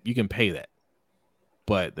 you can pay that,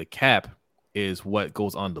 but the cap is what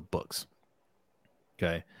goes on the books.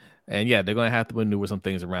 Okay, and yeah, they're gonna have to maneuver some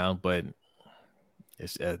things around, but.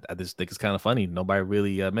 I just think it's kind of funny. Nobody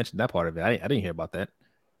really mentioned that part of it. I didn't hear about that.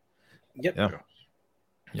 Yep. Yeah.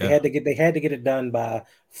 They had to get it done by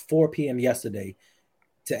 4 p.m. yesterday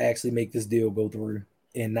to actually make this deal go through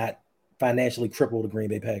and not financially cripple the Green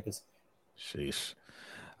Bay Packers. Sheesh.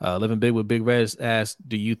 Living Big with Big Reds asks,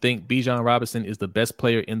 do you think Bijan Robinson is the best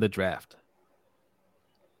player in the draft?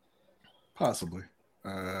 Possibly.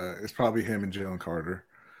 It's probably him and Jalen Carter.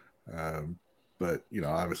 But, you know,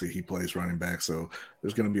 obviously he plays running back, so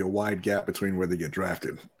there's going to be a wide gap between where they get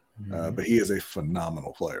drafted. Mm-hmm. But he is a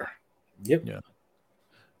phenomenal player. Yep.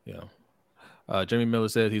 Yeah. Jeremy Miller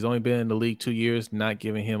says he's only been in the league 2 years. Not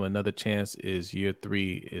giving him another chance is year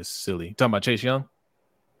 3 is silly. You talking about Chase Young?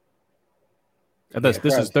 This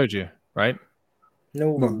is third year, right?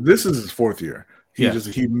 No, this is his 4th year.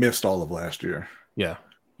 He missed all of last year. Yeah.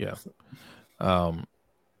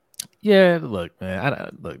 Look,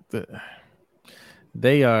 man.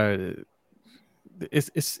 They are.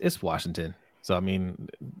 It's Washington. So I mean,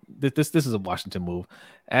 this is a Washington move.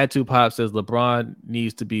 Add to Pop says LeBron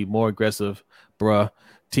needs to be more aggressive, bruh.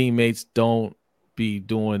 Teammates don't be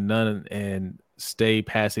doing none and stay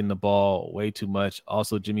passing the ball way too much.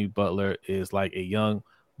 Also, Jimmy Butler is like a young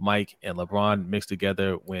Mike and LeBron mixed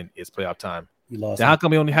together when it's playoff time. How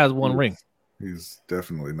come he only has one ring? He's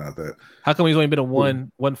definitely not that. How come he's only been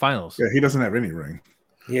in one finals? Yeah, he doesn't have any ring.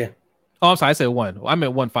 Yeah. Oh, I'm sorry. I said one. I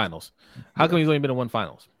meant one finals. How come he's only been in one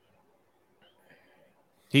finals?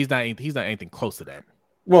 He's not anything close to that.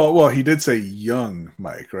 Well, he did say young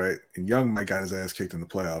Mike, right? And young Mike got his ass kicked in the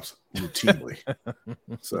playoffs routinely.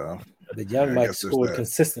 So the young Mike scored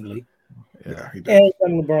consistently. Yeah, he did.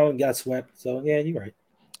 And LeBron got swept. So yeah, you're right.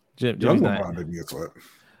 Young LeBron didn't get swept.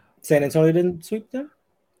 San Antonio didn't sweep them?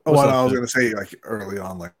 Oh, well, I was going to say like early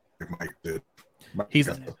on, like Mike did. He's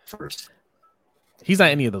the first. He's not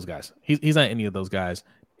any of those guys. He's not any of those guys,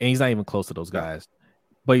 and he's not even close to those guys.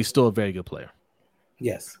 But he's still a very good player.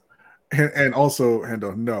 Yes. And also,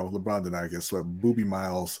 Hendo, no, LeBron did not get swept. Booby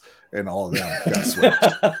Miles and all of them got swept.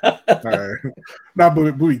 All right. Not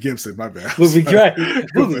Booby Gibson, my bad. Booby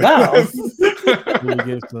Miles. Booby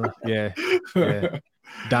Gibson, yeah.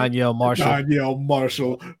 Danielle Marshall.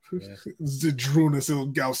 Zdrunas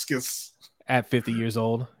Ilgauskas. At 50 years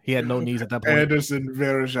old. He had no knees at that point. Anderson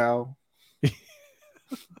Varejao.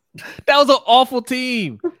 That was an awful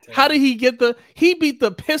team. How did he he beat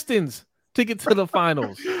the Pistons to get to the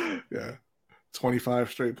finals? Yeah.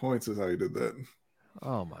 25 straight points is how he did that.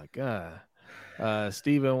 Oh my God.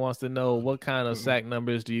 Steven wants to know what kind of sack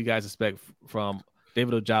numbers do you guys expect from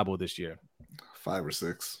David Ojabo this year? 5 or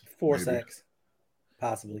 6. 4 sacks.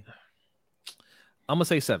 Possibly. I'm gonna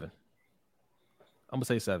say 7.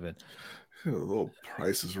 A little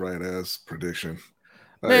Price is Right ass prediction.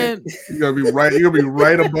 Man, you're gonna be right. You're gonna be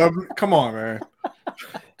right above. Come on, man.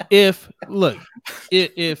 If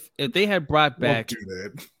they had brought back, Don't do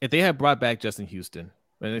that. If they had brought back Justin Houston,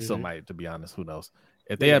 and they still might, to be honest, who knows?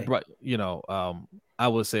 If they had brought, I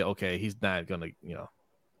would say, okay, he's not gonna,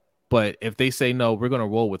 but if they say no, we're gonna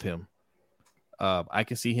roll with him. I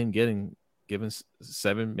can see him given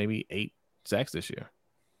 7, maybe 8 sacks this year,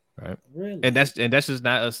 right? Really? And that's just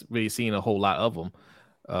not us really seeing a whole lot of them.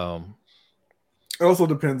 It also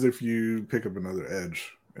depends if you pick up another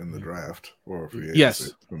edge in the draft or free agency.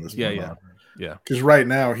 Yes. From this Yeah. Because right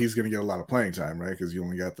now he's going to get a lot of playing time, right? Because you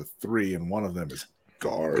only got the 3, and one of them is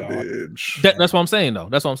garbage. That's what I'm saying, though.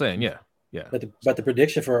 That's what I'm saying. Yeah. But the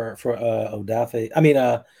prediction for Odafe,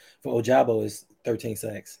 for Ojabo is 13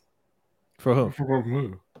 sacks. For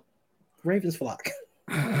who? Ravens flock.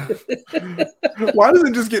 Why does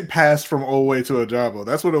it just get passed from Owe to Ojabo?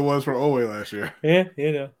 That's what it was for Owe last year.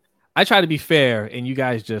 Yeah, I try to be fair, and you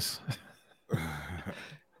guys just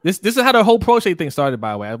this is how the whole Prochet thing started.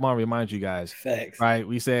 By the way, I want to remind you guys. Facts. Right?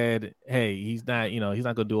 We said, hey, he's not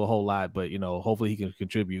going to do a whole lot, but hopefully he can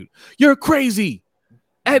contribute. You're crazy.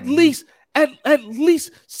 At least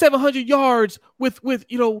 700 yards with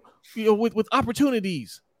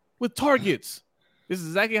opportunities, with targets. This is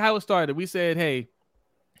exactly how it started. We said, hey,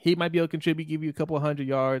 he might be able to contribute, give you a couple of 100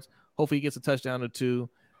 yards. Hopefully he gets a touchdown or 2.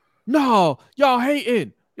 No, y'all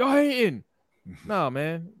hating. No,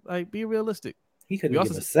 man. Like, be realistic. He couldn't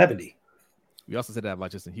give us 70. We also said that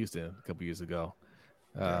about Justin Houston a couple years ago.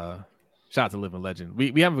 Shout out to Living Legend.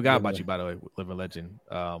 We haven't forgot about you, by the way, Living Legend.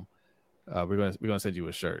 We're gonna send you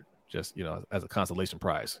a shirt, just as a consolation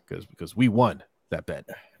prize, because we won that bet.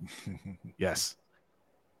 Yes.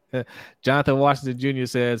 Jonathan Washington Jr.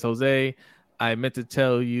 says, Jose, I meant to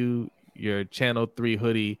tell you your Channel 3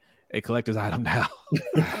 hoodie, a collector's item now.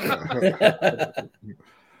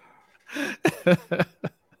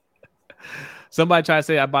 Somebody tried to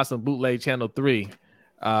say I bought some bootleg Channel 3.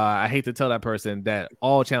 I hate to tell that person that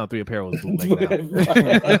all Channel 3 apparel is bootleg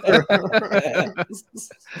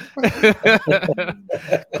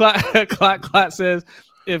now. Clot says,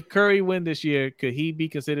 if Curry win this year, could he be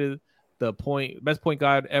considered the best point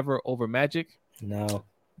guard ever over Magic? No.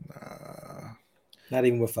 Not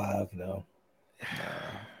even with 5, no.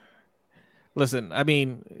 Listen, I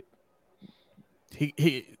mean,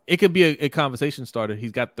 it could be a conversation starter.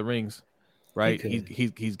 He's got the rings, right?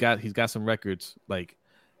 He's got some records, like,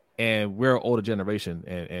 and we're an older generation,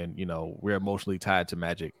 and we're emotionally tied to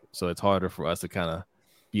Magic, so it's harder for us to kind of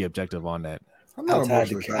be objective on that. I'm tied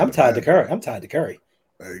to Curry.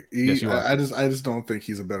 Yes, I just don't think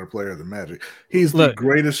he's a better player than Magic. He's the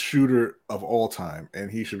greatest shooter of all time, and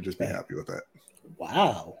he should just be happy with that.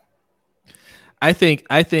 Wow. I think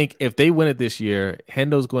if they win it this year,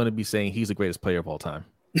 Hendo's going to be saying he's the greatest player of all time.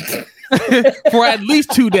 For at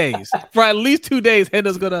least 2 days.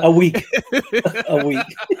 Hendo's gonna a week.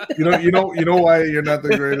 You know why you're not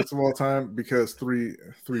the greatest of all time? Because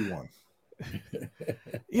 3-1.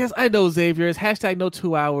 Yes, I know, Xavier. It's hashtag no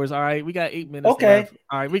 2 hours. All right, we got 8 minutes left.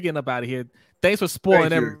 All right, we're getting up out of here. Thanks for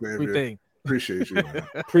spoiling everything. Appreciate you, man.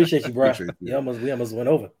 Appreciate you, bro. We almost went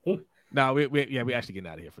over. Ooh. No, we actually getting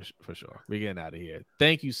out of here for sure. We're getting out of here.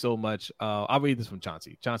 Thank you so much. I'll read this from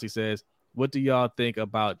Chauncey. Chauncey says, what do y'all think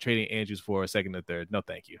about trading Andrews for a second or third? No,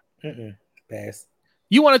 thank you. Pass.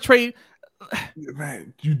 You want to trade?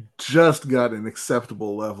 Man, you just got an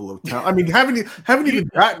acceptable level of talent. I mean, haven't even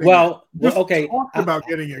gotten okay. Talked about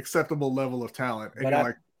getting an acceptable level of talent, and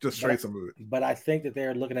you're just trade some of it. But I think that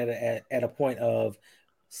they're looking at it at a point of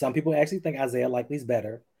some people actually think Isaiah Likely's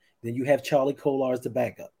better. Then you have Charlie Kolar as the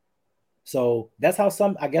backup. So that's how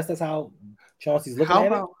that's how Chauncey's looking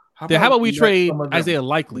at it. How about we trade Isaiah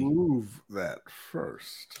Likely? Move that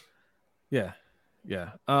first. Yeah.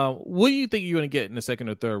 What do you think you're going to get in the second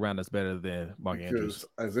or third round that's better than Mark Andrews?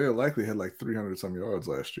 Isaiah Likely had like 300 some yards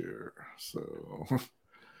last year. So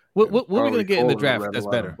what are we going to get in the draft that's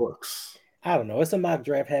better? I don't know. It's a mock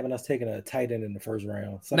draft having us taking a tight end in the first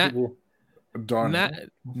round. Not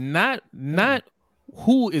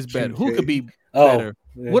who is better. Who could be better?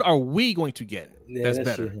 Yeah. What are we going to get that's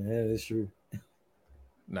better? True. Yeah, that's true.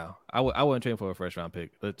 No, I wouldn't trade for a first round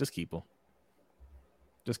pick. Just keep him.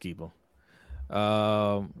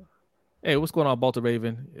 Hey, what's going on, Baltimore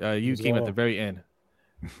Raven? You came at the very end.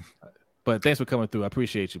 But thanks for coming through. I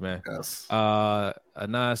appreciate you, man. Yes.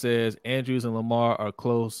 Anand says Andrews and Lamar are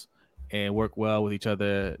close and work well with each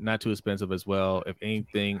other. Not too expensive as well. If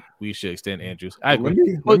anything, we should extend Andrews. I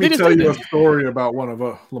agree. Let me tell you a story about one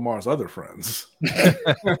of Lamar's other friends.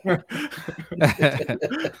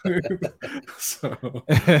 So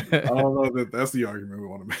I don't know that's the argument we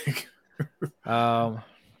want to make. All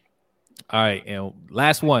right, and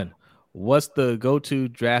last one. What's the go-to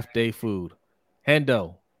draft day food?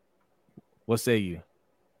 Hendo, what say you?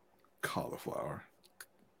 Cauliflower.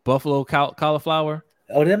 Buffalo cauliflower?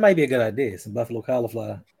 Oh, that might be a good idea. Some buffalo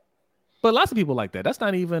cauliflower. But lots of people like that. That's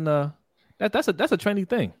not even that's a trendy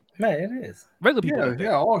thing. Man, it is. Regular people like that.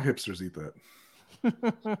 Yeah, all hipsters eat that.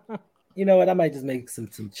 You know what? I might just make some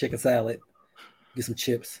chicken salad. Get some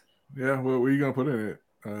chips. Yeah, what are you gonna put in it?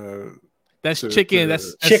 That's chicken.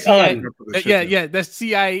 That's chicken. Yeah. That's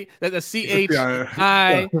CI. That's CHIKN.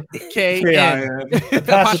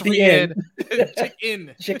 Apostrophe N.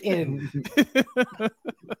 Chicken. Chicken.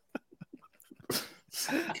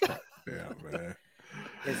 Yeah, man.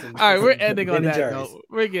 All right, we're ending on that note.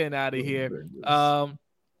 We're getting out of here.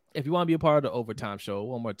 If you want to be a part of the Overtime Show,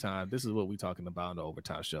 one more time, this is what we're talking about in the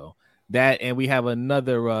Overtime Show. That, and we have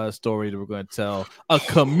another story that we're going to tell. A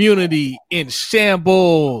community in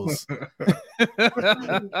shambles.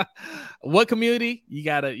 What community? You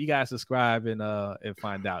gotta subscribe and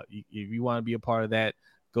find out. If you want to be a part of that,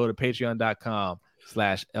 go to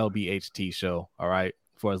patreon.com/LBHT show. All right,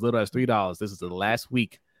 for as little as $3. This is the last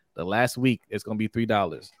week. The last week it's gonna be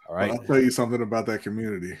 $3. All right. I'll tell you something about that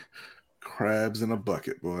community. Crabs in a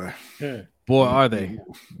bucket, boy. Boy, are they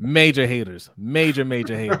major haters. Major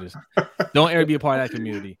haters. Don't ever be a part of that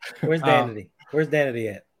community. Where's Danity? Where's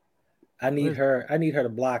Danity at? I need her to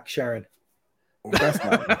block Sharon. Well, that's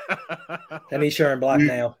not I need Sharon blocked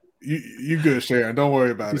now. You good, Sharon. Don't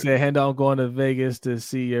worry about it. She said, Hendo, I'm going to Vegas to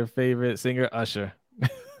see your favorite singer, Usher.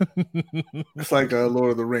 It's like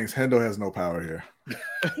Lord of the Rings. Hendo has no power here.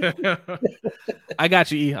 I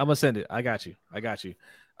got you, E. I'm gonna send it. I got you.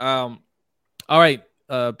 All right.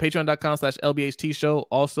 Patreon.com/LBHT show.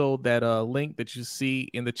 Also, that link that you see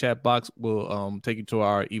in the chat box will take you to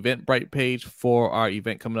our Eventbrite page for our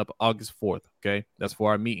event coming up August 4th. Okay, that's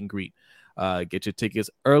for our meet and greet. Get your tickets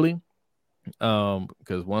early,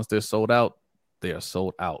 because once they're sold out, they are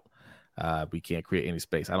sold out. We can't create any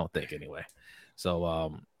space, I don't think, anyway.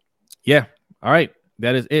 So, yeah. All right,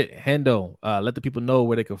 that is it. Hendo, let the people know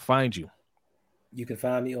where they can find you. You can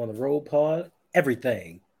find me on the Road Pod.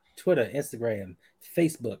 Everything. Twitter, Instagram,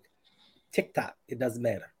 Facebook, TikTok. It doesn't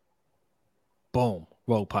matter. Boom.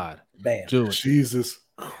 Road Pod. Bam. Jesus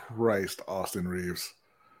Christ, Austin Reeves.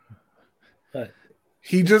 What?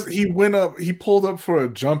 He went up, he pulled up for a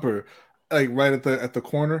jumper, like right at the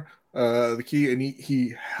corner, the key, and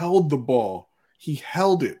he held the ball. He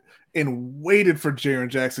held it and waited for Jaren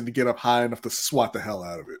Jackson to get up high enough to swat the hell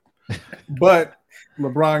out of it. But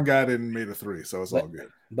LeBron got in and made a three, so it's all good.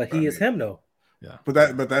 But he is him though. Yeah. But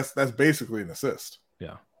that's basically an assist.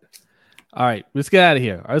 Yeah. All right, let's get out of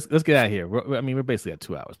here. Let's get out of here. We're basically at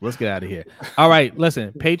 2 hours. But let's get out of here. All right,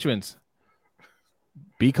 listen, patrons,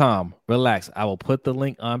 be calm, relax. I will put the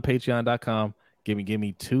link on patreon.com. Give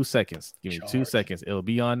me 2 seconds. Give me 2 seconds. It'll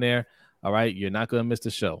be on there. All right, you're not going to miss the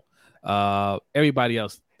show. Everybody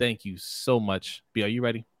else, thank you so much. B, are you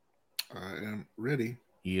ready? I am ready.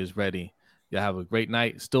 He is ready. Y'all have a great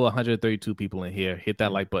night. Still 132 people in here. Hit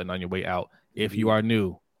that like button on your way out. If you are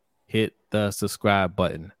new, hit the subscribe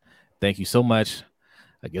button. Thank you so much.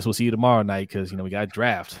 I guess we'll see you tomorrow night because, we got a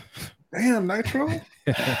draft. Damn, Nitro.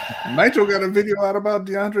 Nitro got a video out about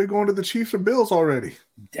DeAndre going to the Chiefs or Bills already.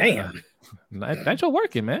 Damn. Nitro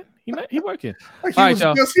working, man. He working. Like he was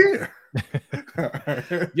just here.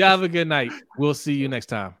 Y'all have a good night. We'll see you next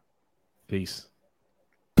time. Peace.